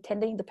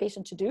intending the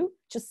patient to do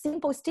to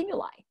simple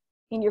stimuli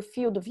in your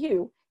field of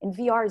view. And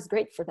VR is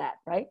great for that,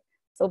 right?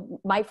 So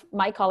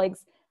my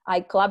colleagues, I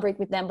collaborate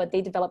with them, but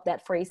they developed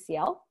that for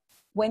ACL.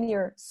 When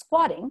you're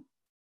squatting,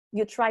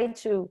 you try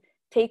to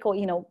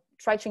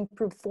try to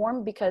improve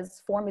form,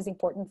 because form is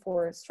important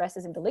for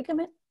stresses in the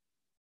ligament.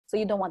 So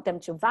you don't want them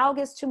to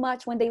valgus too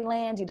much when they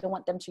land. You don't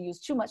want them to use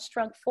too much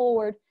trunk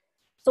forward.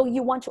 So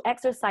you want to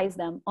exercise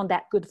them on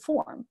that good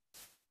form.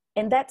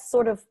 And that's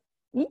sort of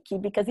icky,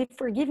 because if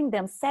we're giving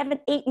them 7,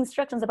 8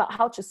 instructions about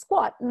how to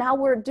squat, now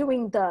we're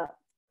doing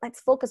let's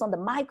focus on the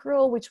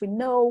micro, which we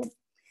know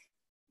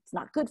it's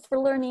not good for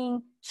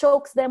learning,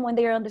 chokes them when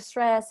they're under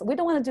stress. We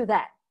don't want to do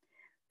that.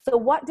 So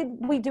what did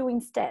we do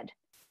instead?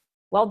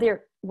 Well,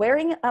 they're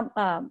wearing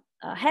a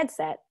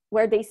headset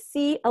where they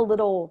see a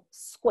little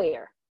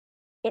square.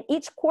 In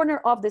each corner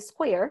of the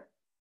square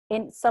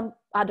and some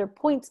other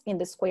points in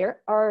the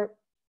square are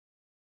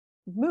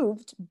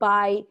moved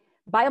by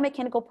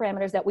biomechanical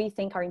parameters that we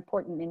think are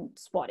important in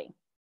squatting.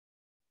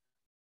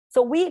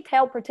 So we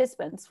tell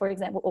participants, for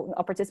example,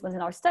 participants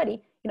in our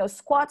study,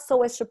 squat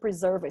so as to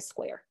preserve a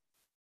square.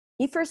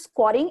 If you're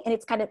squatting and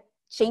it's kind of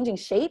changing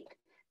shape,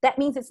 that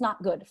means it's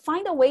not good.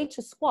 Find a way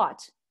to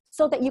squat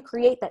so that you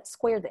create that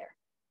square there.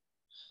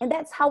 And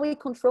that's how we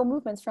control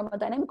movements from a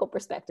dynamical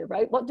perspective,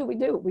 right? What do?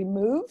 We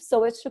move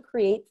so as to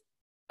create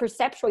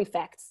perceptual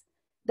effects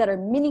that are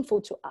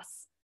meaningful to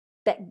us,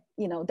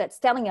 that's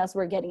telling us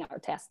we're getting our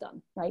task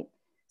done, right?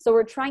 So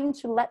we're trying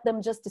to let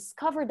them just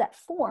discover that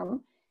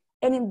form.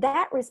 And in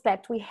that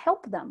respect, we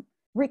help them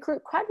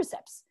recruit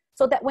quadriceps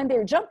so that when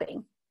they're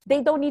jumping,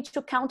 they don't need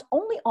to count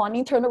only on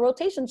internal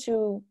rotation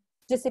to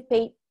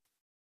dissipate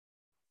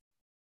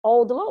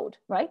all the load,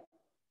 right?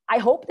 I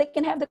hope they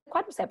can have the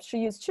quadriceps to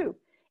use too.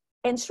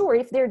 And sure,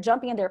 if they're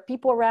jumping and there are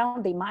people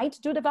around, they might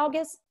do the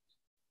valgus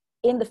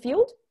in the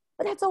field,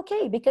 but that's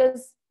okay,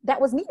 because that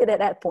was needed at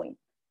that point.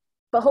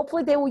 But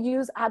hopefully they will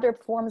use other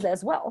forms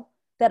as well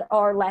that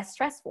are less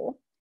stressful,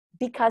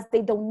 because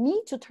they don't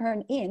need to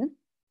turn in,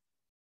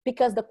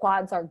 because the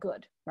quads are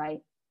good,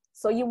 right?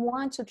 So you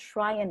want to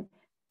try and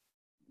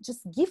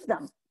just give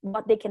them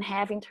what they can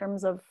have in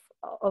terms of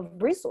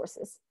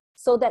resources,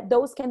 so that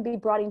those can be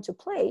brought into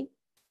play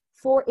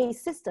for a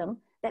system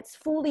that's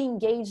fully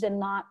engaged and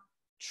not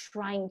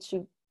trying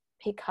to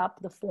pick up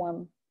the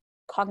form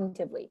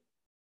cognitively,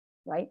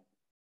 right?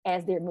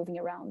 As they're moving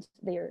around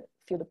their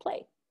field of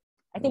play.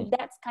 I think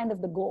that's kind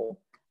of the goal.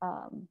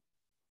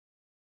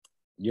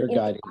 You're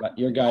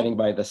guiding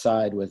by the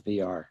side with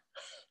VR.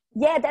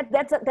 Yeah,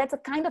 that's a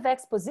kind of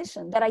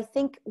exposition that I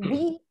think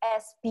we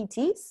as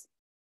PTs,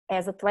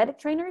 as athletic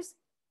trainers,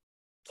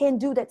 can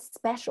do that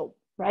special,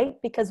 right?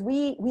 Because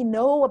we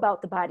know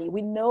about the body.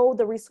 We know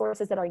the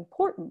resources that are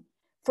important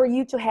for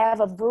you to have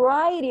a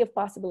variety of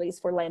possibilities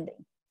for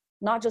landing,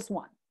 not just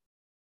one,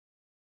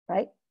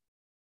 right?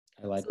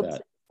 I like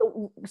that.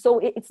 So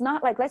it's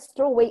not like, let's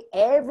throw away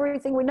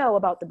everything we know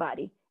about the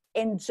body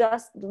and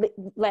just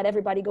let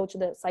everybody go to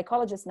the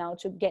psychologist now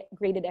to get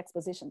graded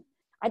exposition.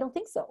 I don't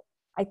think so.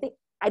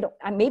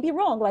 I may be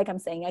wrong, like I'm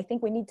saying. I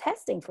think we need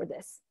testing for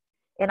this.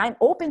 And I'm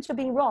open to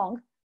being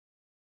wrong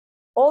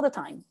all the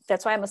time.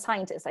 That's why I'm a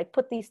scientist. I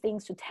put these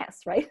things to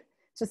test, right?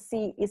 To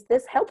see, is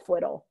this helpful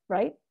at all,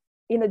 right?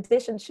 In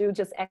addition to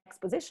just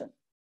exposition,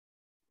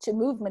 to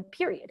movement,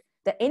 period,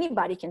 that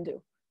anybody can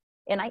do.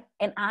 And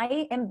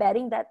I am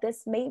betting that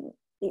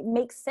it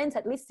makes sense,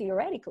 at least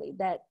theoretically,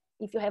 that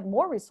if you have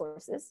more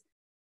resources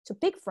to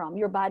pick from,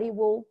 your body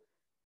will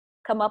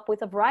come up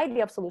with a variety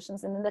of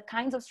solutions, and then the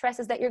kinds of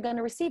stresses that you're going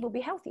to receive will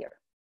be healthier.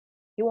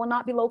 You will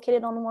not be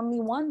located on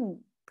only one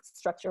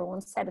structure,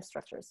 one set of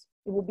structures.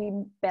 It will be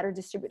better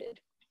distributed.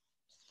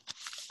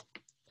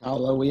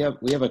 Paula, we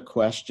have a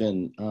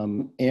question.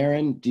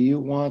 Aaron, do you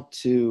want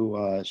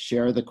to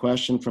share the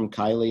question from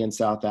Kylie in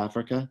South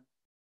Africa?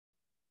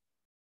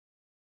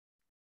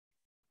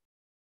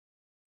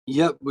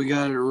 Yep, we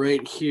got it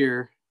right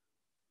here.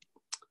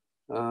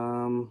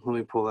 Let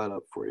me pull that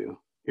up for you.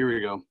 Here we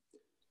go.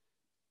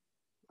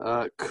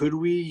 Could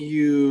we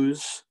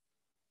use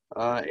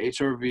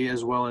HRV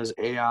as well as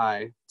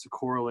AI to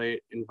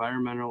correlate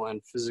environmental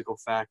and physical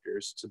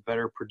factors to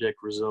better predict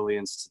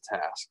resilience to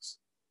tasks?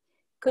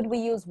 Could we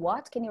use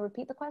what? Can you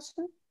repeat the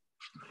question?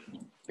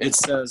 It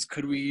says,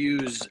 could we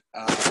use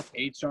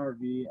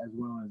HRV as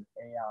well as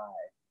AI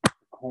to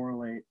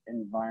correlate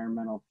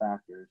environmental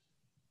factors?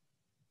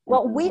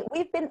 Well, we've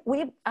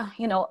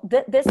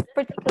this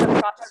particular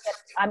project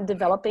that I'm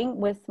developing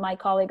with my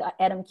colleague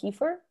Adam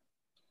Kiefer,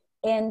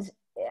 and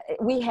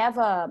we have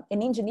an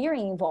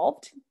engineering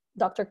involved,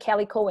 Dr.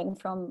 Kelly Cohen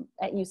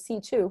at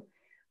UC too,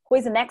 who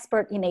is an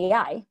expert in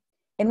AI.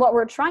 And what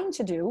we're trying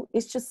to do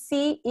is to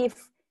see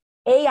if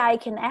AI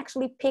can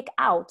actually pick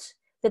out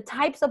the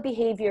types of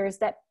behaviors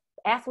that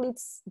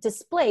athletes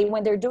display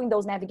when they're doing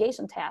those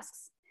navigation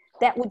tasks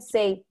that would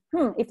say,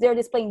 if they're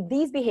displaying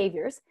these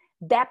behaviors,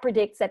 that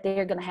predicts that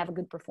they're going to have a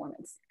good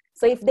performance.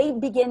 So if they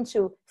begin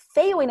to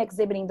fail in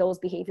exhibiting those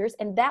behaviors,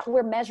 and that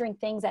we're measuring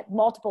things at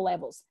multiple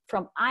levels,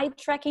 from eye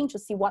tracking to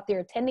see what they're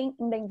attending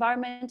in the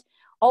environment,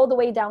 all the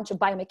way down to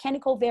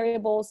biomechanical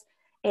variables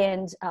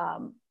and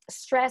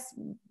stress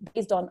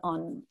based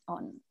on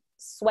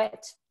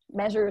sweat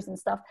measures and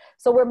stuff.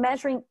 So we're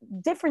measuring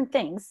different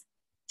things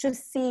to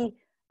see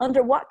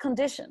under what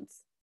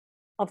conditions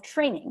of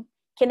training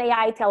can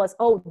AI tell us,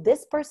 oh,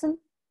 this person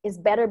is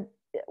better.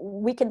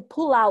 We can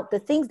pull out the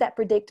things that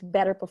predict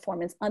better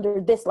performance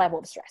under this level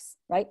of stress,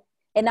 right?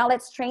 And now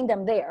let's train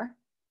them there.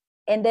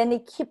 And then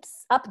it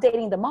keeps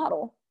updating the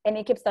model, and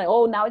it keeps saying,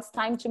 oh, now it's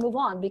time to move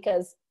on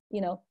because,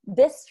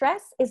 this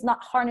stress is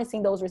not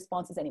harnessing those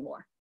responses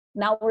anymore.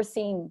 Now we're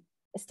seeing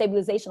a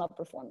stabilization of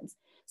performance.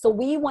 So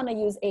we want to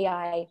use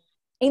AI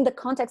in the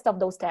context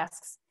of those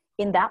tasks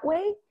in that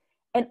way.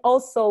 And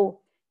also,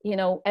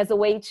 as a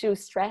way to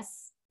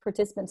stress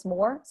participants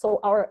more. So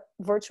our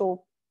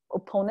virtual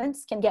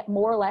opponents can get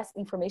more or less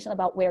information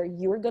about where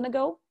you're going to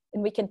go.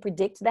 And we can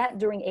predict that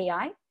during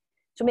AI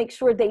to make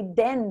sure they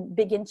then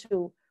begin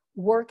to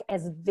work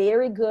as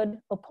very good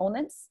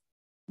opponents.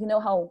 You know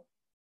how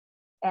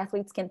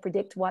athletes can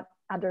predict what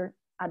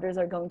others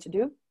are going to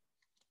do,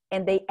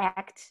 and they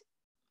act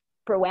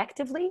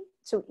proactively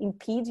to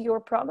impede your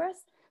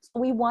progress.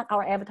 So we want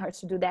our avatars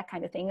to do that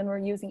kind of thing. And we're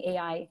using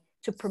AI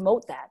to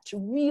promote that, to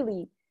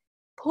really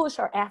push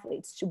our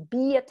athletes to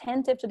be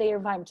attentive to their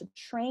environment, to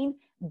train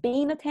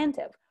being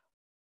attentive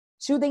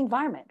to the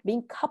environment,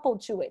 being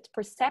coupled to it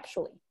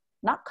perceptually,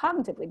 not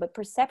cognitively, but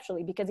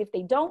perceptually, because if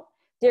they don't,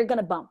 they're going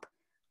to bump.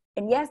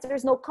 And yes,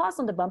 there's no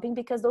cost on the bumping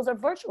because those are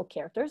virtual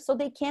characters. So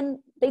they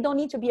don't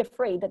need to be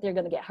afraid that they're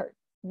going to get hurt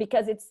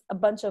because it's a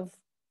bunch of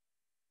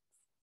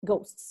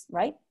ghosts,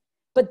 right?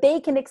 But they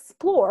can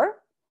explore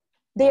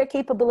their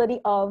capability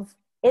of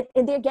it,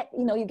 and you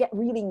get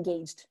really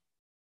engaged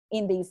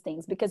in these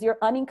things because you're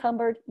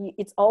unencumbered.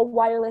 It's all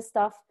wireless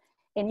stuff,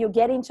 and you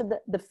get into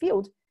the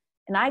field.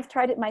 And I've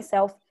tried it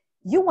myself.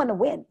 You want to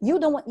win. You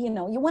don't want,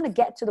 you want to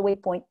get to the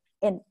waypoint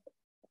and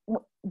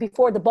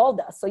before the ball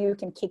does, so you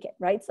can kick it,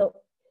 right? So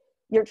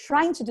you're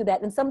trying to do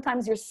that, and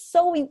sometimes you're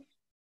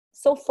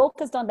so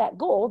focused on that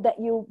goal that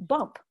you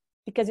bump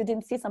because you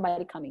didn't see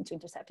somebody coming to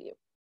intercept you.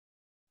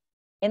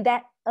 And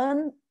that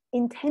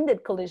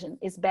unintended collision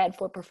is bad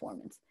for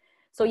performance.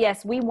 So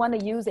yes, we want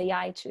to use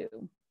AI to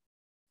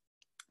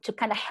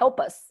kind of help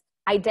us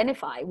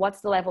identify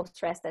what's the level of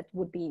stress that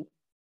would be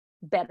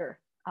better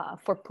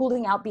for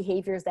pulling out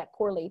behaviors that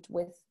correlate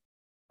with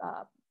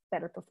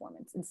better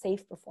performance and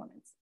safe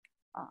performance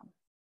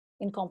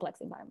in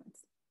complex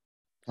environments.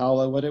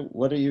 Paula,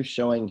 what are you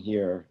showing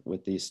here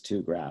with these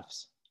two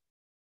graphs?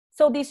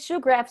 So these two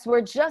graphs,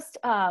 we're just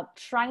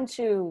trying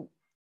to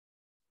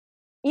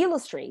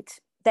illustrate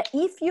that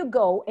if you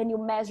go and you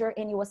measure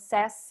and you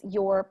assess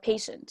your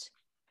patient,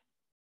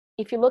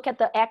 if you look at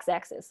the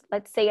x-axis,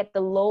 let's say at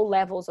the low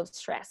levels of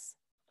stress,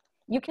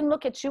 you can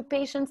look at two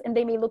patients and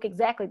they may look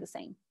exactly the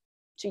same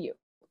to you.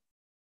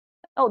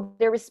 Oh,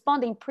 they're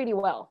responding pretty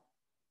well.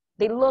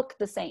 They look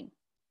the same.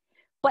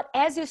 But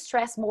as you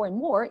stress more and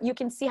more, you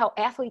can see how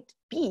athlete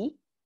B,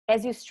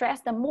 as you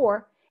stress them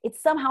more, it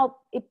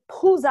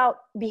pulls out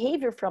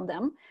behavior from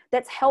them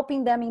that's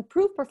helping them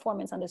improve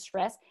performance under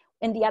stress,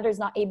 and the other is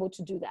not able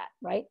to do that,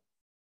 right?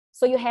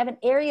 So you have an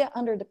area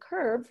under the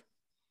curve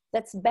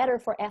that's better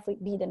for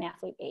athlete B than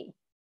athlete A.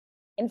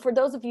 And for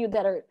those of you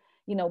that are,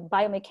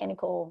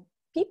 biomechanical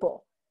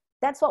people,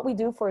 that's what we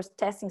do for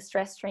testing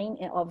stress strain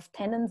of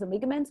tendons and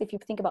ligaments. If you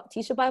think about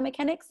tissue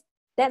biomechanics,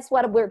 that's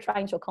what we're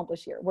trying to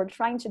accomplish here. We're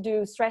trying to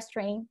do stress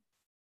strain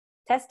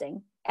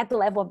testing at the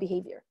level of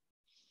behavior.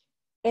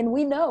 And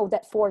we know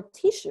that for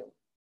tissue,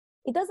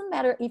 it doesn't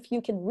matter if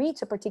you can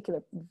reach a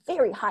particular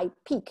very high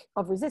peak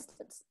of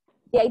resistance.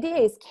 The idea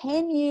is,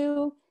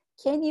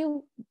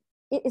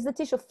 is the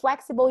tissue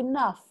flexible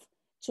enough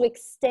to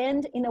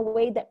extend in a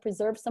way that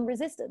preserves some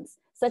resistance,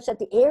 such that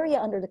the area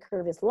under the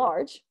curve is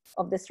large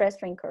of the stress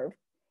strain curve.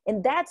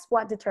 And that's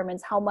what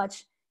determines how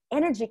much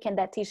energy can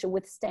that tissue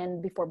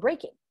withstand before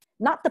breaking,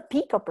 not the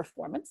peak of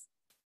performance.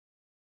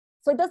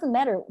 So it doesn't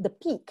matter the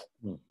peak,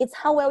 it's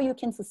how well you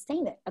can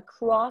sustain it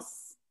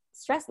across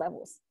stress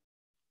levels.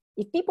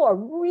 If people are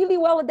really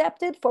well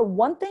adapted for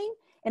one thing,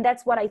 and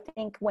that's what I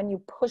think when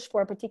you push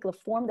for a particular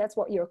form, that's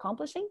what you're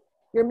accomplishing.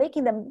 You're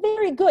making them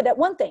very good at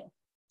one thing.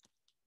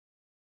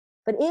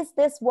 But is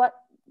this what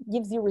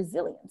gives you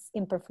resilience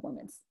in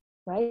performance,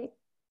 right?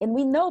 And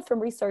we know from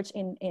research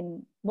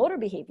in motor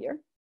behavior,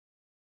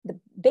 the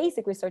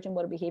basic research in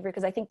motor behavior,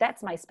 because I think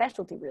that's my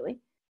specialty really,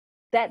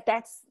 that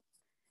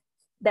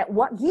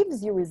what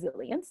gives you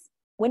resilience,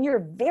 when you're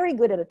very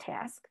good at a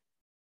task,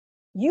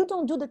 you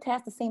don't do the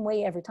task the same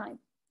way every time,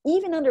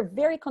 even under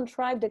very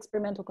contrived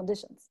experimental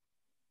conditions.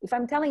 If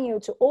I'm telling you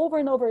to over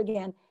and over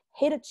again,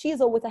 hit a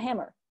chisel with a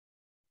hammer,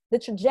 The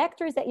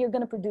trajectories that you're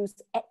going to produce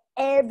at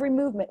every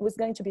movement was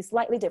going to be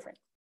slightly different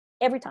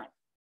every time.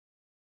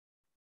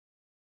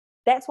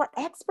 That's what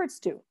experts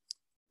do.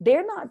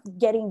 They're not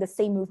getting the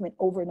same movement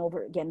over and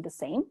over again, the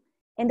same.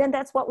 And then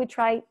that's what we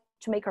try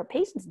to make our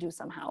patients do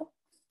somehow.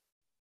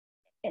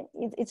 And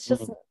it's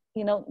just,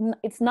 you know,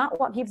 it's not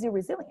what gives you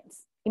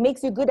resilience. It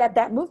makes you good at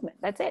that movement.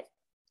 That's it.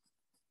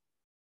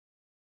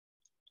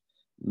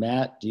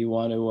 Matt, do you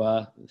want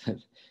to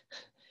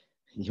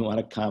you want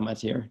to comment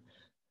here?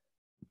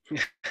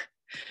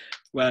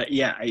 Well,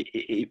 yeah,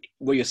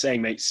 what you're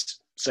saying makes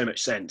so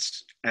much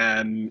sense.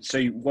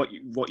 So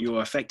what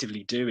you're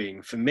effectively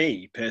doing, for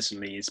me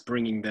personally, is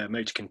bringing the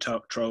motor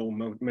control,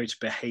 motor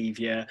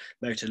behavior,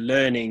 motor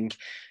learning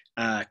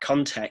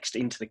context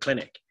into the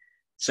clinic.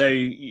 So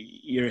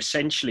you're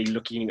essentially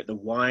looking at the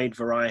wide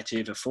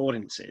variety of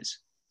affordances,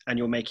 and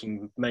you're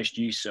making most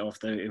use of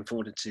the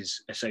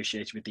affordances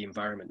associated with the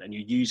environment, and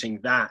you're using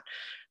that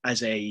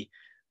as a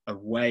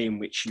way in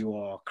which you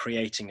are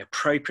creating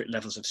appropriate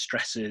levels of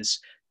stresses,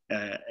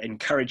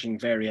 encouraging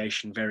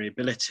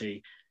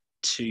variability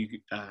to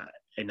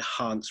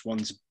enhance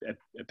one's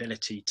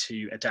ability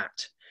to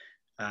adapt.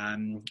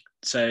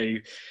 So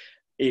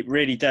it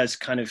really does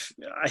kind of,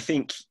 I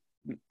think,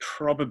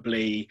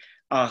 probably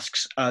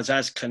asks us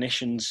as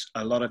clinicians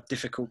a lot of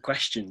difficult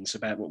questions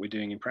about what we're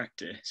doing in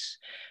practice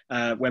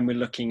when we're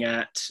looking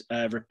at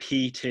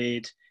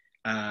repeated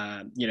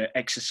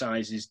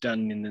exercises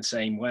done in the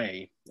same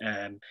way.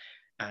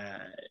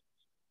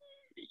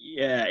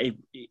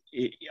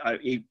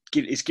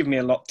 It's given me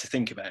a lot to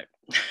think about.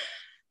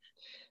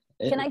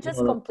 Can I just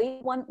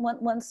complete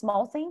one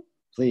small thing?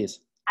 Please.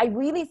 I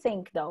really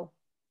think, though,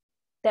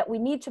 that we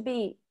need to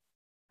be,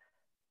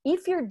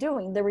 if you're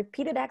doing the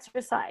repeated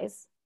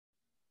exercise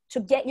to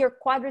get your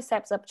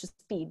quadriceps up to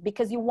speed,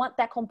 because you want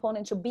that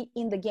component to be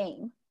in the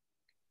game,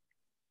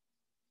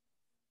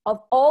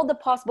 of all the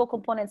possible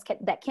components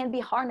that can be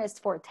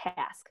harnessed for a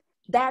task,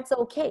 that's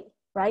okay,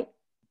 right?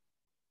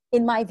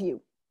 In my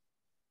view.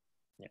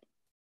 Yeah.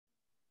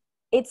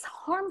 It's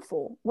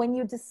harmful when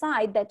you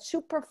decide that to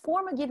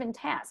perform a given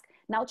task,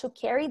 now to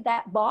carry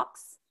that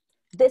box,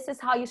 this is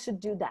how you should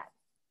do that.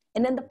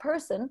 And then the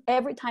person,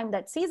 every time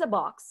that sees a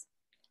box,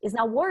 is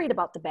now worried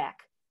about the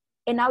back.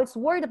 And now it's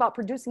worried about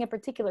producing a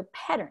particular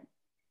pattern.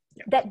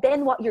 Yeah. That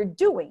then what you're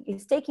doing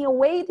is taking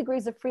away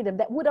degrees of freedom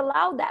that would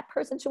allow that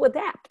person to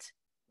adapt.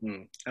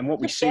 And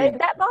what we see, carry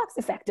that box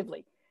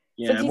effectively.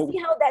 Yeah, so do you see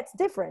how that's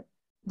different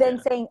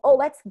than saying, oh,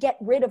 let's get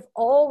rid of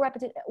all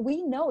repetition?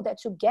 We know that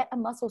to get a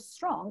muscle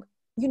strong,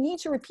 you need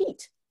to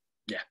repeat.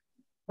 Yeah.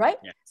 Right?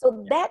 Yeah.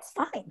 So that's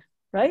fine,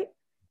 right?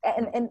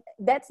 And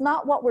that's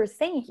not what we're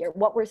saying here.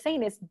 What we're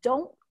saying is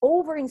don't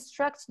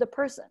over-instruct the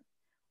person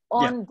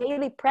on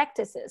daily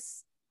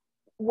practices.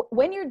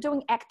 When you're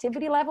doing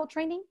activity level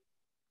training,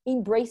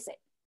 embrace it.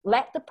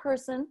 Let the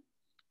person,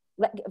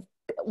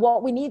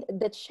 what we need,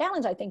 the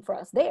challenge I think for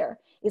us there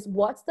is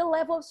what's the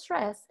level of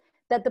stress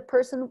that the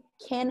person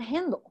can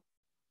handle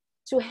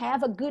to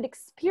have a good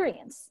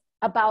experience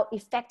about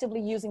effectively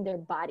using their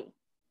body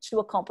to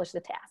accomplish the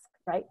task,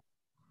 right?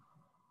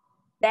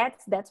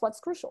 That's what's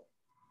crucial.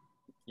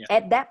 Yeah.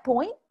 At that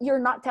point, you're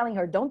not telling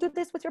her, don't do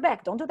this with your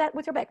back, don't do that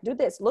with your back, do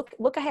this,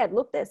 look ahead,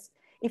 look this.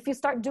 If you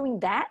start doing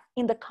that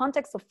in the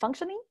context of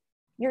functioning,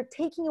 you're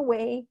taking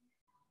away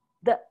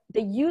the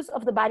use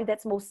of the body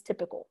that's most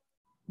typical.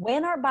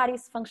 When our body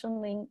is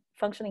functioning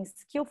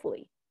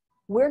skillfully,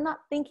 we're not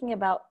thinking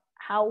about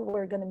how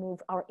we're going to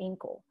move our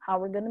ankle, how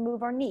we're going to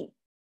move our knee.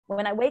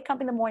 When I wake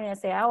up in the morning and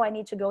say, oh, I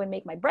need to go and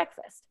make my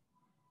breakfast.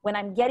 When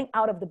I'm getting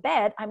out of the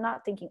bed, I'm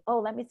not thinking, oh,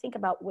 let me think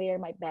about where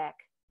my back.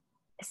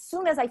 As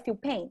soon as I feel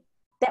pain,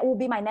 that will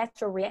be my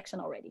natural reaction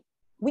already.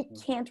 We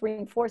can't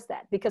reinforce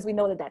that because we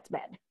know that that's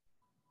bad.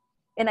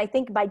 And I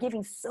think by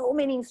giving so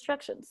many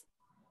instructions,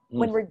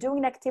 when we're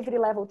doing activity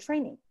level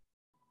training,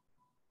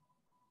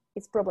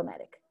 it's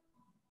problematic.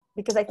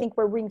 Because I think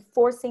we're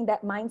reinforcing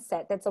that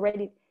mindset that's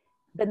already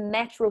the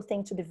natural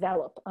thing to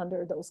develop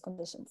under those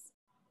conditions.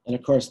 And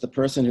of course, the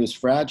person who's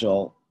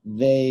fragile,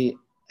 they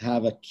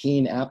have a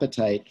keen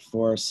appetite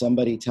for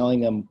somebody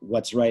telling them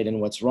what's right and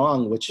what's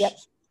wrong,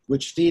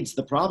 which feeds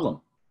the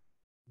problem.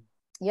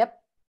 Yep.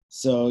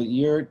 So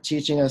you're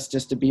teaching us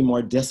just to be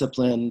more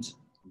disciplined,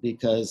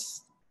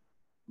 because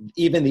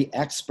even the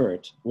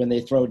expert, when they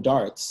throw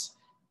darts,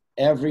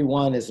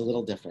 everyone is a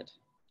little different.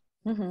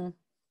 Mm-hmm.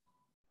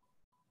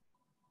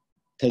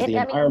 Because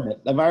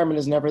the environment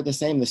is never the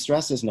same. The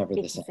stress is never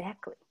the same.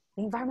 Exactly.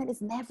 The environment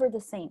is never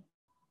the same.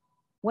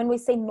 When we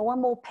say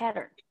normal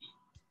pattern,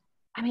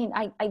 I mean,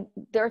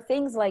 there are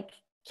things like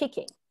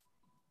kicking.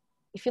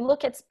 If you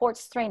look at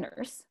sports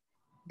trainers,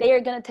 they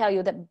are going to tell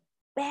you the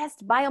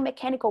best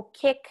biomechanical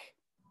kick,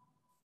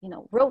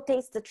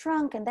 rotates the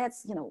trunk, and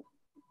that's,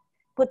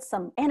 puts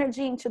some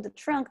energy into the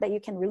trunk that you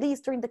can release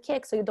during the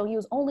kick so you don't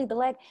use only the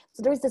leg.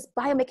 So there's this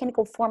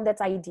biomechanical form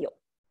that's ideal.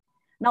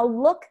 Now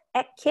look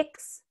at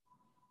kicks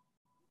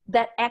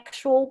that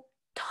actual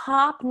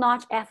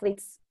top-notch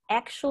athletes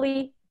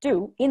actually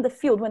do in the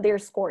field when they're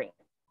scoring.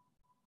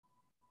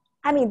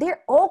 I mean,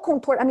 they're all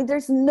contort. I mean,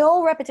 there's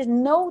no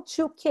repetition, no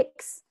two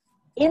kicks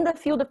in the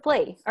field of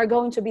play are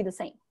going to be the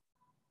same.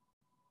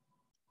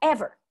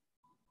 Ever,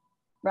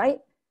 right?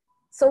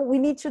 So we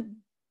need to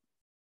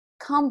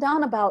calm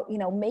down about, you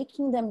know,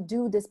 making them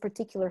do this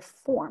particular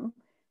form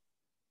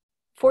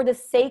for the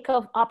sake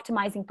of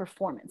optimizing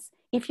performance.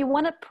 If you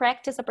want to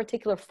practice a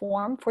particular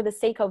form for the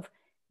sake of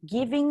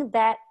giving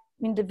that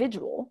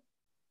individual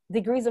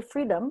degrees of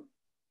freedom,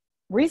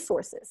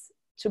 resources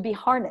to be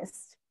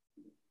harnessed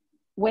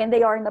when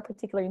they are in a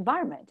particular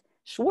environment,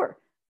 sure,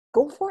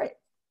 go for it,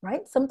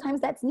 right?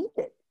 Sometimes that's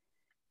needed.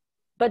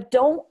 But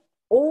don't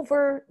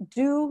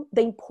overdo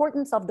the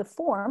importance of the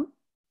form,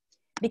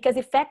 because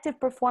effective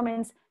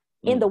performance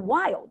in the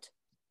wild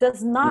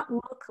does not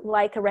look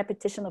like a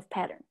repetition of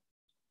pattern.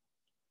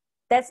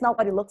 That's not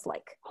what it looks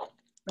like,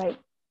 right?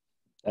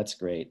 That's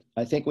great.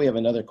 I think we have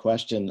another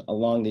question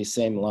along these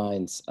same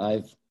lines.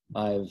 I've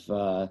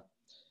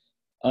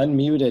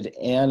unmuted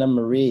Anna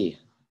Marie.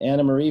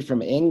 Anna Marie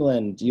from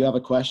England, do you have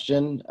a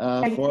question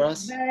for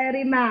us? Thank you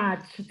very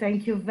much.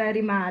 Thank you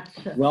very much.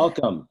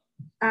 Welcome.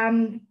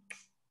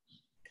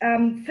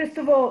 First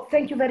of all,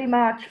 thank you very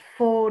much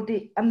for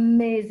the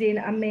amazing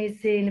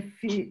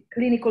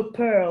clinical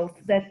pearls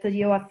that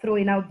you are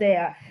throwing out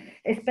there,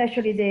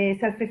 especially the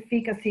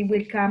self-efficacy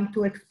will come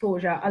to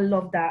exposure. I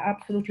love that,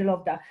 absolutely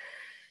love that.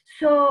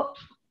 So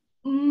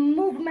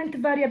movement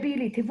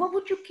variability, what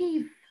would you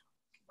give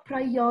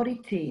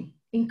priority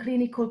in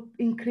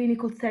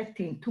clinical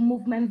setting to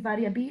movement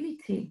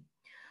variability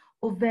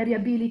or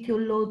variability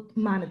or load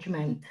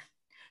management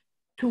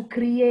to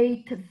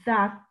create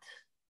that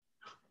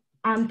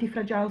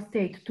anti-fragile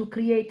state, to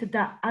create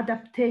that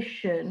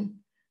adaptation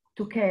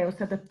to chaos,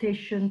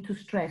 adaptation to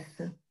stress?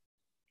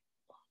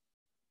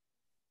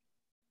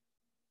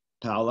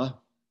 Paula?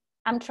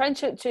 I'm trying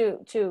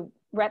to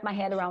wrap my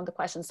head around the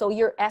question. So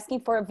you're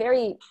asking for a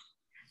very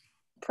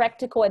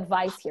practical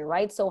advice here,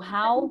 right? So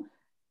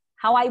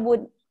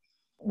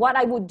what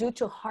I would do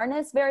to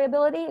harness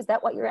variability, is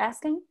that what you're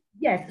asking?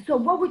 Yes. So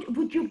what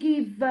would you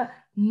give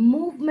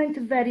movement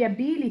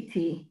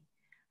variability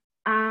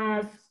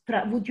as,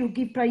 would you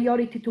give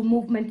priority to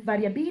movement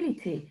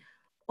variability,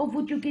 or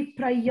would you give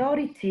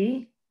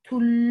priority to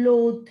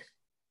load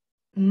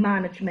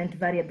management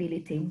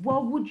variability?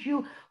 What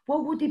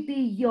would it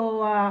be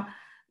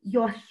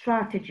your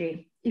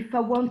strategy if I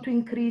want to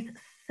increase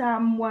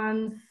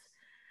someone's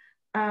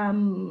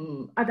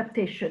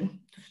adaptation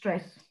to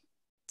stress?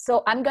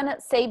 So I'm gonna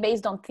say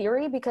based on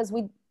theory, because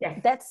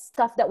that's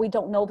stuff that we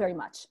don't know very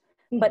much.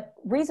 But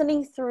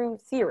reasoning through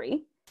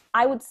theory,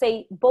 I would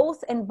say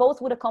both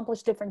would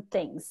accomplish different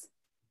things.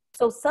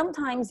 So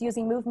sometimes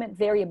using movement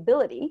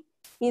variability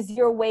is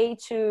your way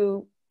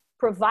to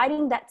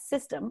providing that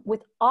system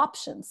with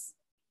options,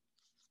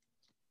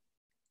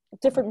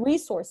 different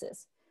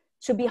resources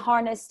to be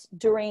harnessed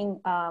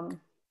during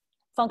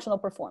functional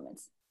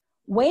performance.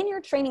 When you're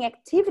training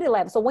activity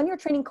level, so when you're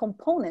training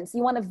components,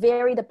 you want to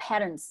vary the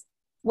patterns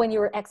when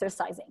you're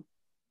exercising,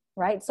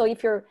 right? So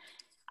if you're,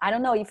 I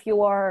don't know, if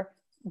you are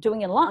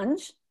doing a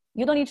lunge,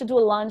 you don't need to do a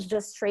lunge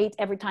just straight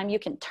every time. You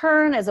can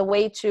turn as a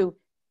way to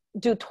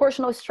do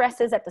torsional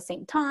stresses at the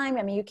same time.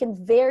 I mean, you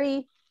can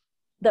vary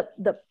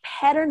the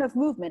pattern of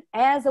movement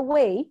as a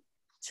way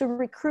to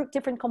recruit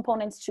different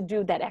components to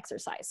do that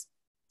exercise.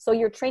 So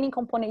your training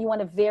component, you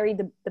want to vary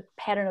the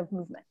pattern of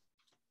movement.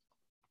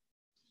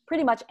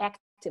 Pretty much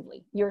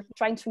actively, you're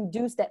trying to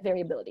reduce that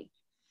variability.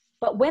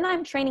 But when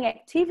I'm training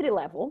activity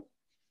level,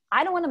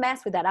 I don't want to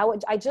mess with that.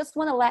 I just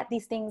want to let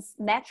these things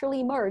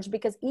naturally emerge,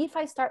 because if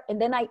I start, and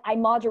then I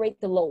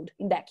moderate the load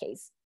in that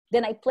case,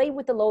 then I play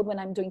with the load when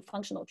I'm doing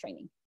functional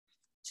training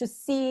to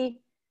see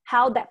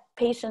how that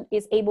patient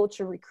is able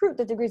to recruit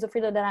the degrees of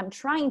freedom that I'm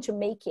trying to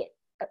make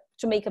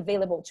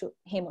available to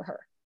him or her,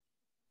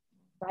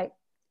 right?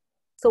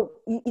 So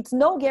it's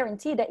no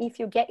guarantee that if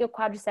you get your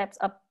quadriceps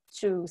up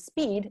to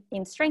speed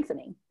in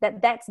strengthening,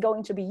 that's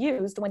going to be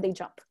used when they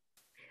jump.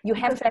 You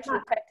have to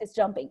actually practice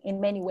jumping in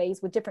many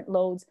ways with different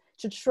loads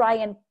to try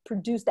and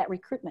produce that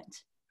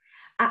recruitment.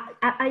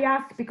 I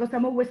ask because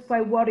I'm always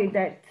quite worried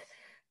that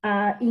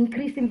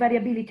increasing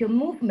variability of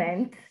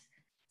movement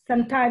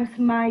sometimes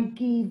might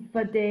give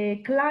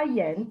the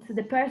client,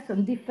 the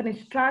person, different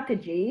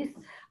strategies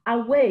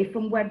away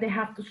from where they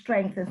have to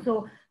strengthen.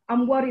 So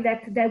I'm worried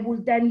that they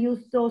will then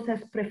use those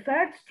as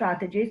preferred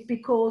strategies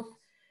because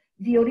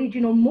the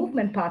original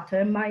movement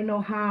pattern might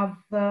not have,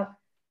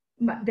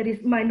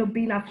 might not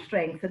be enough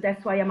strength. So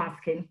that's why I'm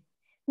asking.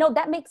 No,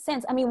 that makes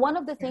sense. I mean, one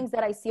of the things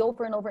that I see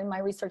over and over in my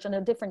research on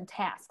the different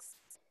tasks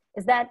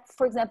is that,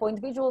 for example,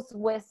 individuals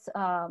with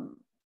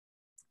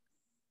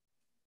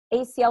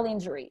ACL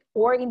injury,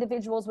 or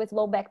individuals with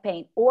low back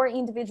pain, or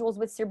individuals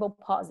with cerebral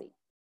palsy,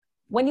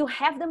 when you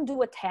have them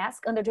do a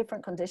task under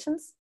different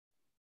conditions,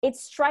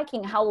 it's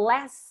striking how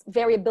less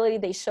variability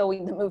they show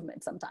in the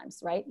movement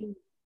sometimes, right?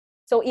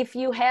 So if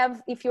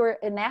you're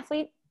an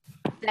athlete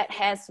that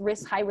has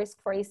high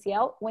risk for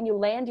ACL, when you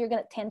land, you're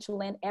going to tend to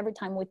land every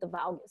time with the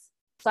valgus.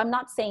 So I'm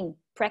not saying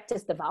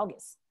practice the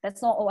valgus.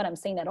 That's not what I'm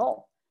saying at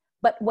all.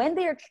 But when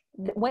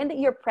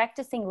you're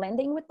practicing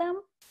landing with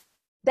them,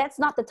 that's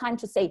not the time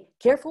to say,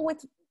 careful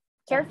with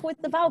careful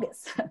with the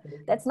valgus.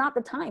 That's not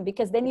the time,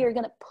 because then you're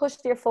going to push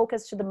their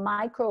focus to the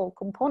micro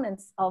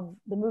components of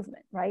the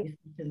movement, right?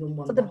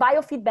 So the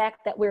biofeedback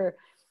that we're,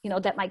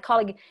 that my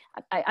colleague,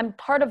 I'm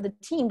part of the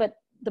team, but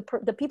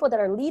the people that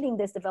are leading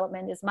this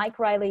development is Mike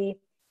Riley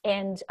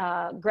and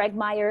Greg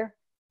Meyer.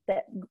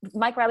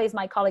 Mike Riley is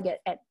my colleague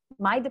at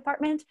my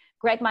department.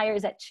 Greg Meyer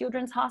is at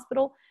Children's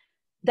Hospital.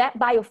 That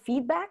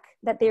biofeedback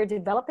that they're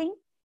developing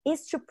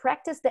is to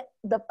practice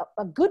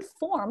a good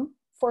form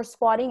for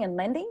squatting and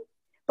landing,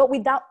 but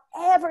without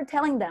ever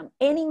telling them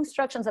any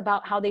instructions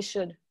about how they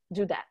should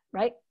do that,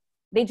 right?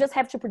 They just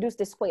have to produce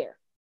the square.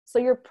 So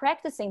you're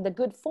practicing the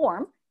good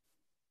form,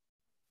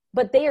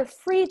 but they are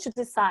free to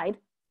decide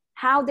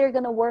how they're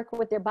going to work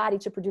with their body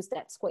to produce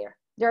that square.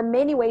 There are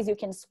many ways you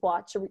can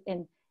squat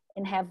and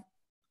have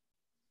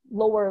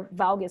lower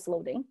valgus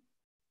loading,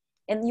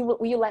 and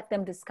you let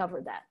them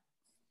discover that,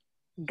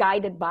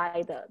 guided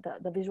by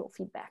the visual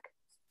feedback.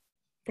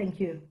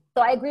 Thank you.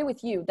 So I agree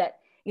with you that,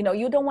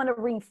 you don't want to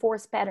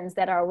reinforce patterns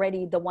that are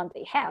already the one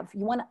they have.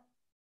 You want to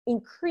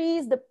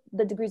increase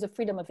the degrees of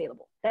freedom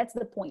available. That's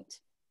the point.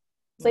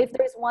 So if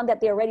there's one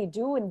that they already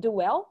do and do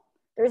well,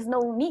 there's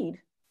no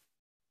need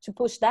to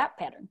push that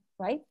pattern,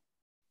 right?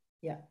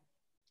 Yeah.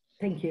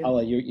 Thank you.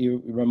 Paula,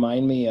 you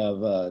remind me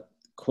of a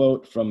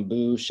quote from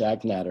Boo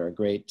Shagnatter, a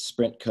great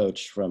sprint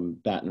coach from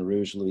Baton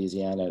Rouge,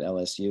 Louisiana at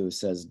LSU, who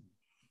says,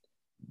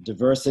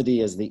 "Diversity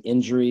is the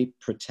injury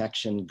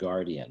protection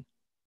guardian."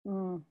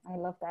 I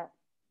love that.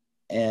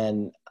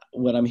 And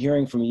what I'm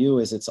hearing from you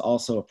is it's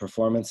also a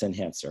performance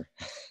enhancer.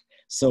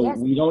 So yes.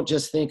 We don't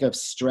just think of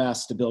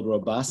stress to build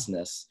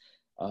robustness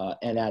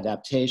and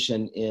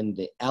adaptation in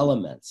the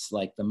elements,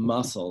 like the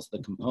muscles, the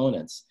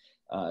components,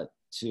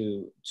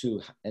 to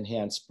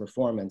enhance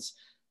performance,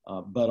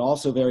 but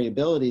also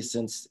variability,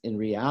 since in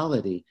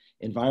reality,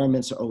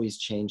 environments are always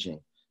changing,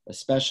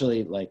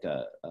 especially like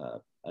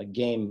a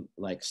game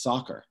like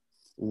soccer,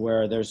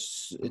 where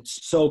it's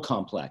so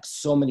complex,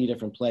 so many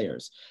different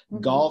players.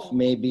 Mm-hmm. Golf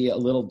may be a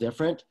little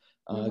different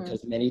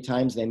because many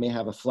times they may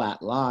have a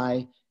flat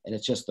lie and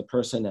it's just the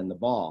person and the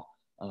ball.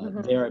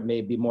 There it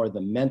may be more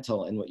the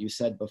mental, and what you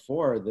said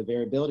before, the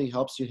variability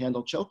helps you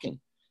handle choking.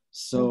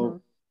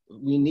 So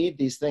we need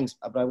these things.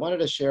 But I wanted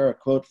to share a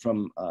quote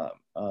from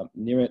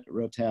Nirit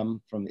Rotem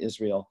from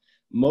Israel.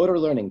 "Motor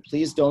learning,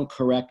 please don't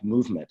correct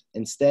movement.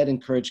 Instead,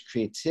 encourage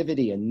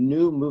creativity and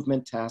new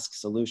movement task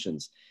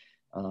solutions.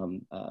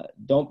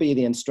 Don't be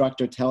the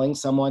instructor telling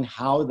someone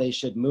how they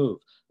should move.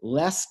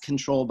 Less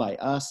control by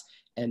us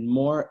and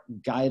more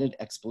guided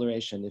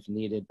exploration if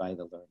needed by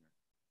the learner."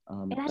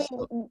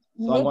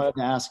 So I wanted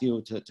to ask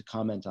you to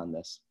comment on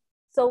this.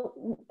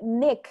 So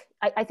Nick,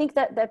 I think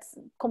that's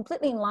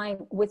completely in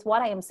line with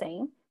what I am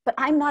saying, but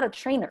I'm not a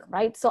trainer,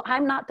 right? So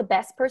I'm not the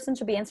best person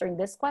to be answering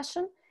this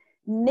question.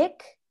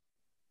 Nick,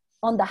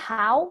 on the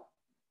how,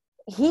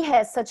 he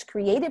has such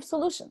creative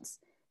solutions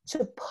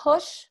to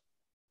push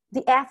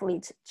the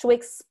athlete to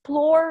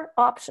explore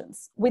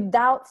options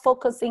without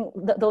focusing,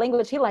 the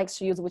language he likes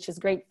to use, which is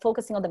great,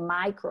 focusing on the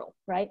micro,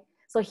 right?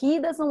 So he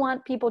doesn't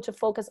want people to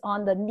focus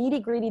on the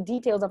nitty-gritty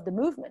details of the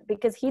movement,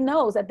 because he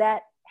knows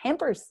that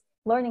hampers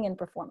learning and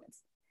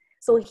performance.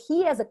 So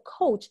he, as a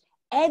coach,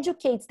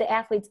 educates the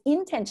athlete's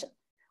intention.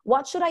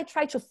 What should I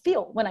try to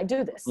feel when I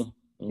do this?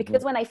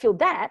 Because when I feel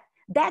that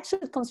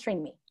should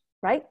constrain me,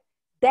 right?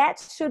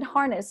 That should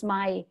harness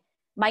my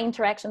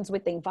interactions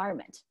with the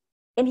environment.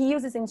 And he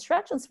uses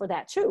instructions for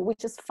that too,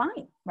 which is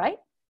fine, right?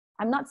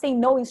 I'm not saying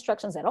no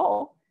instructions at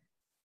all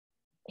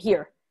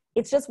here.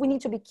 It's just we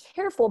need to be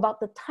careful about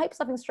the types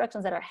of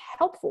instructions that are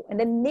helpful. And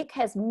then Nick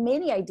has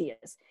many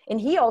ideas.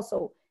 And he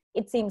also,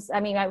 it seems,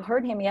 I mean, I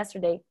heard him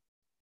yesterday,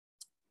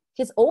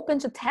 he's open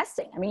to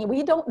testing. I mean,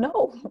 we don't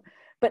know,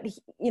 but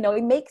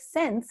it makes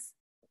sense.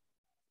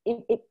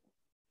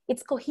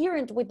 It's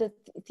coherent with the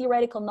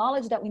theoretical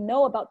knowledge that we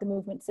know about the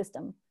movement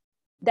system,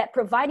 that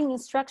providing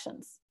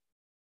instructions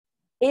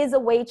is a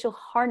way to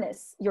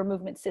harness your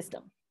movement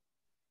system.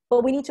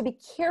 But we need to be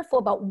careful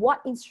about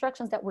what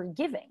instructions that we're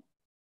giving,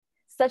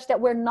 such that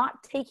we're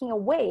not taking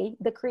away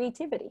the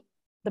creativity,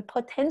 the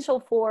potential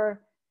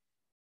for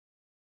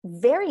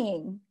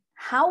varying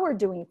how we're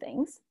doing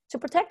things to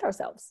protect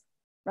ourselves,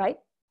 right?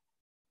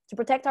 To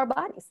protect our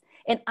bodies.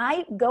 And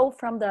I go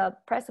from the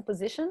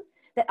presupposition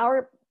that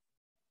our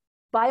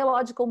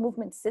biological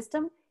movement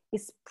system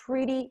is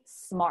pretty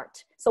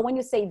smart. So when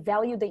you say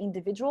value the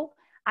individual,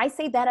 I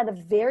say that at a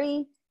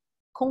very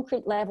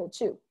concrete level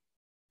too.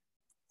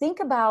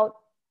 Think about,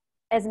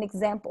 as an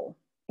example,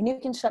 and you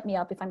can shut me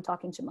up if I'm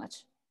talking too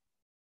much.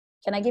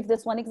 Can I give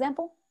this one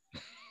example?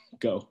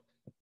 Go.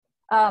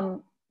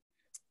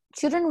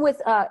 Children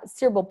with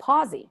cerebral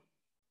palsy,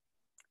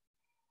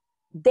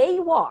 they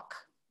walk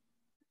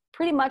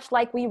pretty much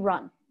like we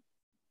run.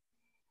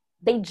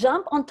 They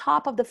jump on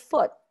top of the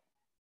foot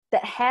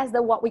that has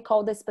what we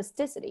call the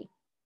spasticity.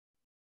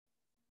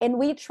 And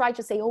we try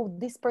to say, oh,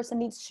 this person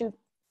needs to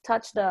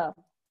touch the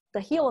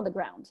heel on the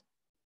ground.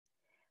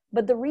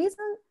 But the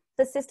reason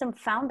the system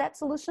found that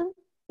solution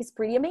is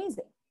pretty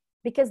amazing,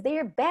 because they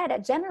are bad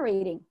at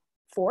generating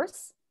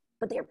force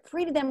but they're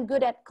pretty damn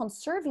good at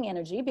conserving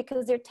energy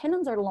because their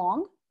tendons are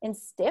long and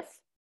stiff.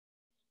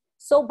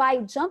 So by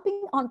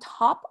jumping on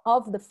top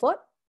of the foot,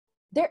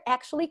 they're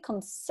actually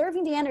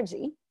conserving the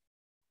energy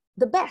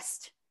the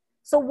best.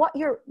 So what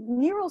your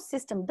neural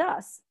system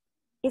does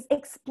is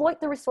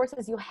exploit the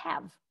resources you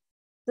have.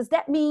 Does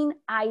that mean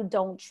I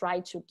don't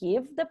try to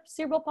give the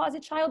cerebral palsy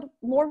child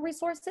more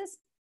resources?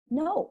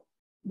 No,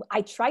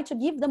 I try to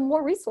give them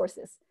more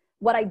resources.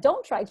 What I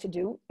don't try to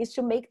do is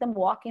to make them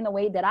walk in a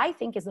way that I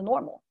think is the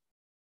normal,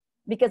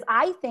 because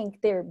I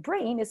think their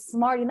brain is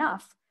smart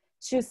enough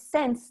to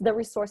sense the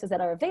resources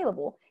that are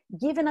available,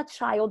 given a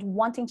child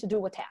wanting to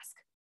do a task.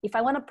 If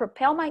I want to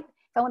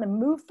if I want to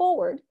move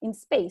forward in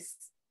space,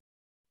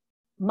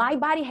 my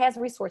body has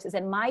resources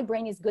and my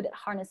brain is good at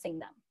harnessing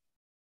them.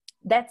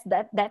 That's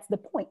the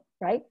point,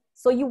 right?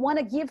 So you want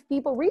to give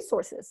people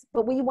resources,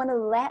 but we want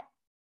to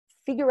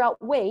figure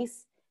out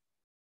ways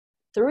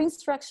through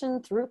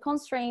instruction, through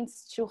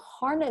constraints, to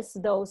harness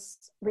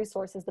those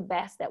resources the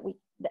best that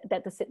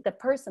the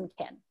person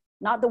can,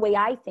 not the way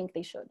I think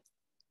they should.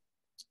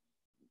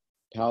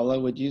 Paula,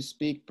 would you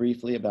speak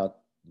briefly about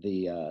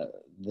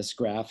this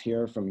graph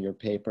here from your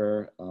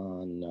paper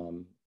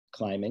on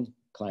climbing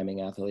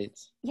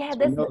athletes? Yeah,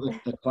 So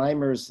the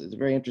climbers, it's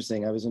very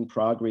interesting. I was in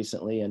Prague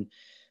recently, and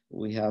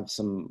we have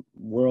some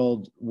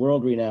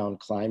world-renowned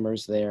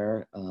climbers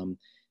there.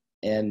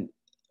 And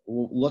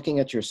looking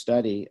at your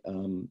study,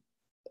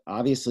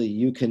 obviously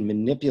you can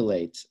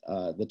manipulate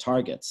the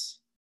targets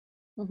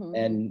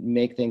and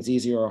make things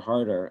easier or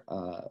harder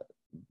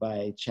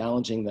by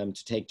challenging them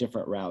to take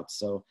different routes.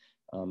 So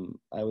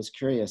I was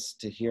curious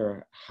to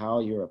hear how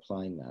you're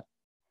applying that.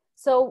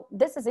 So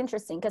this is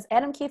interesting because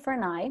Adam Kiefer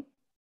and I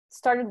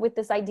started with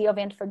this idea of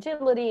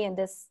antifragility and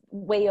this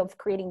way of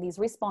creating these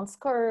response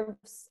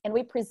curves. And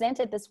we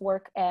presented this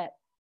work at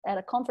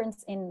a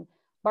conference in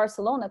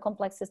Barcelona,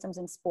 Complex Systems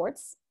in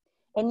Sports.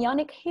 And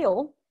Yannick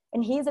Hill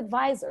and his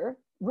advisor,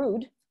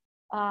 Ruud,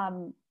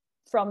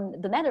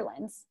 from the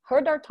Netherlands,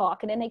 heard our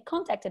talk, and then they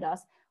contacted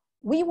us.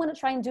 We want to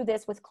try and do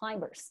this with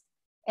climbers.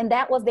 And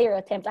that was their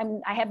attempt.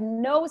 I have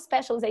no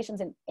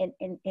specializations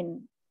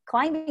in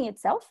climbing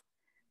itself,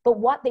 but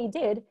what they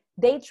did,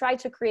 they tried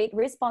to create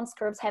response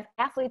curves, have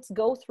athletes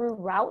go through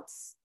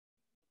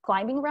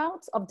climbing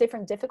routes of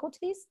different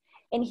difficulties.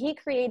 And he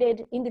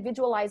created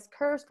individualized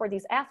curves for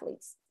these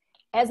athletes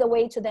as a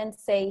way to then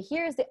say,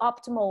 here's the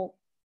optimal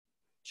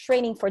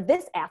training for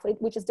this athlete,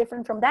 which is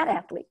different from that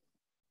athlete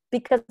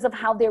because of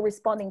how they're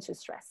responding to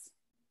stress.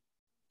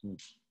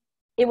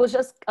 It was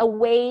just a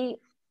way,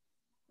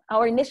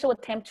 our initial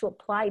attempt to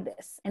apply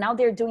this, and now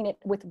they're doing it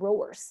with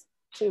rowers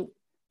too,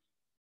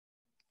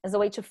 as a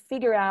way to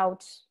figure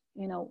out,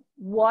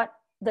 what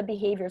the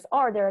behaviors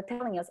are. They're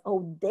telling us,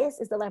 oh, this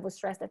is the level of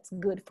stress that's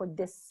good for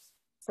this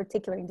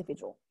particular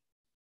individual.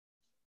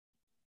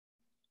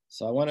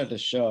 So I wanted to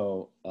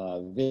show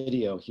a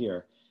video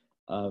here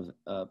of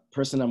a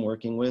person I'm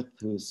working with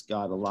who's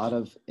got a lot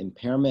of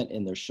impairment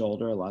in their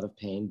shoulder, a lot of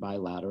pain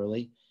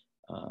bilaterally.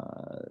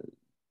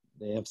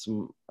 They have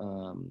some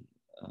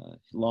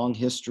long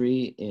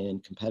history in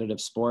competitive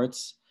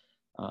sports,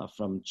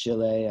 from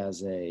Chile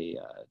as a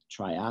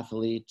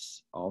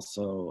triathlete,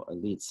 also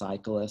elite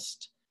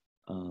cyclist,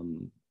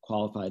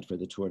 qualified for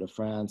the Tour de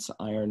France,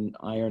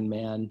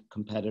 Ironman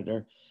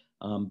competitor.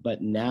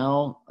 But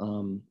now,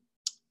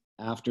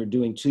 after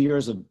doing 2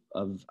 years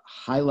of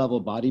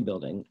high-level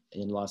bodybuilding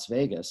in Las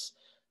Vegas,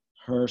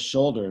 her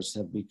shoulders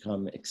have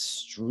become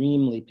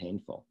extremely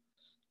painful.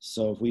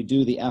 So if we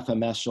do the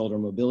FMS shoulder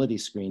mobility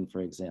screen,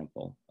 for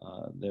example,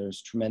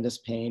 there's tremendous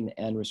pain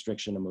and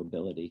restriction of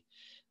mobility.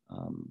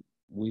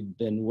 We've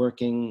been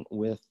working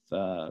with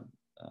Pavel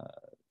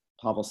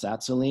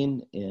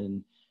Satsaline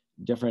in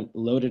different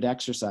loaded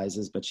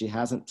exercises, but she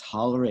hasn't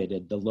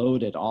tolerated the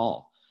load at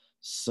all.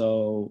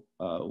 So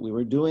we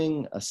were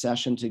doing a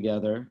session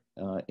together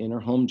in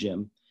her home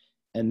gym,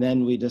 and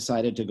then we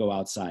decided to go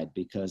outside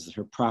because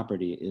her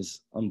property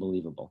is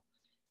unbelievable.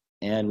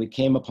 And we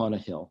came upon a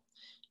hill.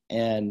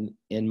 And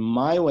in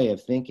my way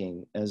of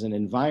thinking, as an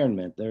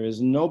environment, there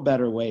is no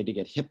better way to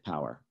get hip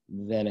power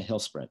than a hill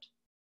sprint.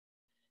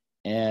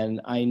 And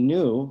I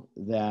knew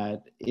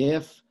that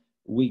if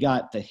we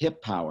got the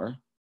hip power,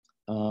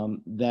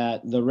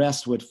 that the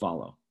rest would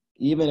follow,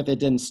 even if it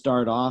didn't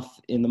start off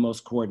in the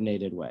most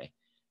coordinated way.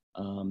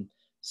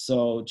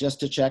 So just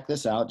to check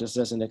this out, just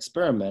as an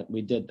experiment,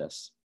 we did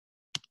this.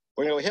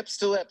 We're gonna go hips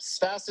to lips,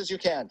 fast as you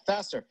can.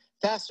 Faster,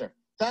 faster,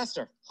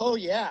 faster. Oh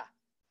yeah.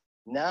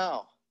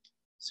 Now,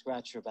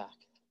 scratch your back.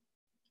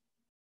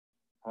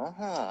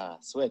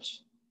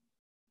 Switch.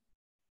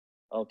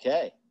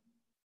 Okay.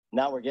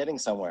 Now we're getting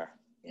somewhere.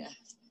 Yeah.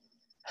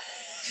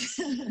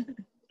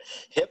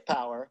 Hip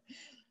power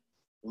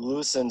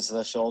loosens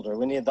the shoulder.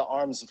 We need the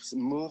arms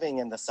moving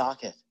in the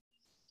socket.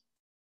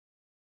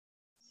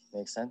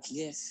 Make sense?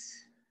 Yes.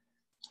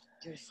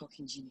 You're a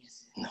fucking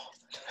genius. No,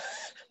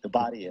 the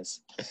body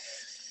is.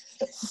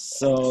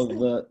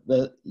 So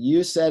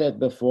you said it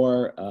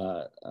before.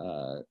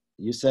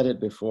 You said it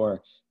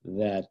before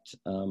that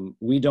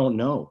we don't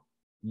know.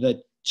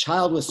 The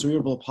child with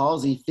cerebral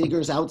palsy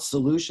figures out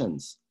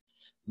solutions.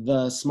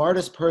 The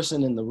smartest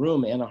person in the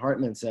room, Anna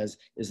Hartman says,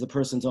 is the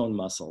person's own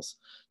muscles.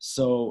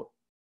 So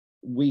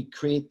we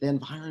create the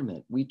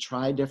environment. We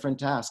try different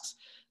tasks.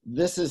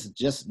 This is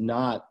just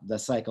not the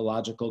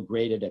psychological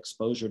graded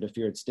exposure to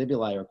feared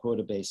stimuli or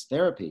quota-based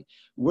therapy.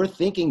 We're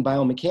thinking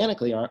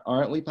biomechanically,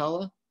 aren't we,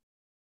 Paula?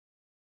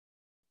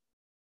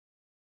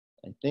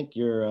 I think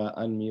you're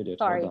unmuted.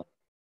 Sorry.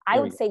 I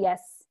would say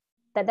yes,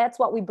 that's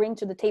what we bring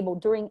to the table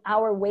during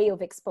our way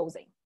of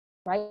exposing,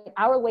 right?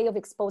 Our way of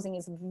exposing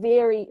is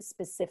very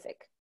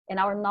specific, and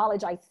our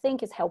knowledge, I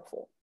think, is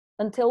helpful.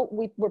 Until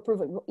if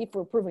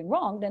we're proving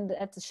wrong, then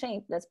that's a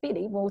shame, that's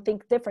pity. We'll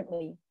think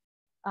differently.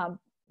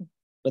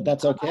 But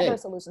that's okay. Other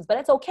solutions, but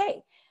it's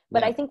okay.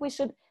 But Yeah.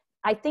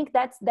 I think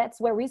that's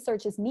where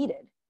research is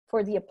needed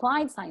for the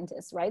applied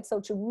scientists, right? So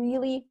to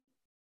really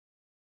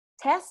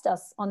test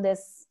us on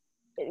this,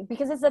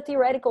 because it's a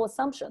theoretical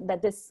assumption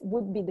that this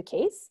would be the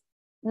case.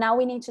 Now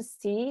we need to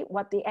see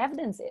what the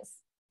evidence is.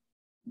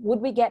 Would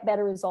we get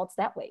better results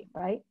that way,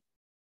 right?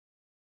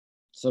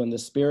 So in the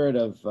spirit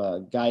of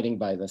guiding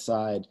by the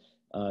side,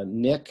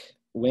 Nick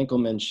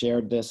Winkleman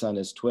shared this on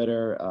his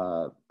Twitter,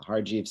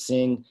 Harjeev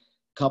Singh,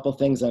 couple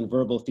things on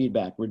verbal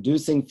feedback.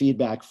 Reducing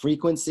feedback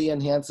frequency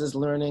enhances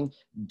learning.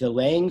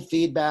 Delaying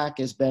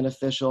feedback is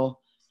beneficial.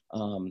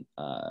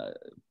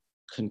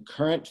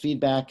 Concurrent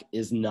feedback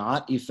is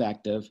not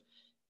effective.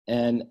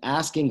 And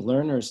asking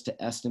learners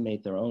to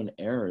estimate their own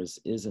errors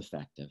is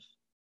effective.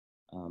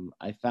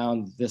 I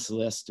found this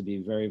list to be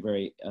very,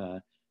 very,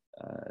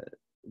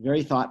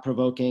 very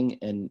thought-provoking,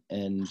 and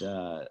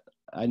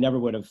I never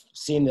would have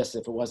seen this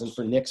if it wasn't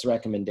for Nick's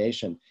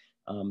recommendation.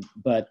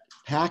 But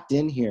packed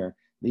in here,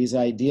 these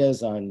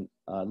ideas on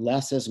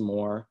less is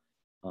more,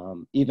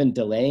 even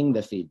delaying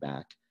the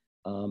feedback,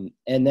 and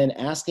then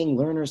asking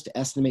learners to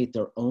estimate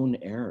their own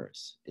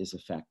errors is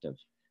effective.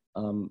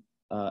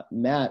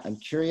 Matt, I'm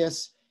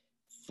curious,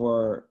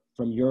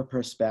 from your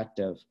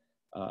perspective,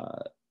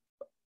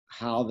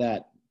 how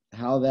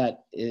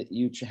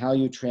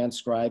you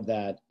transcribe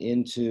that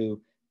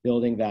into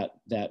building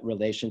that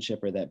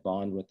relationship or that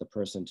bond with the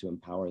person to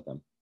empower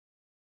them.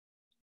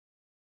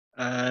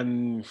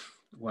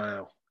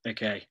 Wow.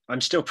 Okay.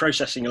 I'm still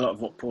processing a lot of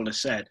what Paula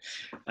said.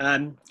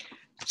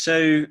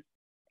 So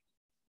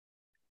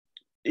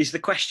is the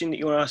question that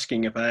you're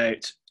asking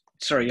about,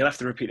 sorry, you'll have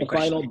to repeat the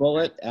question. Final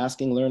bullet,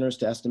 asking learners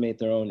to estimate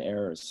their own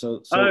errors.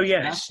 So oh,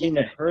 yes, asking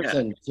the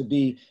person to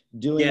be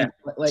doing,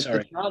 like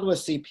the child with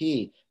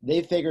CP,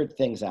 they figured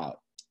things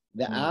out.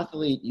 The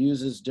athlete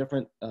uses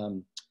different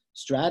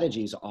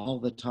strategies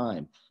all the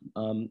time.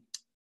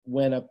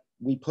 When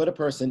we put a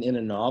person in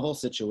a novel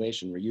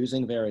situation, we're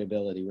using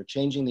variability, we're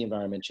changing the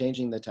environment,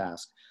 changing the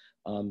task,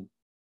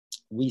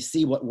 we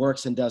see what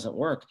works and doesn't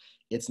work.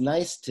 It's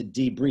nice to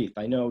debrief.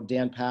 I know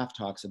Dan Paff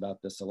talks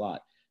about this a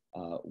lot.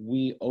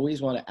 We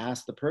always want to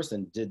ask the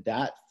person, did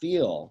that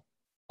feel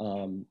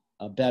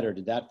better?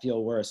 Did that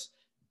feel worse?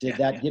 Did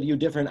that give you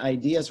different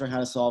ideas for how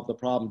to solve the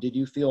problem? Did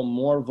you feel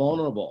more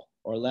vulnerable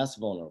or less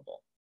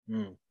vulnerable?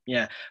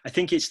 Yeah, I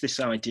think it's this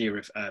idea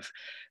of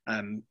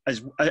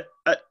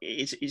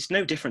it's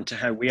no different to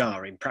how we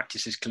are in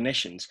practice as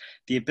clinicians.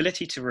 The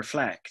ability to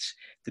reflect,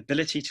 the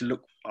ability to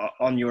look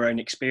on your own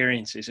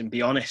experiences and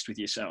be honest with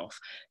yourself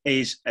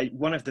is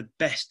one of the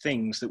best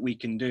things that we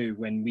can do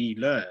when we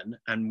learn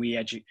and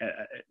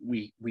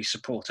we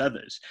support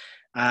others.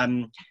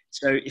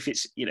 So if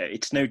it's,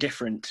 it's no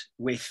different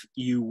with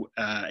you,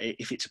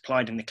 if it's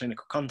applied in the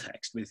clinical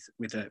context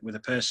with a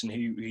person who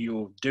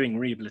you're doing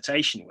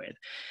rehabilitation with,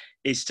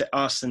 is to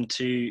ask them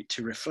to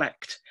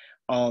reflect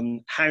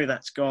on how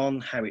that's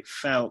gone, how it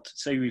felt.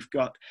 So we've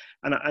got,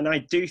 and I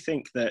do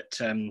think that,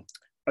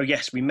 oh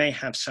yes, we may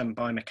have some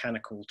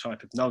biomechanical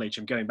type of knowledge.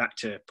 I'm going back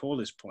to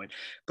Paula's point,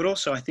 but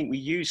also I think we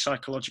use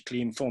psychologically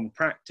informed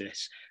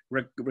practice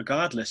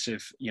regardless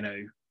of,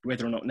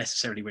 whether or not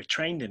necessarily we're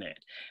trained in it.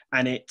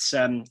 And it's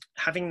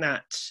having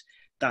that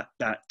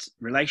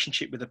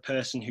relationship with a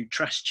person who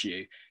trusts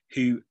you,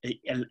 who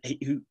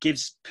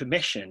gives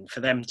permission for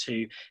them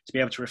to be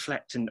able to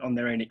reflect on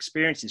their own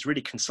experiences,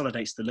 really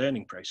consolidates the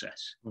learning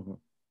process. Mm-hmm.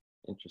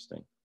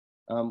 Interesting.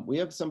 We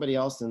have somebody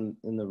else in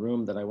the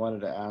room that I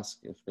wanted to ask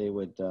if they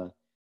would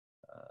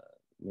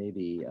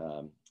maybe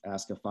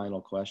ask a final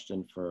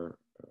question for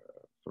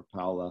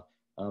Paula.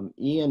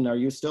 Ian, are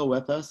you still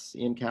with us?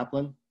 Ian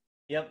Kaplan?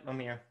 Yep, I'm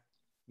here.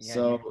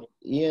 So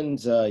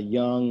Ian's a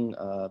young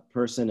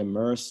person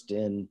immersed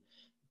in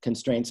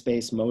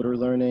constraint-based motor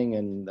learning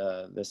and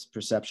this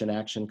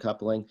perception-action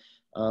coupling.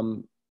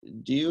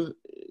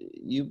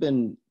 You've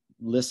been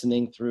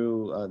listening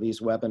through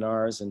these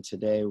webinars and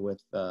today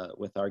with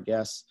our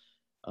guests.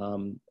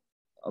 A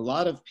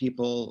lot of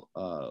people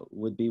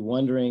would be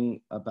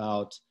wondering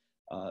about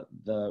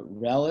the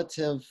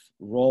relative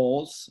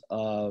roles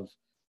of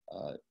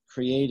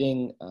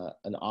creating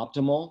an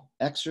optimal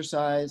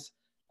exercise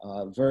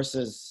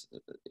versus,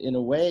 in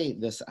a way,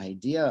 this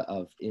idea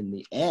of, in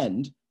the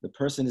end, the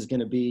person is going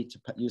to be,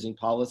 using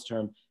Paula's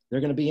term, they're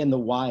going to be in the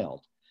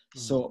wild.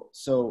 Mm-hmm.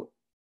 So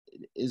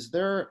is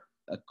there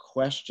a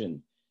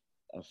question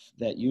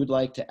that you'd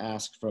like to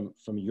ask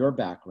from your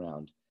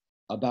background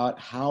about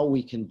how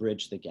we can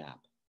bridge the gap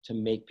to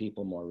make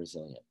people more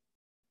resilient?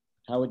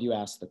 How would you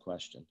ask the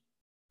question?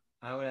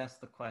 I would ask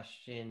the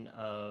question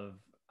of,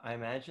 I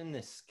imagine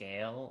this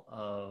scale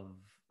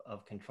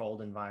of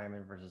controlled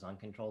environment versus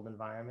uncontrolled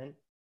environment.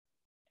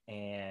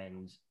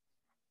 And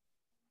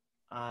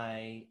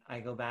I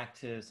go back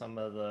to some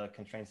of the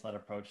constraints-led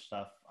approach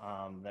stuff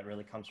that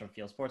really comes from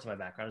field sports. My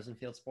background is in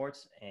field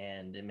sports,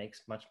 and it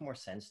makes much more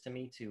sense to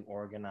me to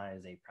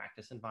organize a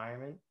practice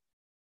environment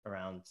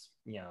around,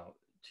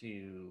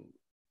 to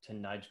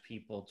nudge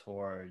people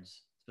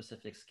towards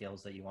specific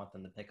skills that you want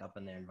them to pick up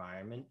in their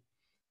environment.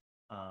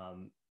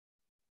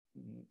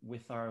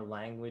 With our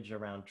language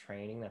around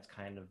training, that's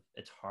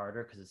it's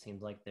harder because it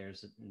seems like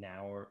there's a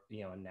narrow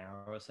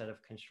set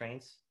of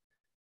constraints.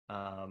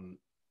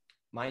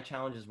 My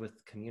challenge is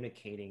with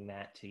communicating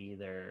that to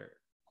either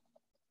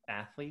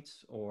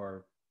athletes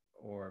or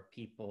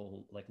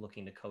people like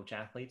looking to coach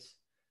athletes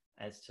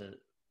as to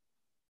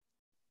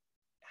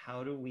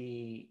how do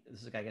we,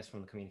 this is, I guess,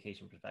 from the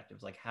communication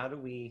perspectives, like how do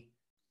we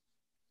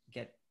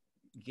get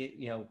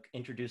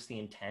introduce the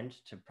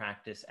intent to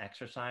practice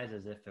exercise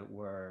as if it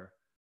were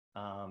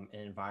an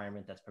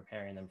environment that's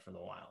preparing them for the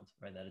wild,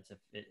 right? That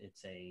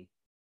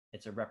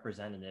it's a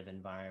representative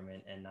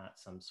environment and not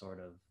some sort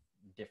of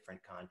different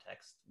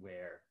context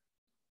where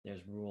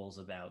there's rules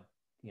about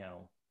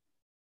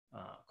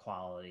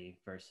quality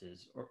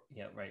versus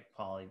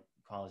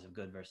qualities of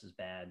good versus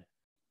bad,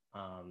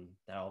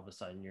 that all of a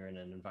sudden you're in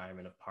an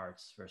environment of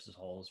parts versus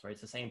wholes, right?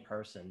 It's the same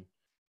person,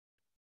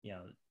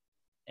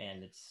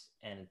 and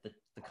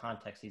the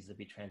context needs to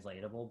be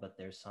translatable, but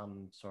there's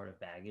some sort of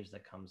baggage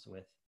that comes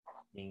with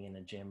being in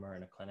a gym or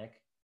in a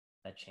clinic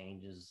that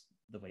changes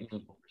the way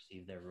people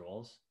perceive their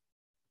rules.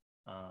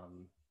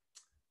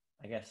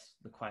 I guess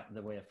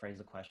the way to phrase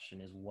the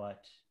question is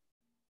what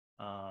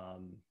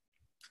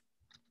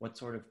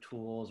sort of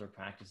tools or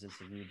practices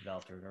have you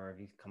developed, or have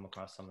you come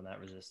across some of that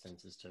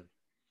resistance, is to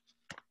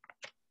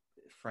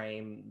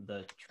frame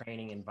the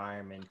training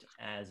environment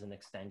as an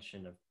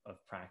extension of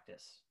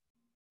practice,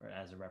 or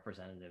as a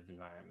representative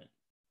environment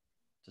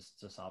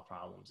to solve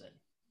problems in?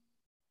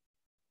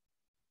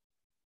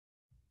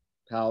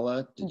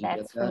 Paula, did you get that?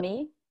 That's for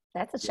me.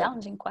 That's a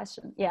challenging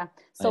question. Yeah.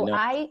 So no,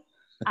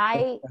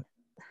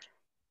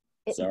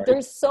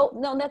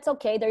 that's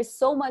okay. There's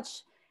so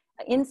much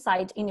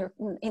insight in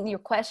your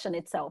question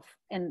itself.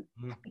 And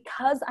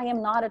because I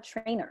am not a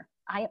trainer,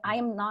 I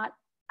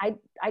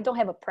don't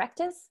have a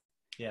practice.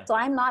 Yeah. So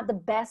I'm not the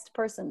best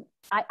person.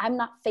 I'm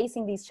not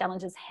facing these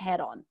challenges head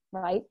on,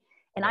 right?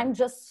 And I'm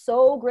just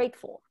so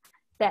grateful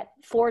that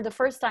for the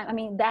first time, I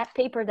mean, that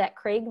paper that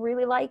Craig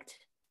really liked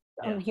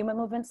on human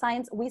movement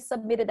science, we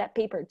submitted that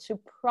paper to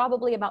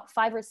probably about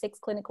 5 or 6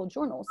 clinical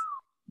journals.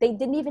 They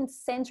didn't even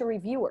send to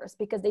reviewers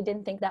because they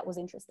didn't think that was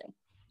interesting. Wow.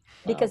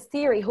 Because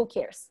theory, who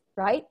cares,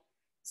 right?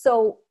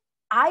 So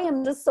I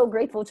am just so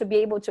grateful to be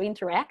able to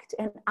interact.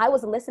 And I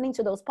was listening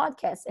to those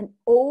podcasts, and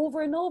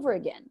over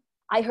again,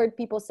 I heard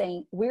people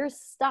saying, we're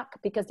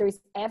stuck because there is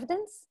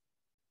evidence,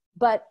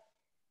 but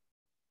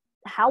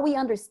how we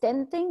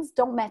understand things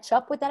don't match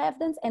up with that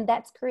evidence. And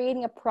that's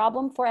creating a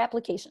problem for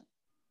application,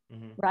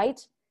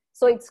 right?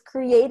 So it's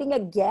creating a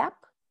gap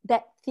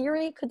that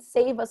theory could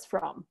save us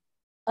from.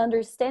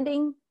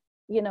 Understanding,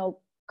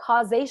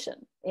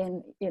 causation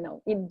in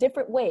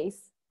different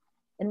ways,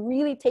 and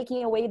really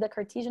taking away the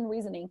Cartesian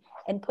reasoning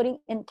and putting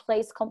in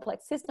place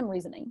complex system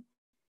reasoning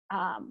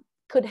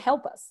could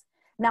help us.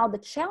 Now, the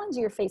challenge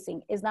you're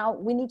facing is now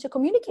we need to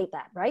communicate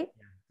that, right?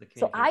 Yeah,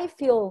 so I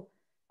feel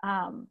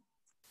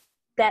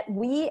that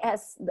we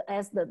as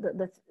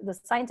the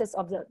scientists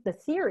of the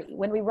theory,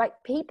 when we write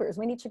papers,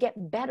 we need to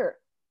get better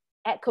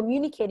at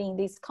communicating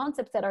these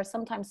concepts that are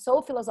sometimes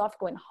so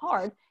philosophical and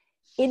hard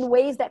in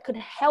ways that could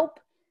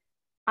help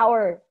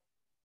our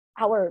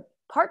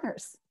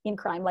partners in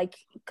crime, like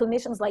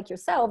clinicians like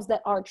yourselves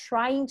that are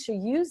trying to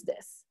use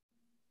this,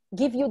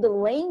 give you the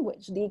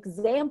language, the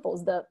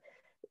examples,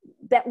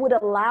 that would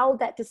allow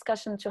that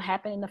discussion to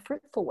happen in a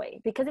fruitful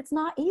way, because it's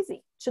not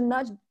easy to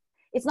nudge.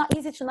 It's not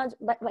easy to nudge,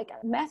 like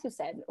Matthew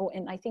said,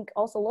 and I think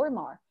also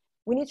Lorimer,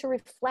 we need to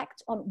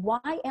reflect on,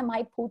 why am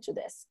I pulled to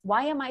this?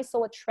 Why am I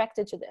so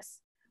attracted to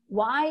this?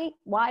 Why?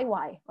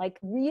 Like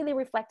really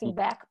reflecting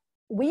back.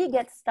 We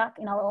get stuck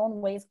in our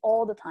own ways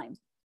all the time.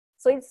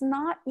 So it's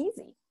not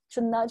easy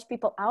to nudge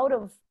people out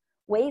of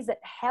ways that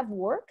have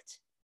worked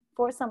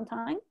for some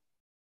time.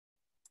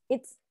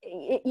 In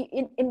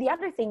the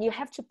other thing, you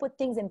have to put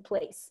things in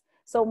place.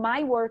 So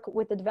my work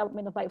with the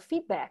development of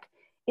biofeedback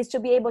is to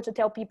be able to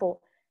tell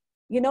people,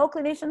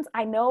 clinicians,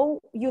 I know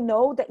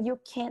that you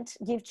can't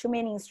give too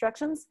many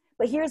instructions,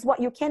 but here's what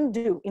you can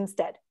do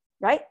instead,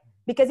 right?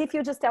 Because if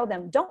you just tell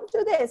them, don't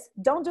do this,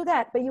 don't do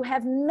that, but you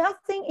have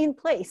nothing in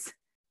place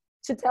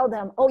to tell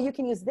them, oh, you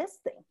can use this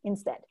thing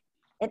instead.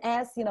 And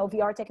as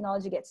VR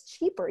technology gets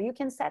cheaper, you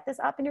can set this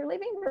up in your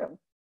living room.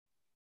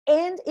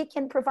 And it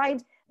can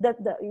provide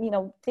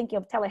thinking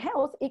of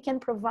telehealth, it can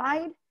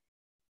provide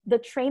the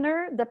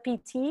trainer, the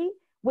PT,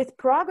 with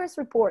progress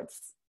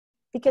reports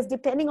because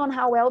depending on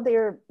how well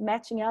they're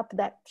matching up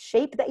that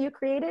shape that you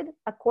created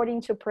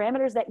according to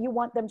parameters that you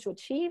want them to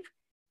achieve,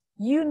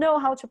 you know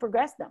how to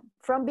progress them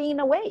from being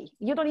away.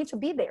 You don't need to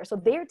be there. So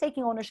they're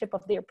taking ownership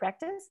of their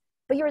practice,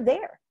 but you're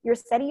there. You're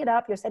setting it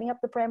up. You're setting up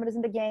the parameters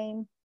in the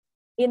game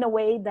in a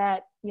way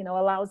that, you know,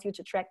 allows you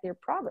to track their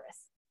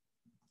progress.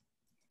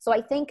 So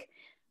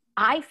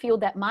I feel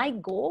that my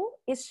goal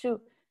is to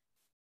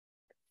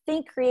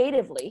think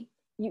creatively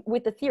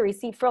with the theory.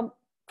 See, from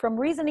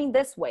reasoning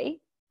this way,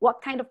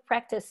 what kind of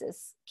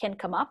practices can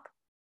come up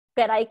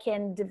that I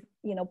can,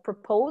 you know,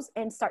 propose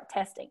and start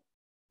testing,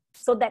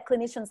 so that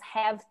clinicians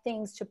have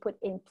things to put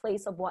in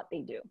place of what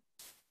they do.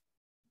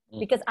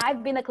 Because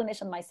I've been a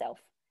clinician myself,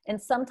 and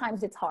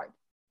sometimes it's hard.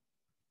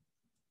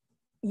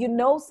 You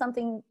know,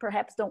 something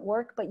perhaps don't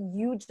work, but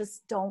you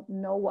just don't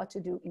know what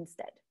to do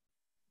instead.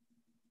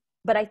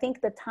 But I think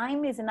the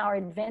time is in our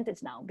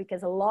advantage now,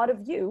 because a lot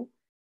of you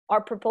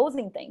are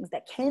proposing things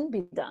that can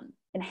be done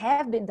and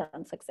have been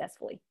done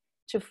successfully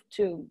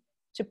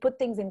to put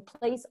things in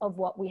place of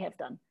what we have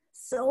done.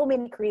 So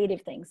many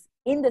creative things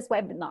in this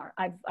webinar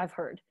I've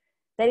heard.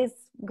 That is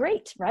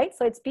great, right?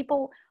 So it's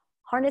people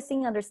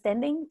harnessing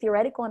understanding,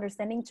 theoretical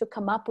understanding, to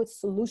come up with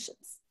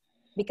solutions.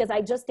 Because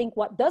I just think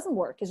what doesn't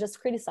work is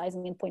just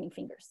criticizing and pointing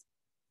fingers.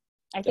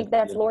 I think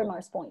that's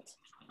Lorimer's point.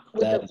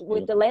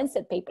 With the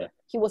Lancet paper,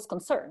 he was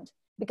concerned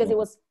because it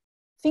was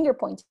finger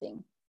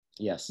pointing.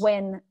 Yes.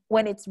 When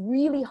it's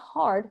really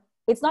hard,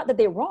 it's not that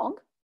they're wrong.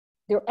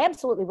 They're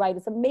absolutely right.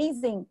 It's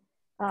amazing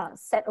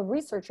set of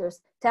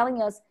researchers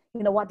telling us,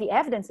 you know, what the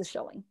evidence is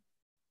showing.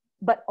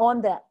 But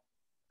on the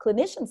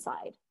clinician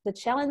side, the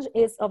challenge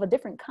is of a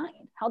different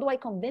kind. How do I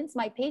convince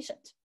my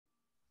patient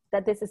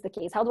that this is the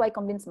case? How do I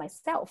convince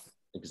myself?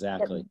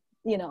 Exactly.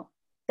 That, you know,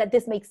 that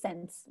this makes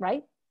sense,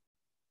 right?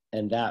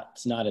 And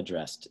that's not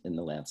addressed in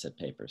the Lancet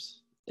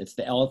papers. It's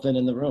the elephant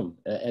in the room.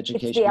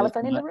 Education it's the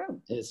elephant in the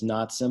room. Is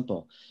not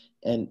simple.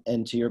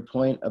 And to your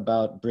point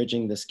about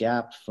bridging this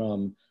gap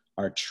from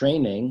our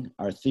training,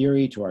 our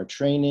theory, to our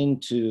training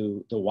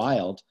to the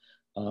wild,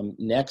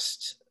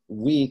 next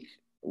week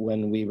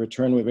when we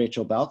return with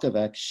Rachel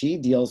Balkovec, she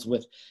deals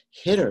with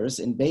hitters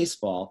in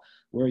baseball,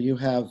 where you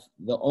have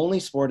the only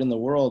sport in the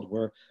world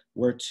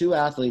where two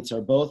athletes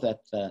are both at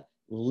the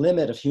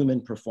limit of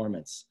human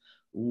performance.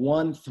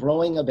 One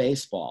throwing a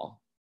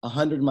baseball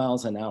 100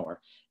 miles an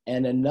hour,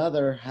 and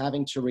another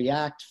having to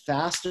react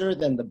faster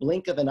than the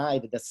blink of an eye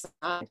to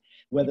decide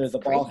whether the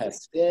ball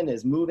has spin,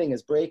 is moving,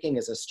 is breaking,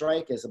 is a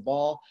strike, is a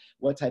ball,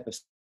 what type of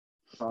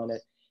on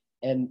it.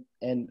 And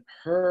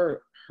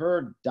her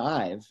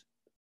dive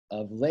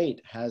of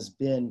late has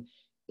been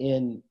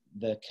in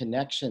the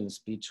connections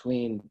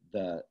between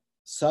the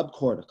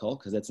subcortical,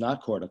 because it's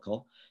not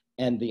cortical,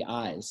 and the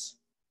eyes,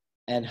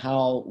 and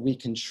how we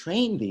can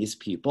train these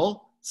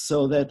people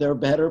so that they're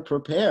better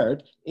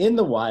prepared in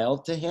the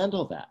wild to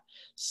handle that.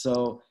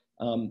 So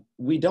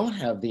we don't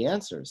have the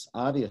answers,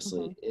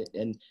 obviously.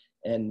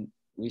 And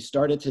we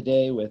started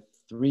today with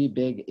 3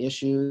 big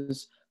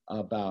issues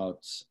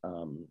about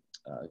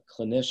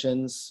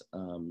clinicians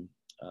and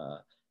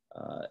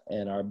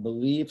our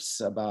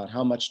beliefs about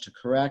how much to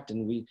correct.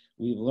 And we've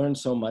learned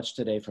so much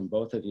today from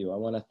both of you. I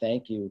want to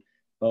thank you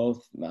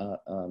both,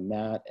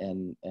 Matt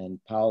and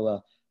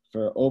Paula,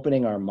 for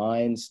opening our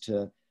minds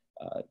to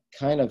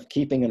kind of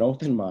keeping an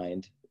open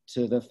mind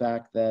to the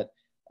fact that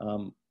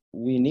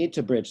we need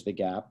to bridge the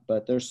gap,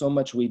 but there's so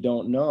much we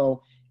don't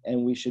know,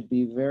 and we should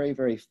be very,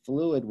 very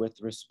fluid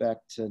with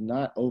respect to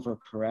not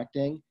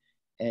overcorrecting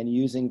and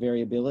using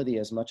variability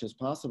as much as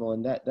possible.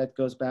 And that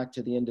goes back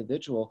to the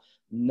individual,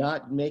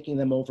 not making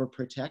them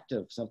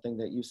overprotective, something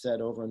that you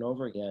said over and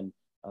over again,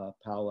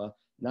 Paula,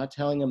 not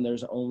telling them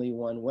there's only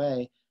one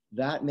way.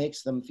 That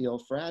makes them feel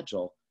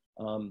fragile,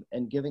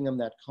 and giving them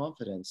that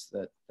confidence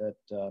that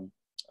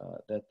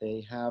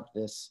they have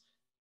this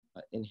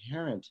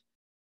inherent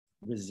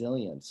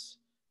resilience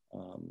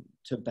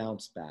to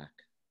bounce back.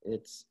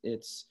 It's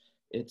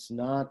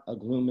not a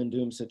gloom and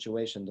doom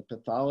situation. The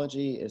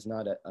pathology is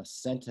not a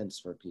sentence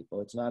for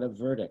people. It's not a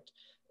verdict.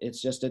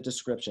 It's just a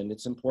description.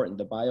 It's important.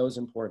 The bio is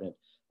important.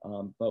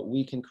 But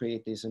we can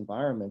create these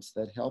environments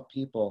that help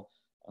people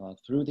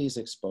through these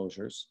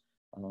exposures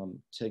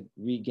to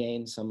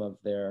regain some of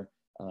their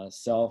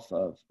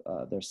self-worth,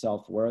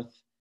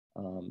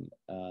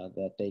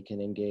 that they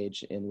can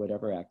engage in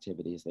whatever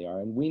activities they are.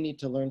 And we need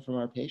to learn from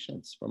our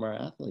patients, from our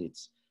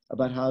athletes,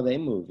 about how they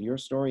move. Your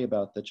story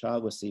about the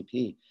child with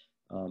CP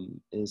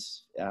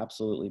is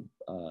absolutely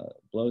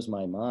blows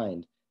my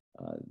mind,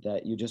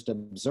 that you just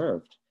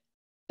observed.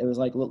 It was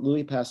like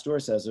Louis Pasteur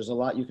says, there's a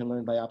lot you can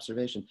learn by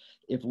observation.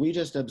 If we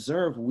just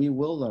observe, we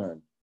will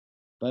learn.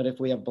 But if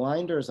we have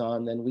blinders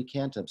on, then we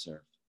can't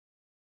observe.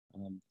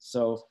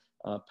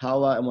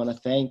 Paula, I want to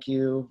thank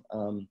you.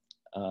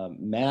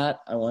 Matt,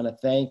 I want to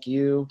thank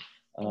you.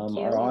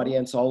 Our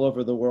audience all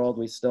over the world,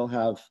 we still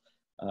have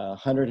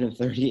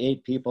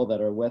 138 people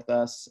that are with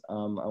us. I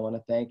want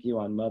to thank you.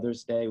 On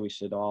Mother's Day, we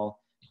should all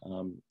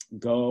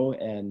go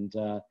and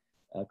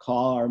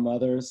call our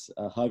mothers,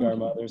 hug our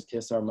mothers,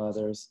 kiss our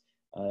mothers,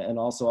 and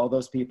also all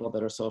those people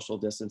that are social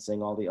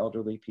distancing, all the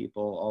elderly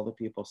people, all the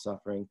people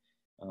suffering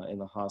in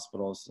the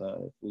hospitals.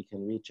 If we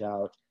can reach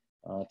out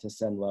to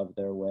send love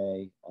their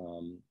way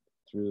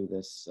through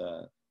this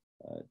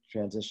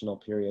transitional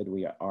period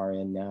we are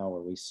in now,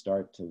 where we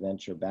start to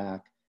venture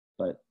back,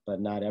 but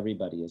not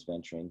everybody is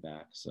venturing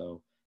back.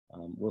 So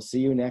we'll see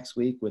you next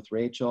week with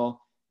Rachel.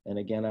 And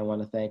again, I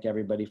want to thank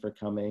everybody for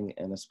coming,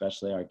 and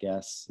especially our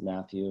guests,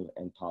 Matthew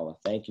and Paula.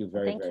 Thank you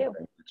very, very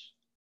much.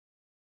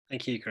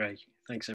 Thank you, Craig. Thanks,